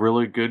 a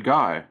really good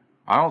guy.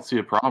 I don't see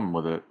a problem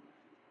with it.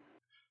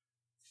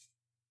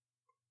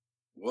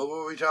 What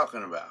were we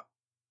talking about?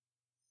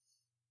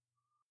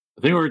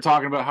 I think we were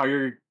talking about how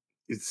you're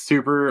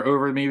super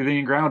over me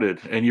being grounded,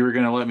 and you were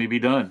going to let me be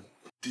done.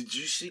 Did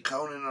you see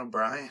Conan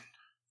O'Brien?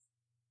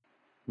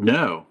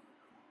 No.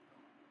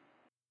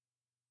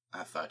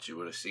 I thought you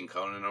would have seen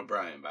Conan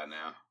O'Brien by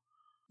now.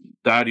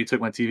 Dad, you took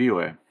my TV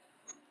away.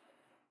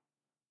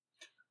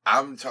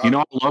 I'm talking.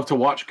 I love to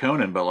watch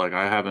Conan, but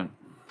I haven't.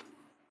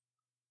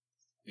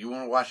 You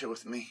want to watch it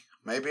with me?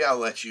 Maybe I'll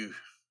let you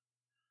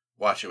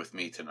watch it with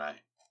me tonight.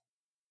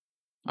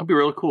 That'd be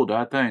really cool,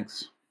 Dad.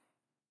 Thanks.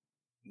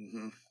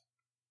 Mm-hmm.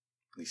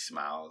 He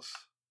smiles.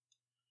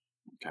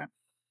 Okay.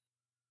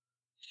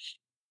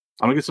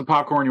 I'm gonna get some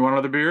popcorn. You want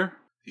another beer?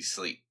 He's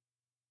asleep.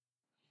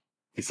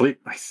 He's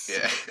asleep? Nice.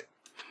 Yeah.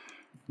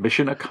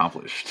 Mission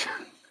accomplished.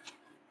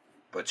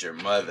 But your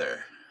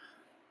mother...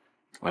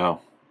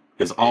 Well,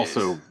 is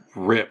also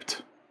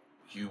ripped.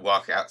 You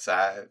walk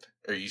outside,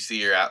 or you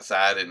see her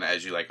outside, and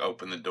as you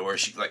open the door,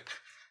 she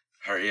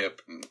hurry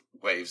up and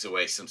waves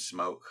away some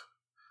smoke.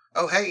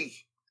 Oh, hey!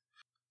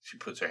 She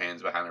puts her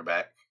hands behind her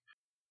back.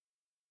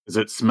 Does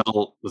it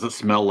smell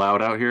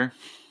loud out here?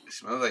 It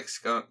smells like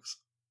skunks.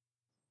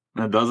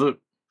 Does it?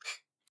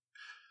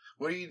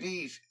 What do you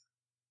need?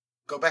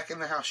 Go back in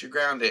the house. You're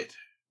grounded.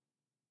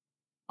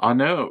 I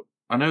know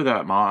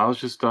that, Ma. I was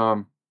just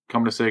coming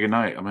to say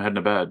goodnight. I'm heading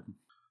to bed.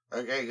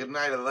 Okay, good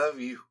night. I love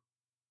you.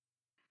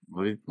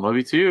 Love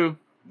you too.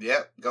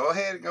 Yep, go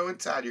ahead and go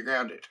inside. You're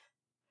grounded.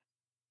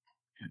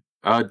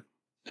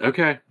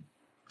 Okay.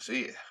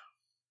 See ya.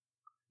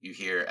 You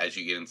hear, as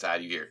you get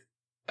inside, you hear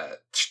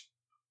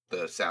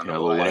the sound Yeah,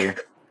 of a little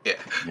lighter.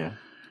 Yeah.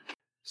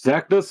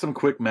 Zach does some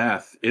quick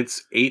math.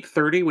 It's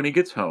 8:30 when he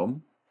gets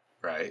home.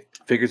 Right.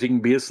 Figures he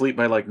can be asleep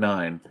by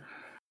 9.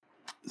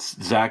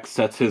 Zach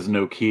sets his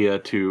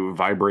Nokia to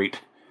vibrate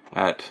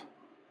at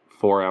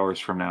 4 hours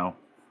from now.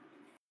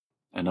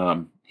 And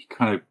he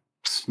kind of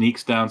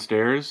sneaks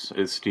downstairs.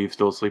 Is Steve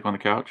still asleep on the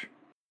couch?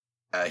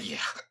 Yeah.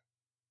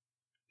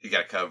 You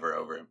got a cover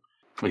over him.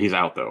 He's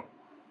out, though.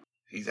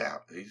 He's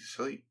out. He's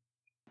asleep.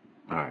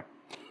 All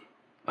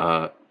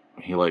right.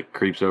 He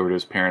creeps over to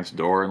his parents'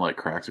 door and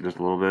cracks it just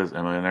a little bit. Is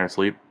Emma in there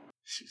asleep?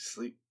 She's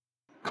asleep.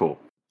 Cool.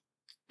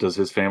 Does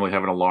his family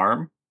have an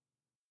alarm?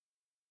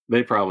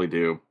 They probably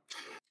do.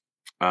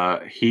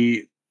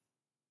 He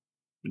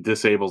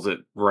disables it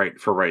right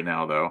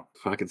now, though.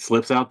 Fucking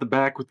slips out the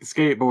back with the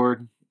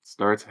skateboard.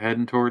 Starts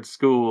heading towards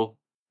school.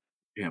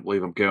 Can't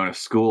believe I'm going to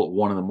school at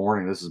 1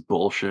 a.m. This is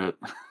bullshit.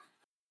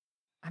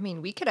 I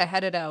mean, we could have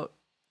headed out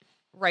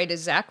right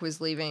as Zach was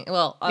leaving.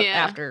 Well,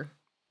 after.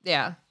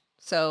 Yeah.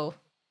 So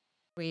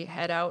we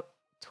head out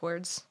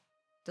towards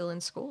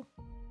Dylan's school.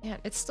 Yeah,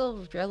 it's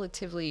still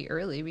relatively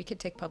early. We could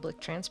take public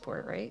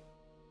transport, right?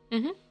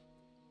 Mm-hmm.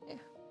 Yeah.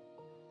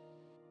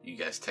 You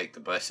guys take the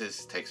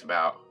buses. It takes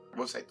about,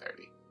 we'll say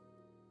 30.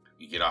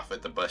 You get off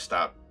at the bus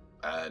stop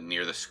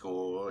near the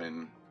school,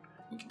 and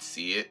you can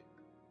see it.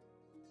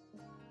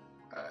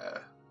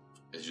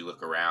 As you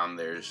look around,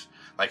 there's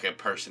a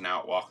person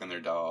out walking their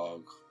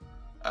dog.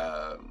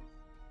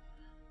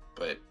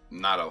 But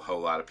not a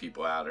whole lot of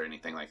people out or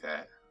anything like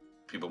that.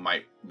 People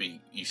might be,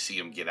 you see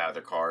them get out of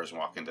their cars and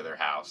walk into their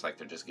house like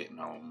they're just getting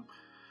home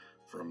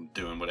from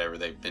doing whatever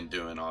they've been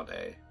doing all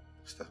day.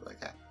 Stuff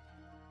like that.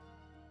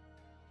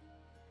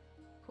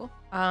 Cool.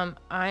 I'm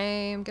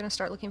going to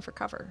start looking for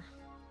cover.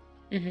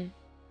 Mm-hmm.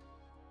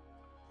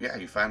 Yeah,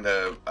 you find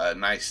a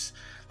nice,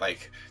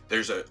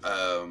 there's a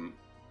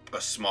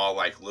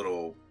small,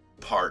 little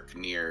park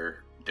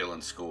near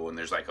Dylan's school, and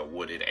there's, a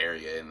wooded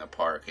area in the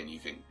park, and you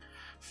can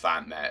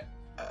find that,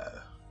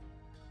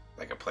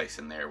 a place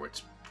in there where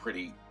it's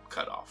pretty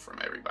cut off from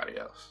everybody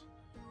else.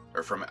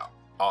 Or from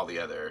all the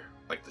other,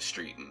 the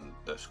street and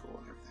the school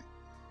and everything.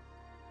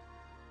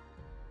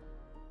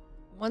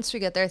 Once we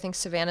get there, I think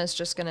Savannah's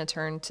just going to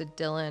turn to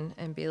Dylan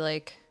and be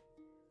like,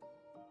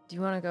 do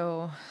you want to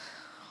go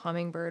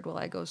hummingbird while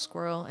I go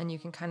squirrel? And you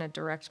can kind of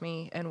direct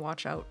me and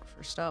watch out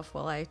for stuff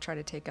while I try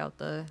to take out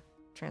the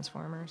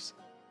transformers.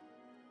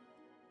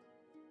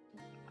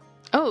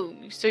 Oh,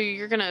 so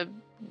you're going to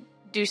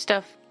do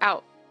stuff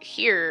out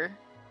here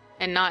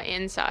and not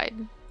inside?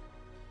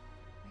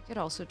 I could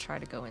also try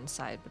to go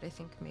inside, but I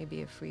think maybe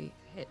if we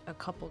hit a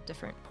couple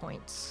different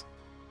points,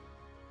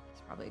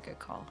 it's probably a good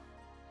call.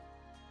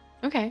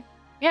 Okay.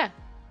 Yeah.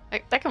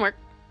 That can work.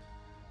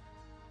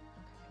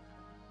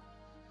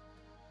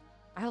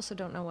 I also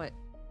don't know what...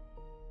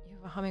 You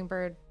have a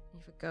hummingbird, you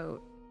have a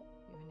goat,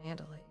 you have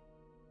an andalite,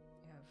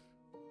 you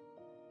have...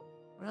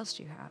 What else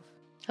do you have?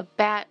 A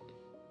bat.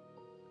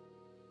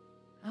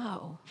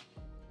 Oh.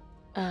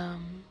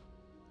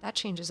 That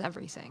changes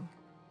everything.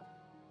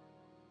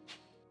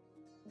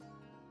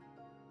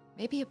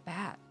 Maybe a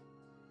bat.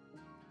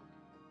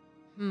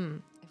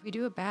 If we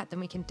do a bat,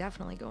 then we can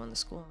definitely go in the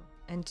school.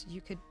 And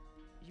you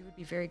would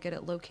be very good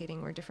at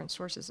locating where different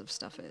sources of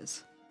stuff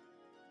is.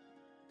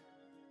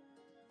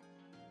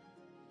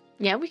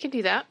 Yeah, we can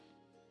do that.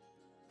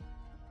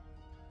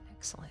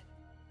 Excellent.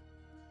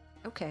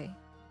 Okay.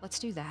 Let's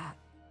do that.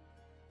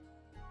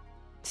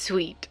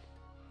 Sweet.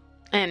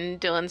 And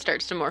Dylan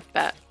starts to morph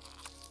bat.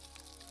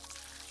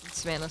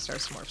 Savannah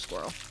starts to morph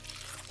squirrel.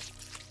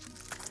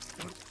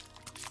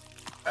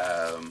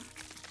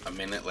 A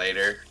minute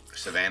later,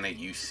 Savannah,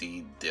 you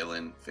see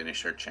Dylan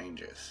finish her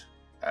changes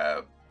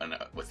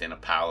within a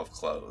pile of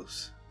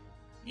clothes.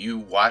 You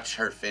watch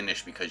her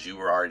finish because you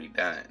were already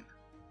done.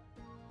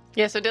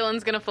 Yeah, so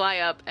Dylan's gonna fly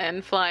up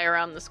and fly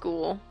around the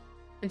school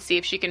and see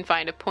if she can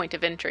find a point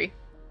of entry.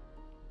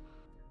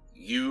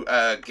 You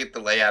get the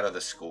layout of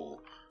the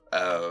school.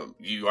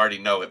 You already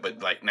know it, but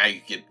like now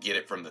you get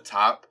it from the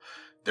top.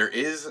 There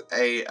is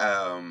a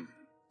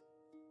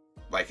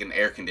like an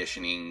air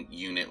conditioning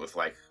unit with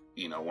like,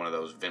 you know, one of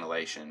those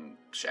ventilation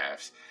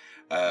shafts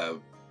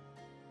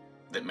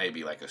that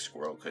maybe like a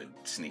squirrel could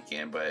sneak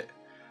in, but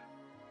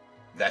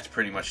that's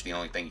pretty much the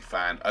only thing you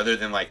find other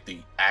than like the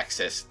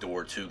access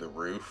door to the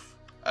roof.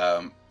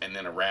 And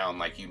then around,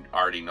 like, you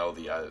already know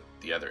the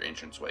other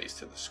entranceways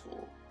to the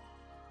school,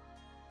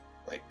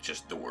 like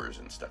just doors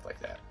and stuff like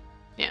that.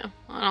 Yeah,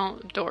 well,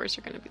 doors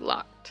are going to be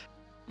locked,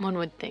 one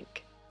would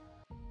think.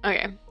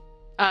 Okay,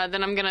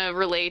 then I'm going to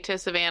relay to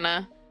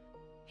Savannah,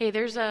 hey,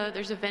 there's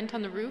a vent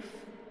on the roof.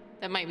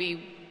 That might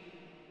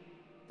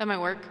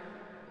work.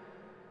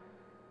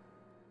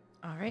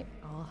 All right,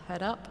 I'll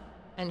head up.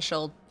 And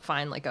she'll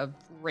find like a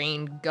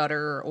rain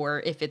gutter, or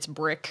if it's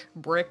brick,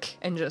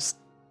 and just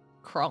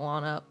crawl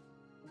on up.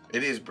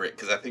 It is brick,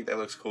 because I think that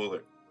looks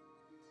cooler.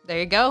 There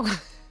you go.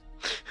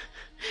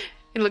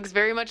 It looks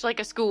very much like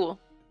a school.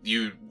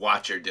 You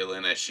watch her,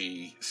 Dylan, as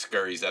she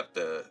scurries up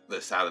the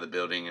side of the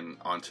building and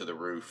onto the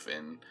roof,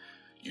 and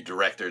you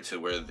direct her to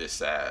where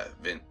this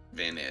vent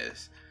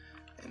is.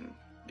 And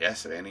yeah,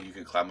 Savannah, you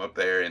can climb up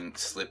there and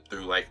slip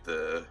through like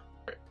the...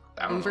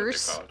 I don't know what they're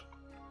called.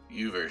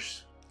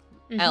 Louvers.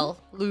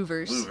 Mm-hmm.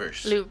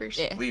 Louvers.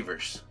 Yeah.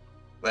 Levers.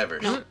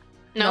 Levers.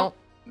 No.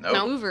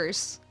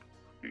 Louvers.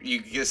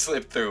 You can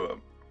slip through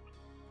them.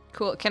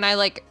 Cool. Can I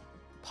like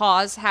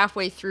pause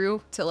halfway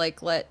through to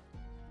like let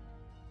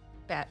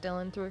Bat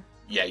Dylan through?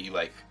 Yeah, you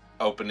like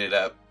open it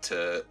up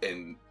to,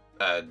 and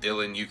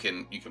Dylan, you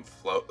can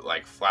float,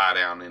 like fly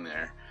down in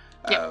there.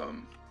 Yep.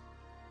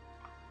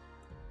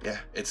 Yeah,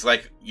 it's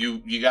like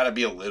you got to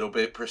be a little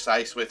bit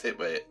precise with it,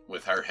 but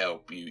with her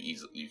help, you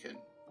can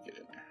get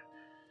in there.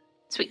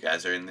 Sweet. You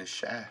guys are in this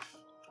shaft,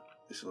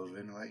 this little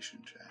ventilation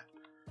shaft.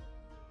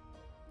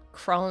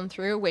 Crawling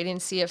through, waiting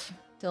to see if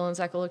Dylan's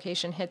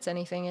echolocation hits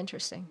anything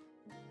interesting.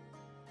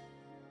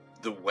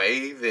 The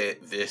way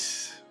that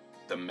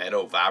the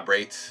metal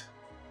vibrates,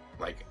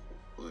 like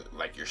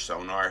your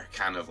sonar,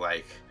 kind of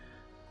like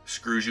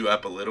screws you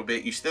up a little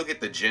bit. You still get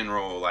the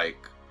general, like,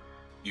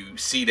 you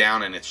see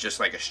down and it's just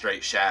like a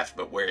straight shaft,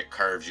 but where it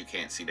curves, you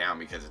can't see down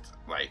because it's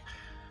like,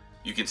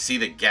 you can see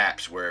the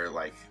gaps where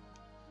like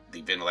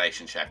the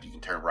ventilation shaft, you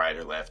can turn right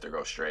or left or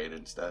go straight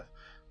and stuff.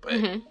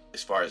 But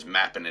as far as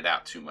mapping it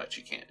out too much,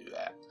 you can't do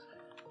that.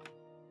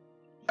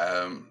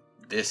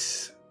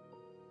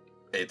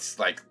 It's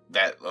like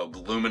that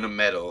aluminum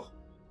metal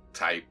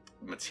type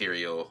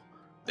material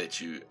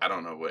that I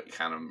don't know what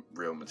kind of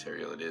real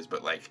material it is,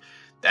 but like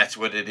that's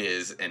what it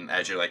is. And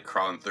as you're like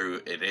crawling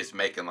through, it is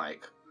making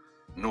like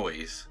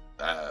noise.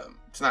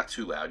 It's not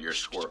too loud. You're a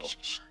squirrel.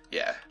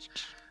 Yeah.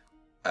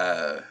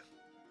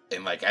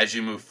 And like as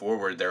you move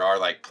forward, there are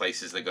like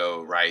places that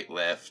go right,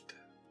 left.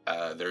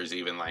 There's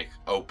even like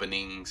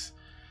openings.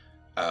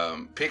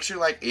 Picture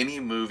like any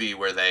movie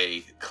where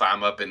they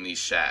climb up in these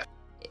shafts.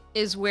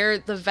 Is where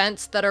the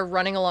vents that are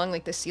running along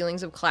like the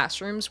ceilings of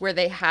classrooms, where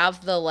they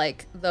have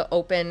the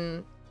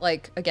open,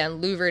 like, again,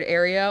 louvered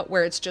area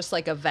where it's just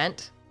like a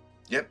vent.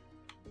 Yep.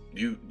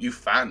 You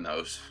find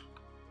those.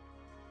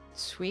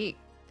 Sweet.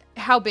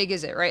 How big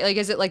is it, right? Like,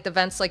 is it like the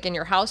vents like in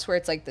your house where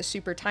it's like the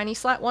super tiny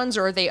slat ones,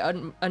 or are they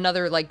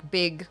another like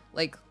big,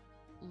 like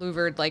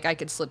louvered, like I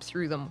could slip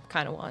through them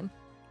kind of one?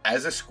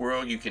 As a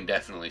squirrel, you can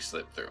definitely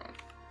slip through them.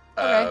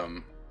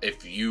 Okay.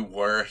 If you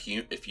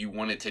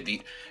wanted to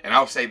and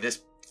I'll say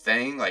this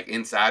thing, like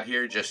inside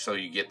here, just so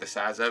you get the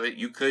size of it,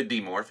 you could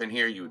demorph in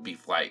here. You would be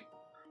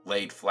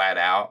laid flat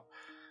out.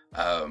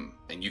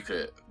 And you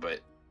could, but...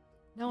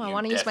 No, I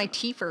want to use my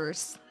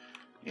teethers.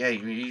 Yeah,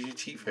 you use your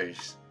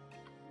teethers.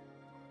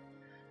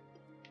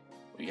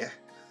 Yeah.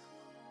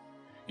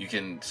 You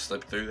can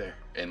slip through there.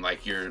 And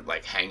like you're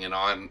like hanging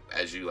on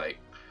as you like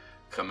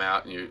come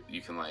out, and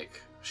you can like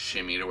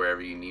shimmy to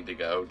wherever you need to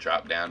go,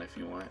 drop down if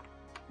you want.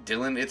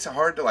 Dylan, it's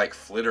hard to like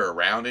flitter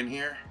around in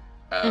here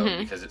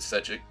because it's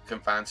such a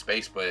confined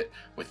space, but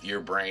with your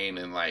brain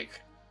and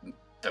like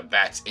the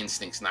bat's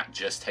instincts not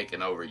just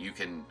taking over, you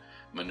can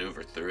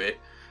maneuver through it.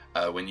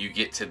 When you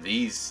get to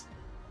these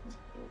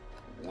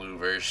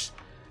louvers,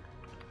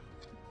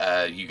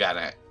 you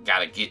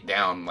gotta get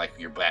down like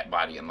your bat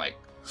body and like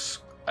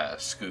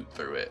scoot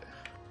through it.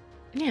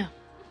 Yeah,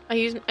 I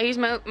use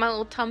my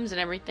little tums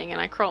and everything,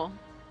 and I crawl.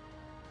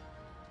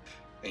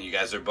 And you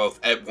guys are both,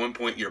 at one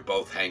point you're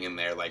both hanging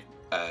there, like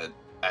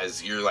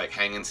as you're like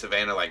hanging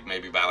Savannah, like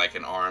maybe by like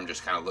an arm,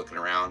 just kind of looking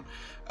around.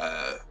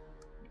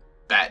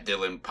 Bat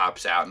Dylan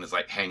pops out and is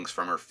like hangs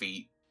from her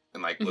feet,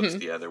 and like looks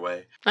the other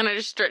way. And I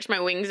just stretch my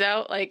wings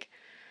out like,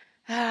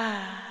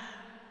 I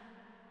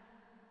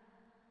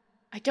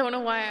don't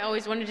know why I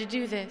always wanted to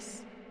do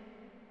this.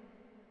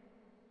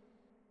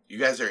 You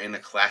guys are in a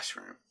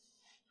classroom.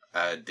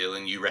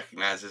 Dylan, you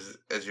recognize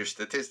as your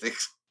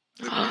statistics.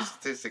 The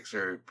statistics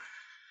are,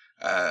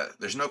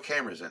 there's no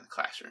cameras in the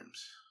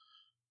classrooms.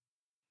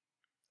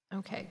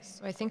 Okay,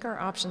 so I think our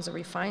options are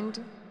we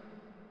find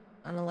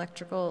an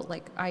electrical,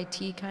 like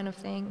IT kind of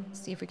thing,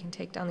 see if we can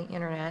take down the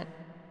internet.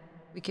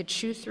 We could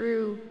chew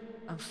through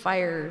a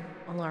fire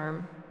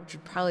alarm, which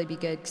would probably be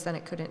good because then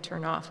it couldn't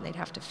turn off and they'd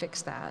have to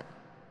fix that.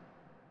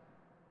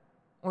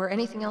 Or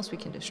anything else we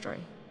can destroy.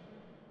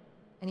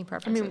 Any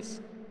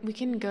preferences? We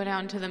can go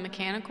down to the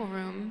mechanical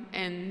room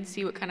and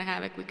see what kind of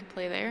havoc we could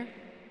play there.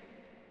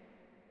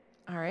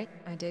 All right,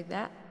 I dig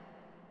that.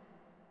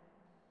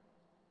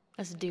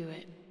 Let's do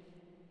it.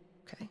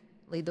 Okay,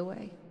 lead the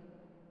way.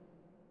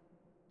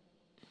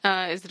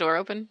 Is the door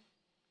open?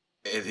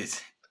 It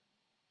is.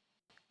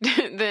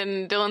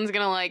 Then Dylan's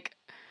gonna like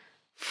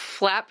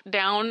flap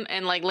down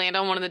and like land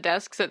on one of the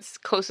desks that's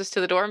closest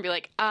to the door and be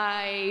like,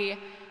 I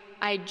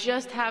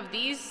just have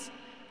these,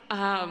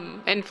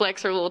 and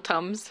flex her little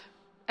tums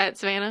at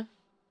Savannah.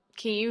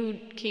 Can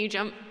you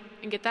jump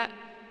and get that?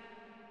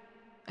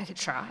 I could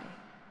try.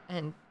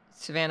 And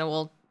Savannah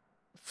will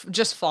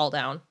just fall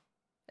down.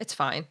 It's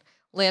fine.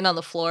 Land on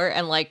the floor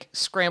and like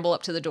scramble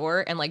up to the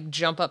door and like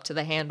jump up to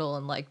the handle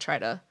and like try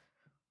to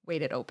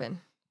wait it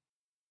open.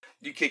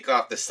 You kick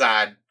off the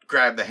side,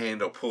 grab the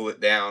handle, pull it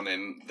down,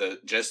 and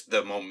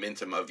the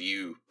momentum of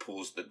you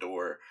pulls the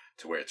door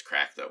to where it's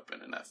cracked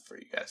open enough for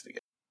you guys to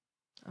get.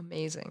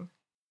 Amazing.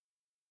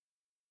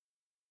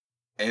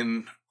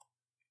 And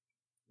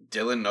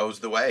Dylan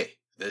knows the way.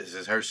 This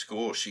is her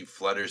school. She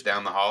flutters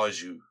down the hall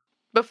as you.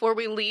 Before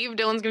we leave,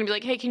 Dylan's gonna be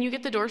like, hey, can you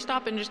get the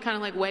doorstop and just kind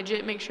of like wedge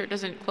it, make sure it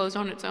doesn't close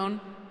on its own?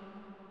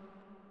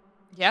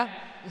 Yeah.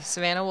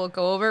 Savannah will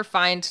go over,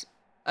 find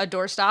a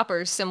doorstop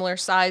or similar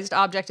sized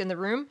object in the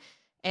room,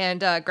 and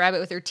grab it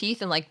with her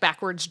teeth and like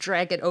backwards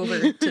drag it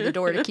over to the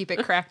door to keep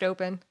it cracked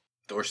open.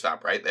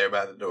 Doorstop right there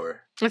by the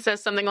door. It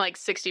says something like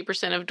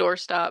 60% of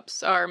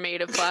doorstops are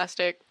made of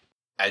plastic.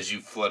 As you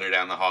flutter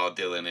down the hall,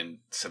 Dylan and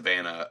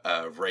Savannah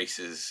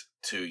races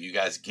to, you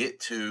guys get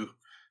to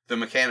the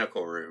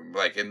mechanical room,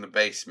 like in the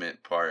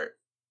basement part.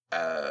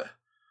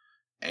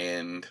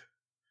 And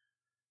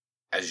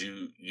as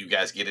you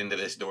guys get into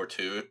this door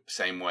too,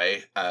 same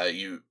way,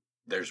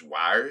 there's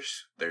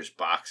wires, there's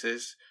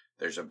boxes,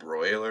 there's a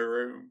broiler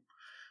room.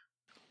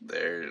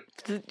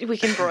 We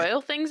can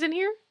broil things in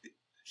here?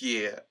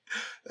 Yeah,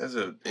 that's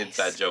an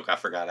inside joke I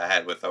forgot I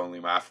had with only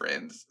my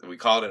friends. We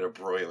called it a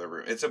broiler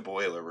room. It's a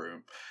boiler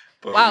room.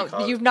 But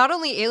wow, you've not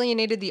only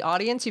alienated the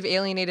audience, you've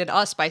alienated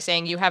us by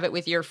saying you have it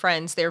with your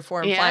friends,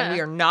 therefore implying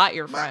we are not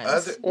your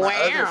friends. My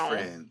other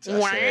friends.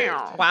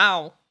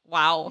 Wow.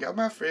 Y'all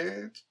my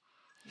friends.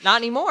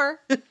 Not anymore.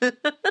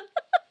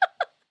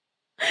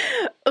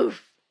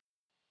 Oof.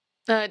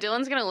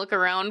 Dylan's going to look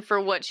around for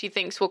what she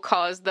thinks will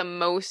cause the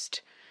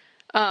most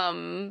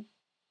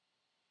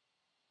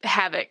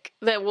havoc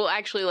that will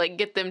actually like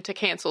get them to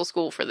cancel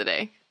school for the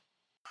day.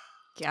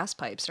 Gas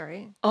pipes,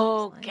 right?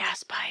 Oh,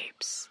 gas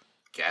pipes.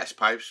 Gas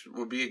pipes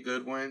would be a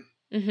good one.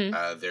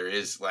 Mm-hmm. There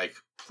is like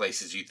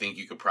places you think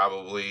you could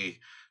probably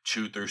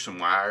chew through some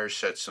wires,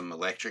 shut some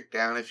electric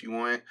down if you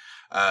want.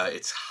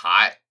 It's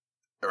hot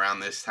around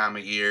this time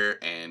of year,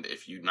 and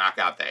if you knock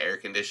out the air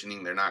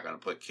conditioning, they're not going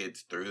to put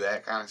kids through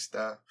that kind of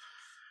stuff.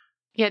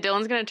 Yeah,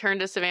 Dylan's going to turn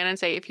to Savannah and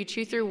say, if you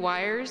chew through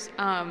wires,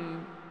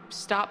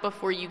 stop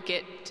before you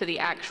get to the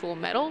actual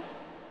metal,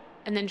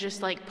 and then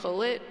just like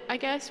pull it, I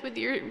guess, with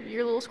your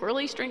little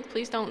squirrely strength.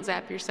 Please don't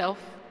zap yourself.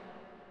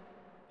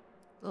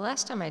 The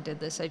last time I did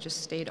this, I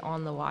just stayed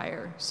on the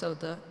wire so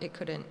it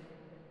couldn't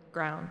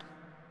ground.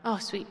 Oh,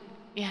 sweet.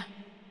 Yeah.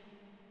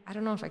 I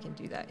don't know if I can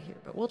do that here,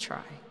 but we'll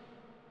try.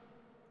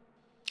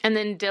 And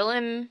then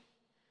Dylan,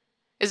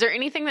 is there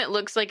anything that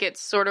looks like it's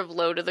sort of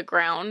low to the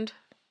ground?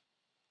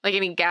 Like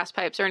any gas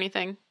pipes or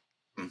anything?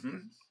 Mm-hmm.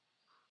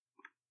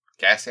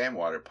 Gas and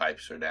water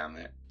pipes are down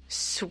there.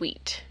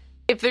 Sweet.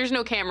 If there's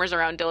no cameras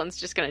around, Dylan's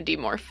just going to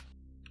demorph.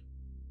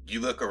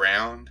 You look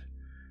around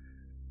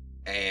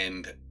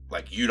and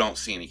like you don't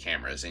see any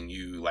cameras, and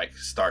you like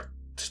start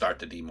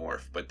to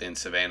demorph. But then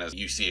Savannah,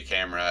 you see a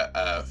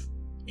camera.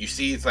 You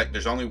see it's like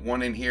there's only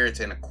one in here. It's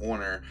in a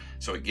corner,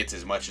 so it gets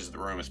as much as the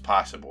room as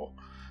possible.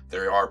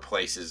 There are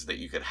places that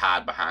you could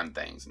hide behind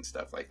things and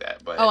stuff like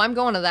that. But I'm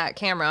going to that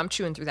camera. I'm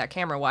chewing through that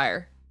camera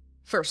wire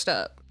first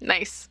up.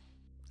 Nice.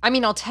 I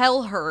mean, I'll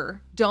tell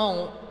her,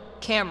 don't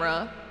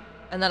camera,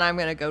 and then I'm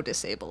going to go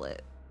disable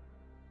it.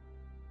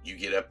 You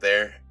get up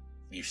there,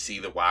 you see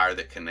the wire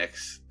that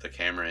connects the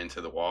camera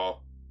into the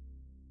wall.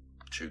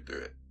 Chew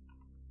through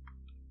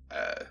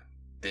it.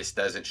 This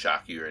doesn't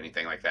shock you or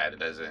anything like that. It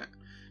doesn't.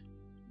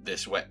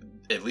 This way,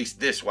 at least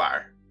this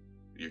wire,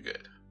 you're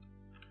good.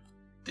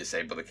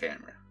 Disable the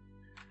camera.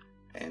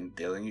 And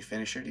Dylan, you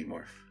finish your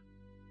demorph.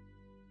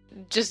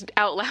 just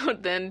out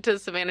loud then to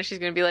Savannah, she's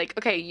going to be like,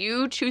 okay,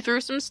 you chew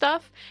through some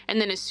stuff, and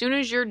then as soon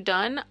as you're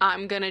done,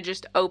 I'm going to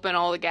just open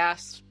all the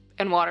gas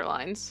and water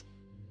lines.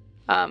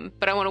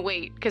 But I want to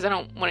wait because I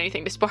don't want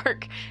anything to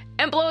spark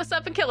and blow us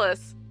up and kill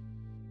us.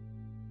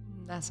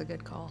 That's a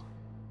good call.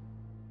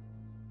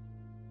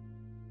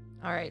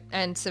 All right,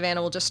 and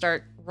Savannah will just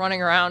start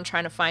running around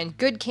trying to find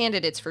good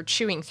candidates for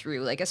chewing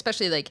through, like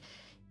especially like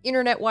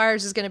internet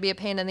wires is going to be a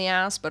pain in the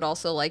ass, but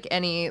also like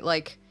any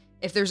like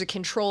if there's a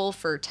control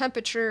for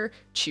temperature,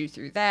 chew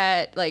through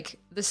that. Like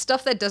the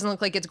stuff that doesn't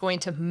look like it's going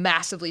to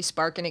massively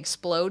spark and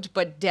explode,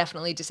 but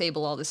definitely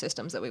disable all the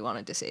systems that we want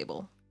to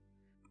disable.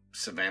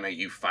 Savannah,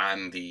 you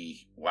find the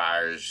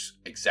wires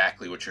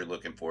exactly what you're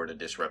looking for to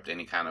disrupt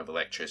any kind of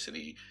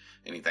electricity,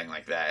 anything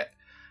like that.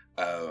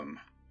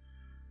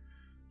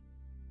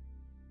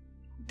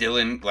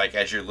 Dylan, like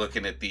as you're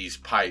looking at these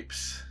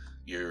pipes,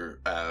 you're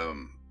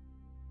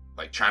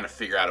like trying to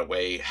figure out a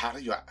way. How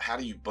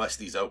do you bust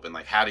these open?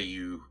 Like how do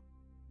you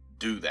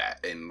do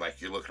that? And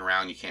like you're looking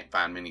around, you can't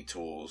find many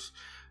tools.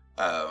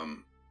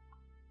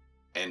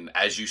 And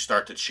as you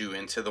start to chew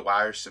into the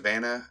wires,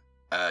 Savannah,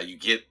 you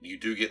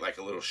do get like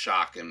a little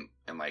shock and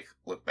like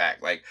look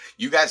back. Like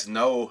you guys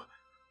know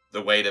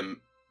the way to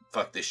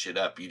fuck this shit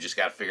up. You just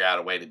got to figure out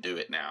a way to do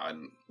it now.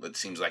 And it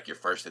seems like your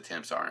first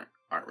attempts aren't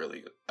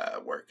really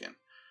working.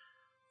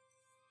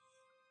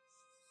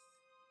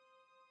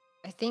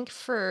 I think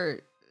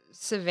for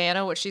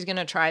Savannah, what she's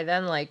gonna try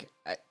then, like,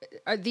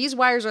 these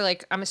wires are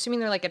like, I'm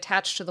assuming they're like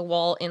attached to the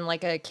wall in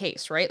like a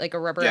case, right? Like a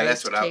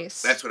rubberized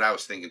case. That's what I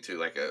was thinking too.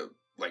 Like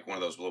one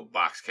of those little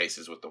box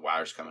cases with the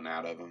wires coming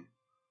out of them.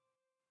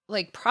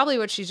 Like probably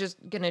what she's just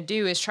gonna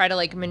do is try to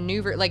like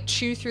maneuver, like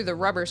chew through the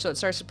rubber so it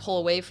starts to pull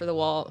away from the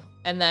wall,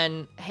 and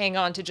then hang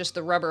on to just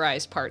the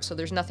rubberized part so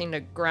there's nothing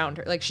to ground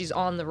her. Like she's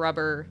on the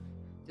rubber,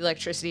 the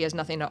electricity has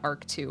nothing to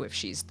arc to if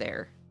she's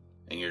there.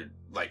 And you're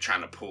like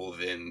trying to pull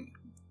then,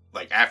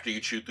 like after you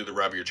chew through the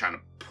rubber, you're trying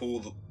to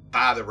pull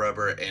by the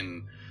rubber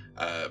and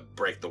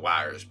break the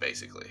wires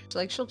basically. So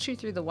like she'll chew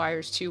through the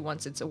wires too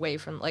once it's away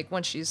from, like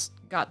once she's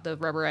got the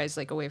rubberized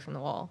like away from the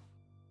wall.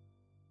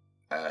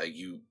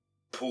 You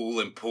pull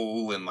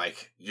and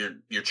like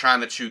you're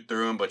trying to chew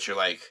through them, but you're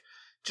like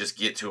just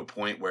get to a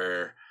point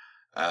where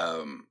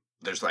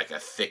there's like a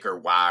thicker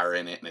wire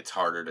in it and it's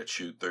harder to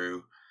chew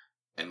through,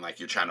 and like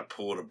you're trying to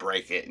pull to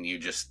break it and you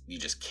just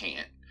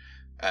can't.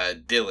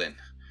 Dylan,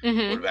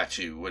 what about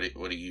you?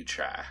 What do you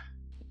try?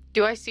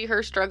 Do I see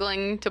her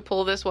struggling to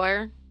pull this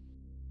wire?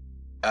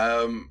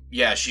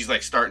 Yeah, she's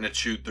like starting to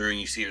chew through and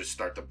you see her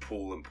start to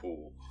pull,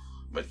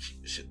 but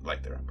she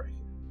like they're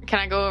unbreaking. Can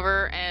I go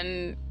over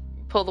and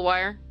pull the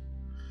wire?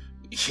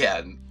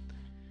 Yeah,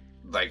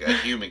 like a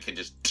human can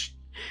just.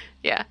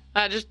 Yeah,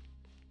 I just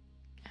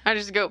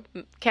go.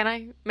 Can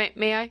I?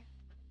 May I?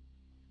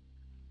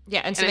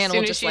 Yeah, and Savannah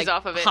will just like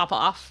off of it, hop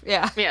off.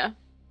 Yeah, yeah,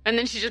 and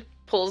then she just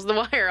pulls the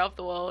wire off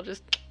the wall.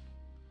 Just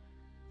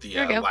the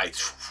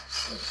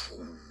lights,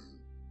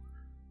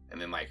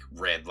 and then like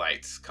red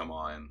lights come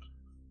on.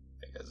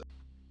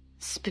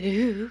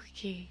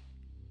 Spooky.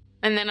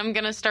 And then I'm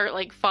gonna start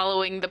like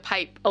following the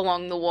pipe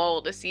along the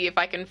wall to see if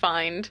I can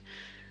find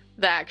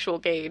the actual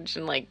gauge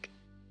and like.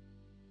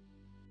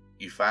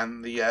 You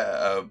find the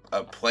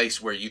a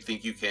place where you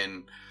think you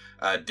can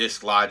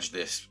dislodge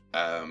this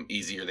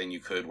easier than you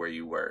could where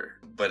you were.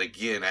 But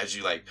again, as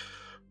you like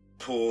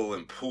pull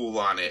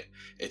on it,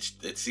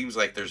 it seems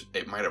like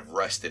it might have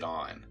rusted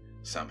on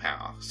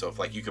somehow. So if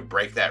like you could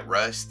break that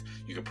rust,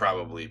 you could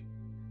probably.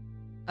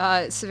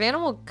 Savannah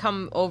will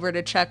come over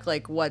to check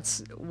like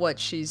what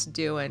she's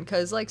doing,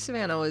 because like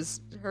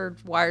her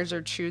wires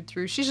are chewed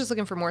through. She's just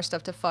looking for more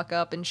stuff to fuck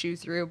up and chew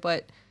through,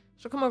 but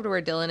she'll come over to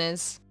where Dylan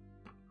is.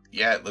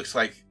 Yeah, it looks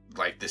like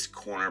this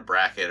corner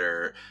bracket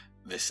or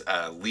this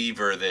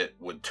lever that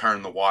would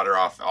turn the water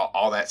off.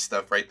 All that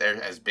stuff right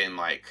there has been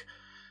like,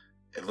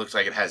 it looks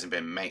like it hasn't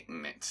been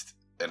maintained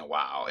in a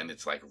while, and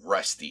it's like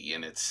rusty,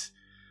 and it's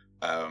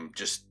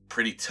just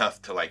pretty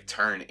tough to like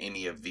turn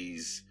any of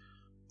these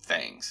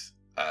things.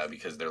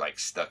 Because they're like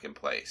stuck in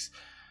place.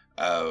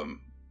 As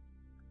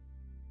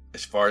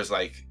far as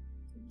like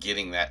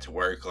getting that to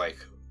work, like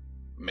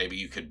maybe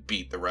you could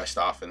beat the rust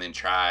off and then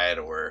try it,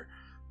 or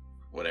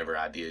whatever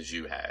ideas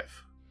you have.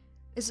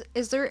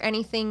 Is there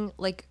anything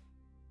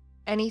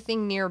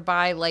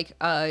nearby, like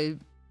a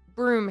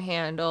broom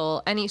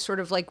handle, any sort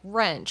of like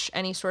wrench,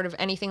 any sort of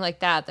anything like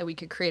that we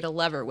could create a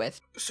lever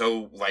with?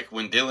 So like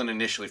when Dylan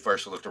initially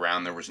first looked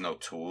around, there was no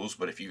tools,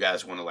 but if you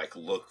guys want to like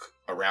look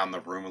around the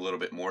room a little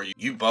bit more,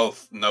 you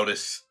both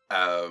notice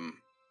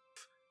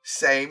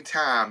same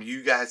time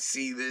you guys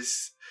see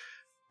this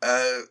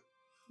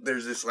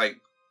there's this like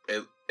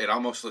it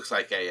almost looks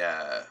like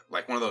a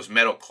like one of those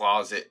metal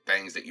closet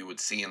things that you would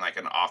see in like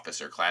an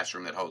office or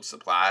classroom that holds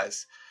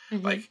supplies.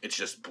 Like it's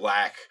just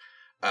black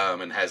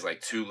and has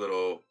like two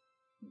little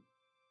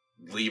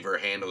lever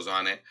handles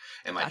on it,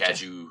 and like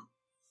as you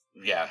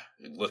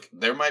look,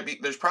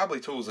 there's probably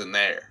tools in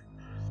there.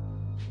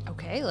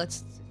 Okay,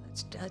 let's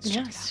yeah, check it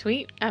out.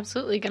 Sweet,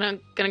 absolutely gonna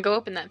go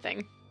open that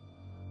thing.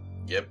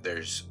 Yep,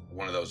 there's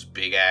one of those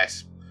big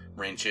ass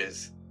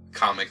wrenches,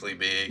 comically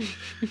big,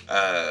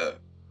 a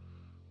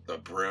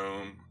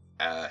broom,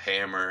 a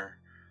hammer,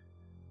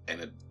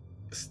 and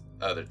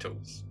other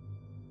tools.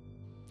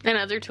 And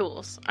other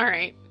tools. All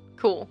right,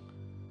 cool.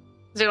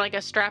 Is there like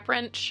a strap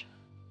wrench?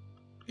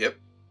 Yep.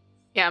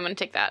 Yeah, I'm gonna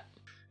take that.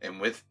 And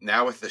with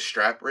the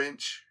strap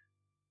wrench,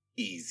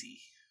 easy.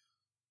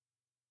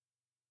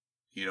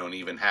 You don't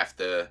even have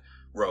to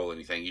roll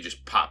anything. You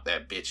just pop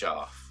that bitch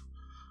off,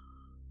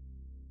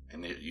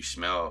 and you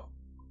smell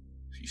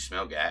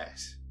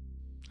gas.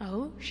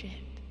 Oh shit.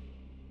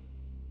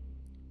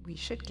 We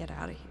should get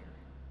out of here.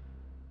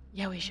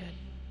 Yeah, we should.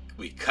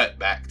 We cut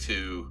back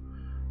to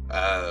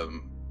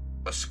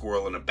a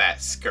squirrel and a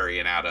bat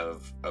scurrying out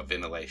of a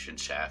ventilation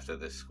shaft of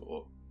this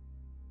school.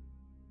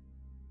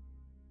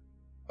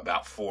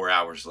 About 4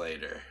 hours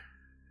later,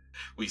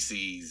 we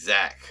see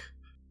Zach.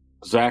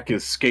 Zach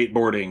is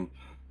skateboarding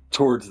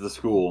towards the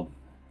school.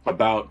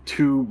 About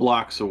 2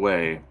 blocks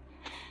away,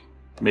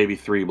 maybe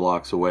 3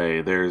 blocks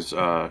away. There's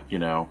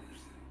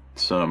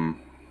some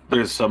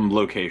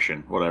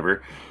location,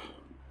 whatever,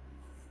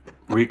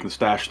 where you can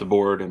stash the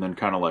board and then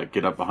kind of like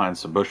get up behind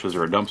some bushes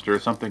or a dumpster or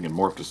something and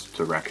morph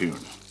to raccoon.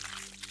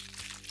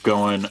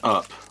 Going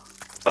up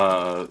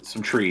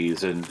some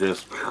trees and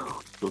just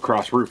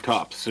across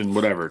rooftops and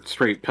whatever,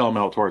 straight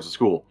pell-mell towards the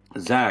school.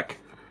 Zach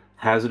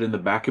has it in the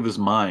back of his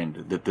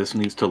mind that this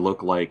needs to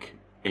look like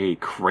a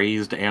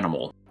crazed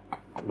animal.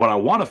 What I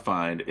want to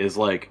find is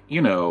like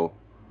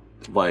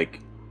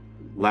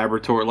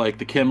laboratory, like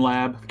the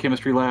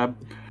chemistry lab.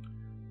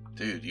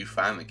 Dude, you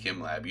find the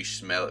chem lab, you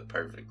smell it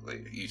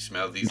perfectly. You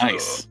smell these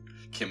Nice. little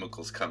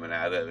chemicals coming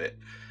out of it.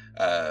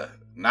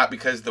 Not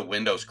because the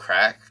window's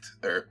cracked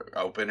or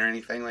open or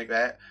anything like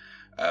that,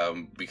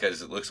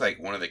 because it looks like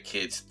one of the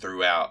kids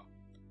threw out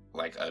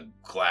like a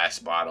glass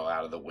bottle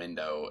out of the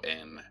window,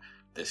 and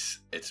it's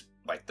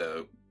like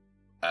the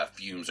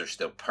fumes are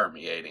still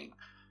permeating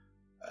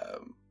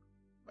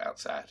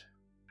outside.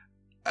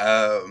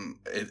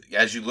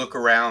 As you look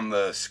around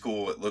the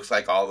school, it looks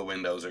like all the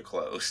windows are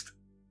closed.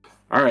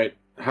 All right,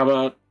 how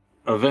about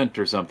a vent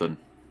or something?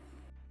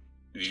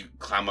 You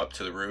climb up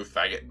to the roof.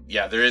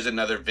 There is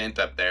another vent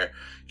up there.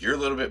 You're a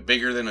little bit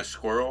bigger than a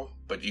squirrel,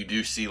 but you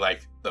do see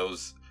like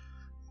those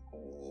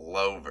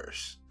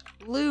louvers.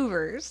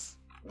 Louvers.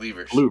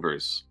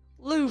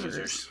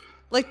 Louvers.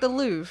 Like the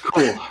Louvre.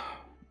 Cool.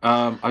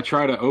 I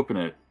try to open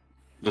it.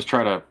 Just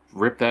try to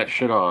rip that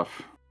shit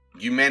off.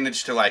 You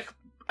manage to like,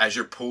 as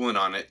you're pulling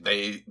on it,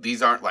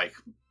 these aren't like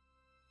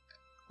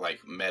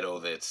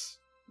metal that's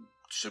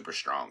super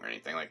strong or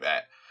anything like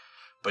that.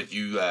 But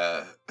you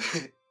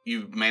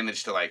you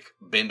manage to like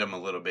bend them a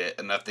little bit,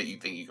 enough that you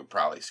think you could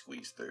probably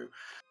squeeze through.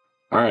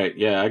 All right,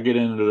 yeah, I get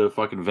into the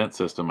fucking vent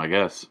system, I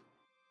guess.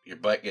 Your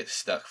butt gets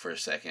stuck for a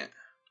second,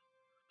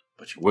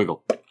 but you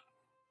Wiggle.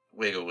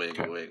 wiggle.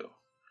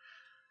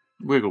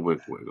 Wiggle,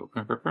 wiggle.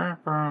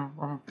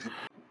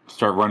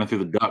 Start running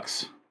through the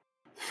ducts.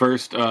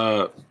 First,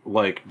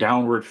 like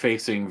downward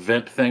facing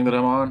vent thing that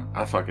I'm on,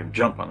 I fucking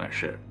jump on that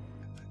shit.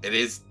 It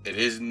is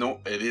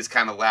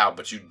kind of loud,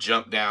 but you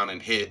jump down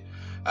and hit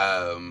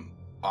on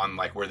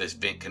like where this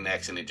vent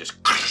connects, and it just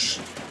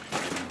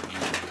and you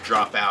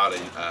drop out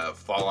and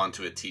fall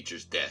onto a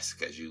teacher's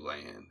desk as you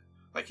land.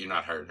 Like you're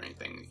not hurt or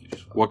anything. You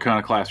just fall. What kind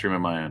of classroom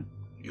am I in?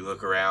 You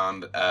look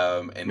around,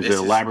 and Is it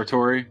a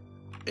laboratory?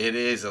 It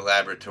is a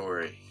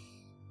laboratory.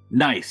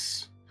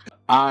 Nice.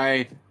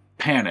 I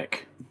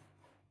panic.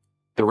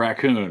 The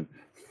raccoon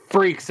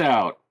freaks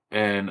out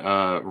and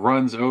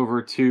runs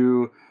over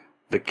to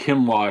the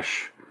Kim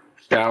Wash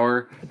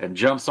shower and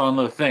jumps on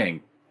the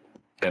thing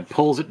and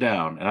pulls it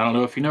down. And I don't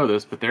know if you know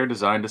this, but they're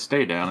designed to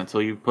stay down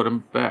until you put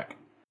them back.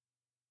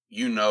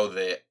 You know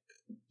that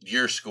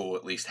your school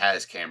at least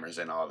has cameras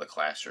in all the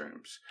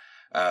classrooms.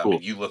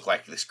 Cool. You look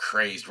like this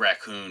crazed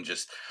raccoon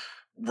just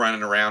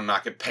running around,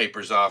 knocking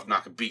papers off,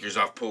 knocking beakers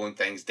off, pulling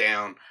things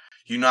down.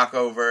 You knock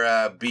over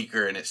a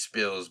beaker and it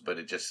spills, but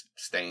it just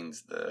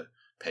stains the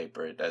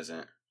paper. It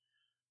doesn't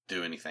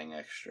do anything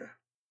extra.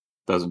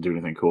 Doesn't do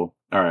anything cool.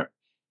 All right.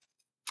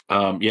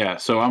 Yeah,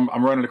 so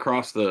I'm running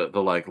across the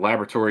like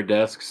laboratory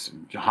desks,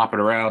 hopping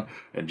around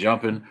and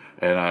jumping,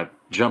 and I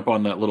jump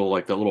on that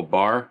little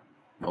bar,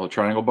 the little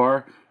triangle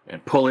bar,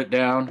 and pull it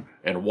down,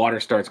 and water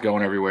starts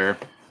going everywhere.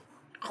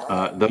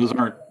 Those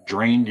aren't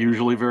drained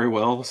usually very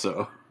well,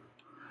 so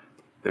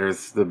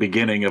there's the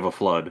beginning of a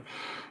flood.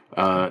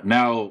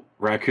 Now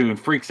raccoon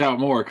freaks out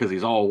more because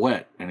he's all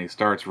wet, and he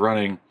starts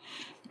running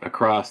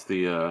across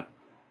the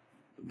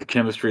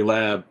chemistry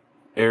lab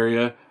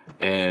area,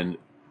 and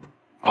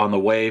on the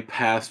way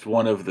past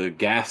one of the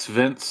gas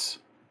vents,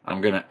 I'm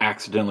going to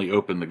accidentally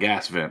open the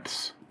gas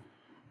vents.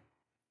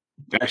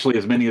 Actually,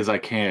 as many as I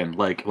can.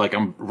 Like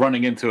I'm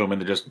running into them and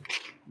they're just,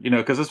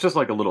 because it's just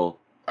like a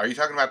little... Are you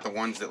talking about the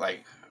ones that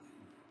like...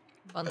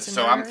 Bunsen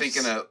So I'm burners?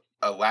 thinking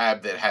a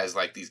lab that has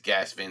like these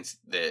gas vents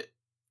that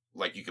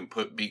like you can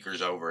put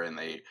beakers over and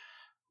they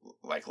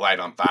like light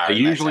on fire. and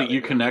that's Usually how they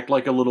you go. connect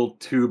like a little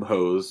tube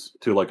hose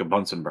to like a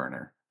Bunsen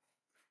burner.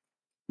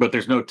 But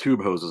there's no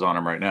tube hoses on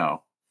them right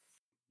now.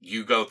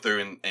 you go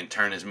through and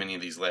turn as many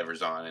of these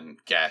levers on, and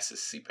gas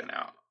is seeping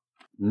out.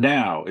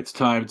 Now it's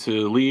time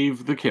to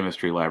leave the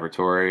chemistry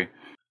laboratory.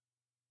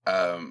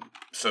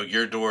 So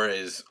your door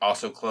is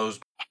also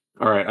closed?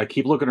 All right, I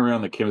keep looking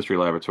around the chemistry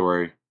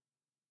laboratory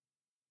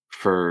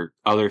for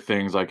other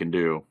things I can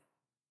do.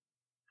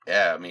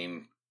 Yeah, I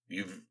mean,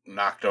 you've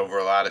knocked over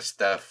a lot of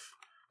stuff.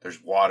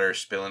 There's water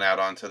spilling out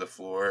onto the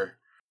floor.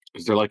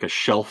 Is there like a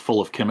shelf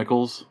full of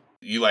chemicals?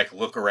 You like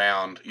look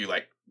around, you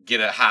like get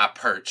a high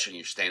perch and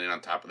you're standing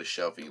on top of the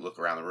shelf and you look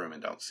around the room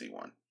and don't see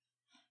one.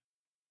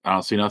 I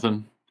don't see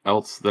nothing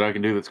else that I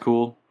can do that's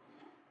cool.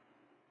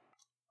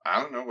 I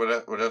don't know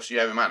what else you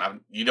have in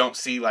mind. You don't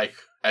see like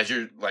as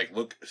you're like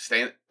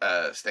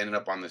standing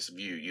up on this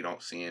view, you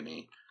don't see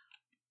any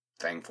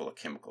thing full of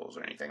chemicals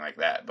or anything like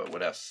that. But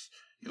what else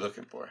you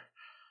looking for?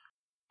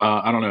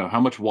 I don't know.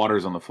 How much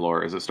water's on the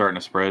floor? Is it starting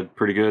to spread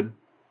pretty good?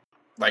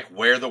 Like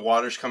where the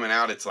water's coming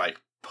out, it's like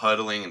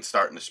puddling and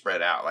starting to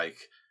spread out, like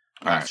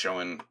not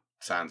showing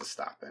signs of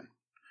stopping.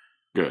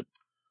 Good.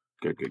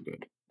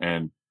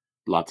 And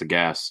lots of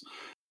gas.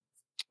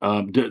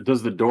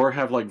 Does the door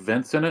have like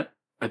vents in it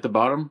at the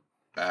bottom?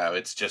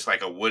 It's just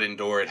like a wooden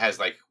door. It has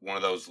like one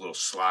of those little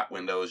slot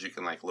windows you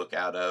can like look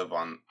out of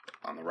on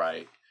the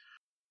right.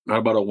 How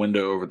about a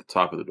window over the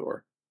top of the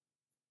door?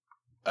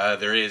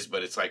 There is,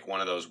 but it's like one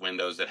of those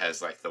windows that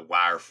has like the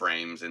wire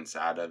frames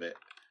inside of it.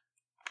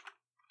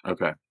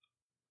 Okay.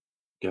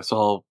 Guess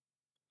I'll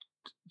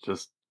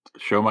just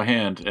show my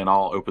hand and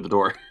I'll open the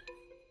door.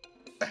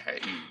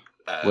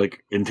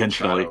 Like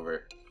intentionally.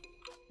 Over,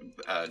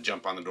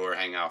 jump on the door,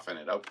 hang off, and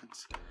it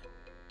opens.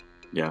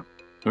 Yeah.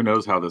 Who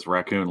knows how this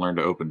raccoon learned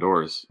to open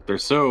doors? They're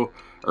so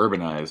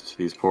urbanized,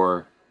 these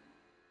poor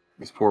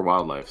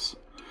wildlifes.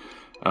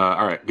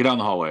 All right, get out in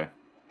the hallway.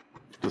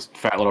 Just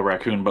fat little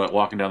raccoon butt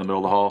walking down the middle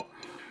of the hall.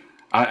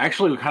 I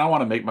actually kind of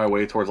want to make my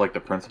way towards like the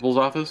principal's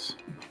office,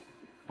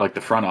 like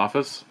the front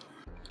office,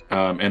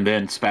 and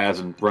then spaz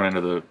and run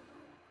into the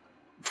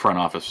front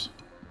office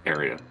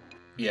area.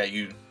 Yeah,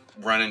 you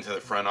run into the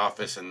front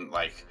office and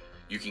like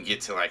you can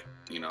get to like,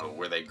 you know,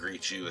 where they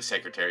greet you. The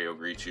secretary will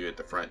greet you at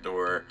the front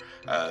door.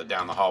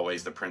 Down the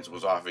hallways, the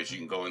principal's office. You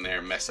can go in there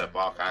and mess up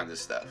all kinds of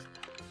stuff.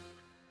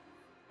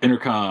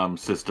 Intercom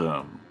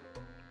system.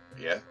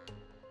 Yeah.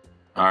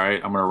 All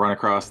right, I'm gonna run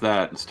across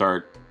that and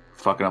start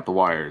fucking up the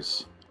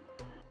wires.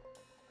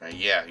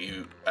 Yeah,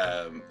 you.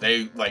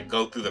 They like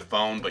go through the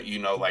phone, but you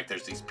know, like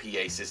there's these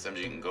PA systems.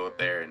 You can go up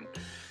there and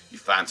you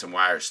find some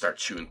wires, start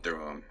chewing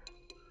through them.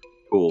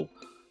 Cool.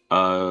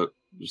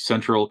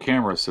 Central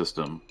camera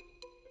system.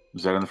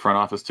 Is that in the front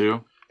office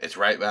too? It's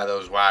right by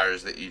those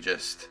wires that you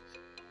just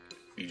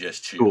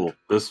chewed. Cool.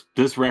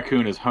 This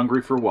raccoon is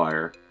hungry for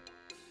wire.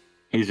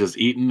 He's just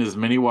eating as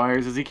many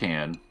wires as he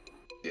can.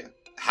 Yeah.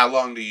 How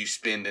long do you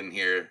spend in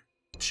here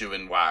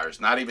chewing wires?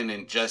 Not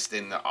even just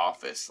in the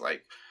office,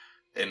 like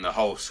in the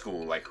whole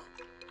school. Like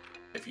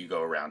if you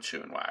go around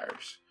chewing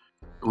wires.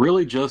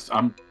 Really, just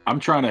I'm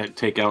trying to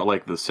take out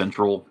like the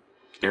central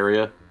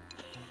area.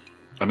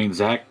 I mean,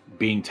 Zach,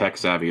 being tech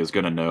savvy, is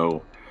gonna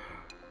know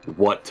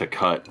what to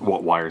cut,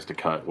 what wires to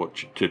cut, what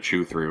to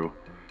chew through.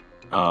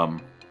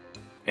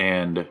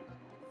 And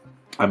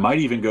I might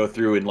even go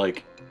through and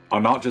like, I'll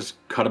not just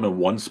cut them in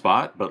one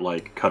spot, but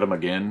like cut them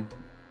again,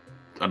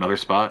 another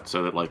spot,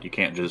 so that like you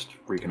can't just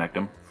reconnect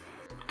them.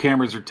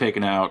 Cameras are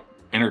taken out,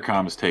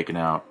 intercom is taken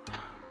out.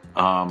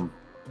 Time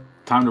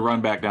to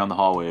run back down the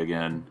hallway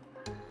again.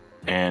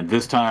 And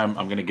this time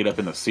I'm gonna get up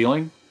in the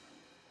ceiling.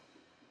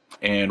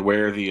 And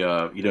where the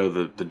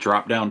the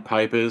drop down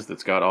pipe is,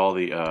 that's got all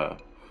the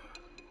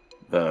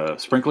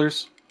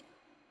sprinklers.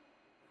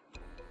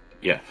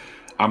 Yeah,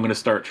 I'm gonna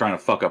start trying to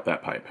fuck up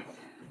that pipe,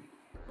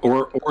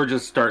 or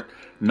just start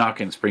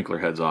knocking sprinkler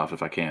heads off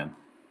if I can.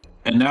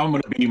 And now I'm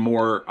gonna be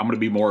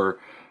more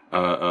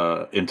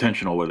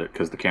intentional with it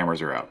because the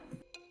cameras are out.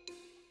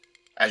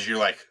 As you're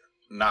like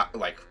not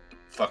like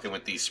fucking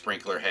with these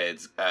sprinkler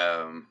heads,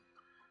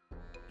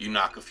 you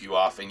knock a few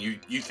off, and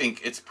you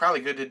think it's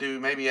probably good to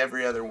do maybe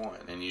every other one,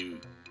 and you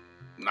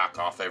knock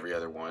off every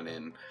other one,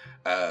 and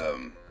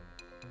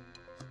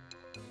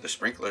the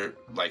sprinkler,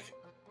 like,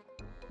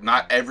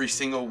 not every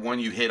single one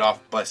you hit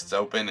off busts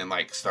open and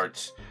like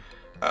starts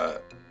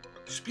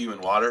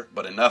spewing water,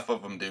 but enough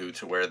of them do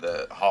to where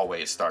the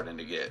hallway is starting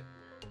to get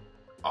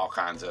all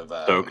kinds of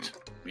soaked.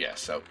 Yeah,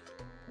 soaked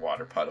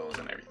water puddles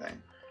and everything.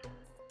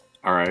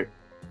 All right.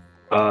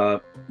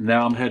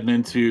 Now I'm heading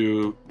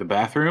into the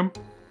bathroom.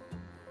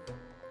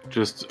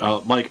 Just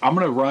like I'm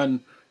gonna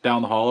run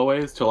down the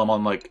hallways till I'm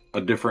on like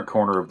a different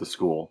corner of the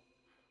school.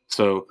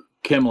 So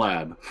chem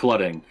lab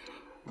flooding,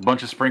 a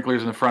bunch of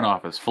sprinklers in the front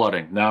office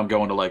flooding. Now I'm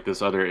going to like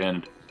this other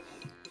end,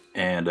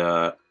 and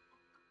I'm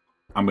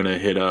gonna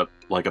hit up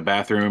like a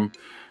bathroom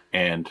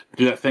and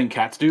do that thing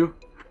cats do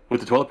with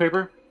the toilet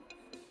paper,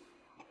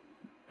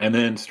 and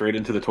then straight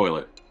into the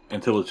toilet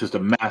until it's just a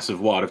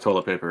massive wad of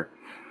toilet paper,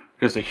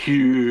 just a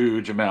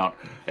huge amount,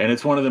 and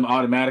it's one of them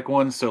automatic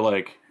ones. So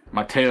like,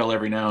 my tail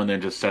every now and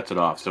then just sets it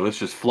off. So it's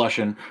just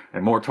flushing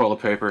and more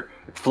toilet paper,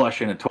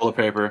 flushing and toilet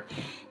paper.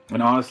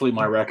 And honestly,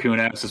 my raccoon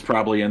ass is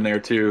probably in there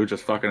too,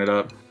 just fucking it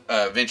up.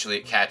 Eventually,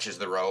 it catches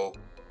the roll.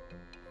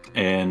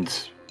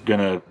 And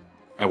gonna,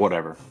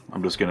 whatever.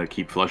 I'm just gonna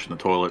keep flushing the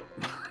toilet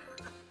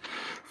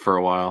for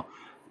a while.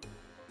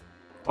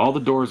 All the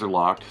doors are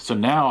locked, so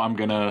now I'm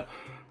gonna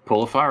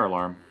pull a fire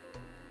alarm.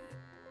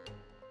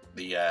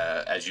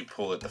 As you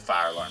pull it, the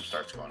fire alarm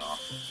starts going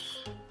off.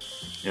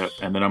 Yep,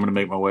 and then I'm gonna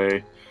make my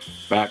way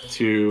back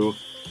to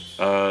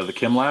the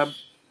chem lab.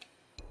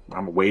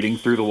 I'm wading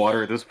through the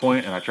water at this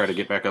point, and I try to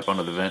get back up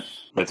onto the vent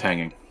that's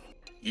hanging.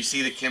 You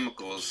see the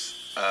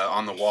chemicals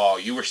on the wall.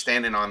 You were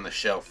standing on the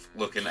shelf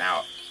looking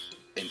out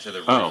into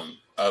the room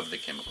of the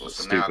chemicals.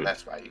 So now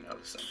that's why you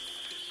notice them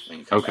when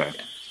you come back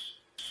in.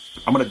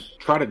 I'm going to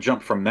try to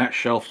jump from that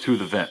shelf to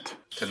the vent.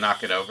 To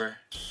knock it over?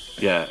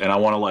 Yeah, and I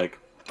want to, like,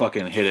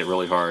 fucking hit it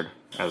really hard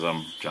as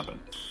I'm jumping.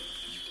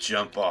 You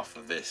jump off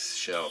of this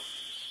shelf,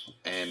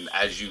 and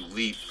as you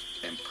leap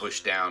and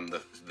push down,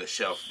 the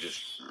shelf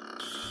just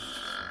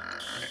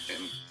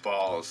and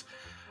falls.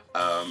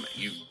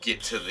 You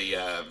get to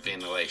the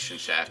ventilation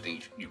shaft,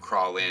 and you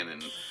crawl in,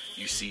 and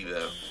you see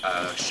the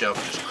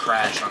shelf just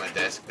crash on a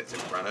desk that's in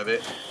front of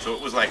it. So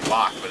it was like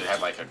locked, but it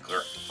had like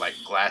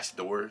glass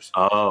doors.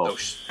 Oh,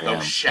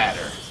 those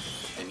shatter,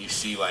 and you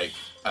see like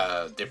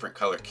different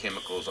color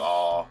chemicals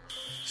all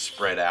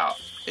spread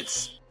out. It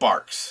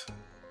sparks,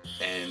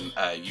 and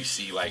you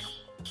see like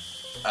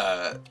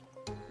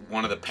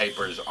one of the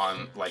papers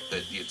on like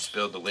you'd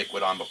spilled the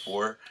liquid on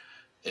before.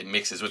 It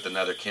mixes with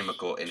another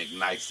chemical and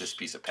ignites this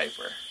piece of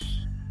paper,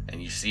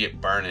 and you see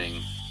it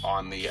burning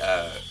on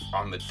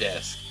the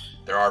desk.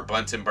 There are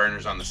Bunsen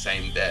burners on the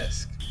same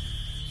desk,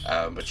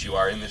 but you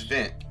are in this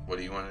vent. What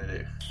do you want to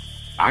do?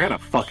 I gotta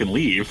fucking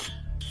leave.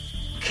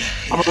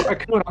 I'm a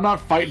raccoon. I'm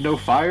not fighting no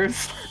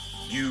fires.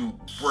 You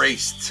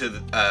race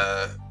to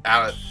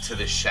out to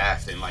the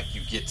shaft, and like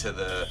you get to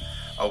the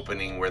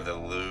opening where the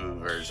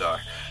louvers are,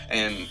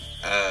 and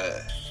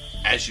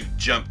as you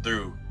jump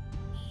through,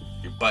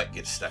 your butt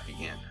gets stuck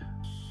again,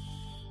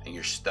 and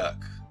you're stuck.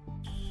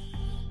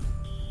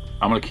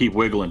 I'm gonna keep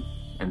wiggling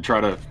and try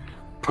to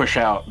push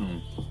out,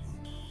 and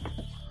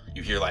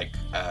you hear like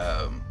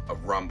a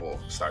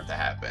rumble start to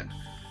happen.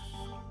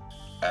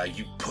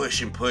 You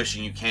push and push,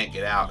 and you can't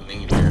get out, and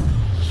then you hear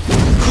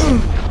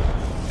boom!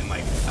 And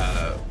like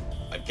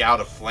a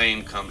gout of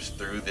flame comes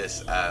through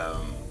this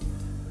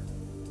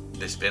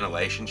this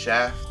ventilation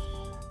shaft.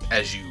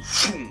 As you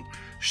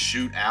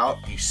shoot out,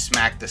 you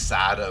smack the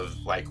side of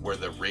like where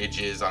the ridge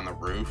is on the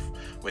roof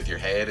with your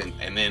head,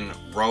 and then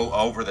roll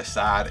over the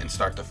side and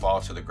start to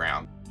fall to the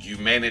ground. You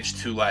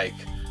manage to like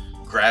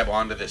grab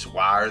onto this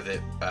wire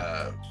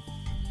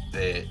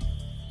that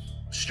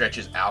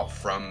stretches out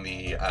from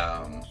the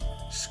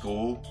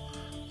school,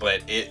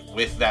 but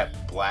with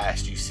that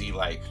blast you see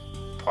like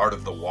part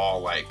of the wall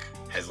like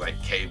has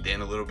like caved in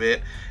a little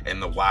bit,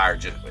 and the wire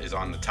just is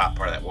on the top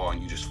part of that wall,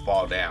 and you just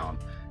fall down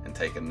and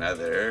take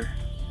another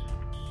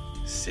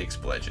 6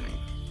 bludgeoning.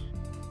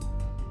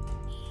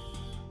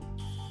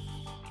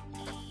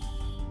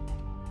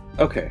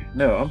 Okay,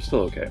 no, I'm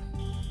still okay.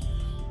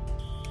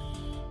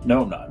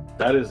 No, I'm not.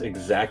 That is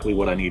exactly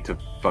what I need to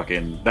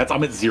fucking...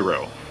 I'm at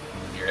 0.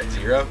 You're at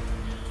 0?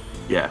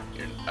 Yeah.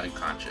 You're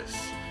unconscious.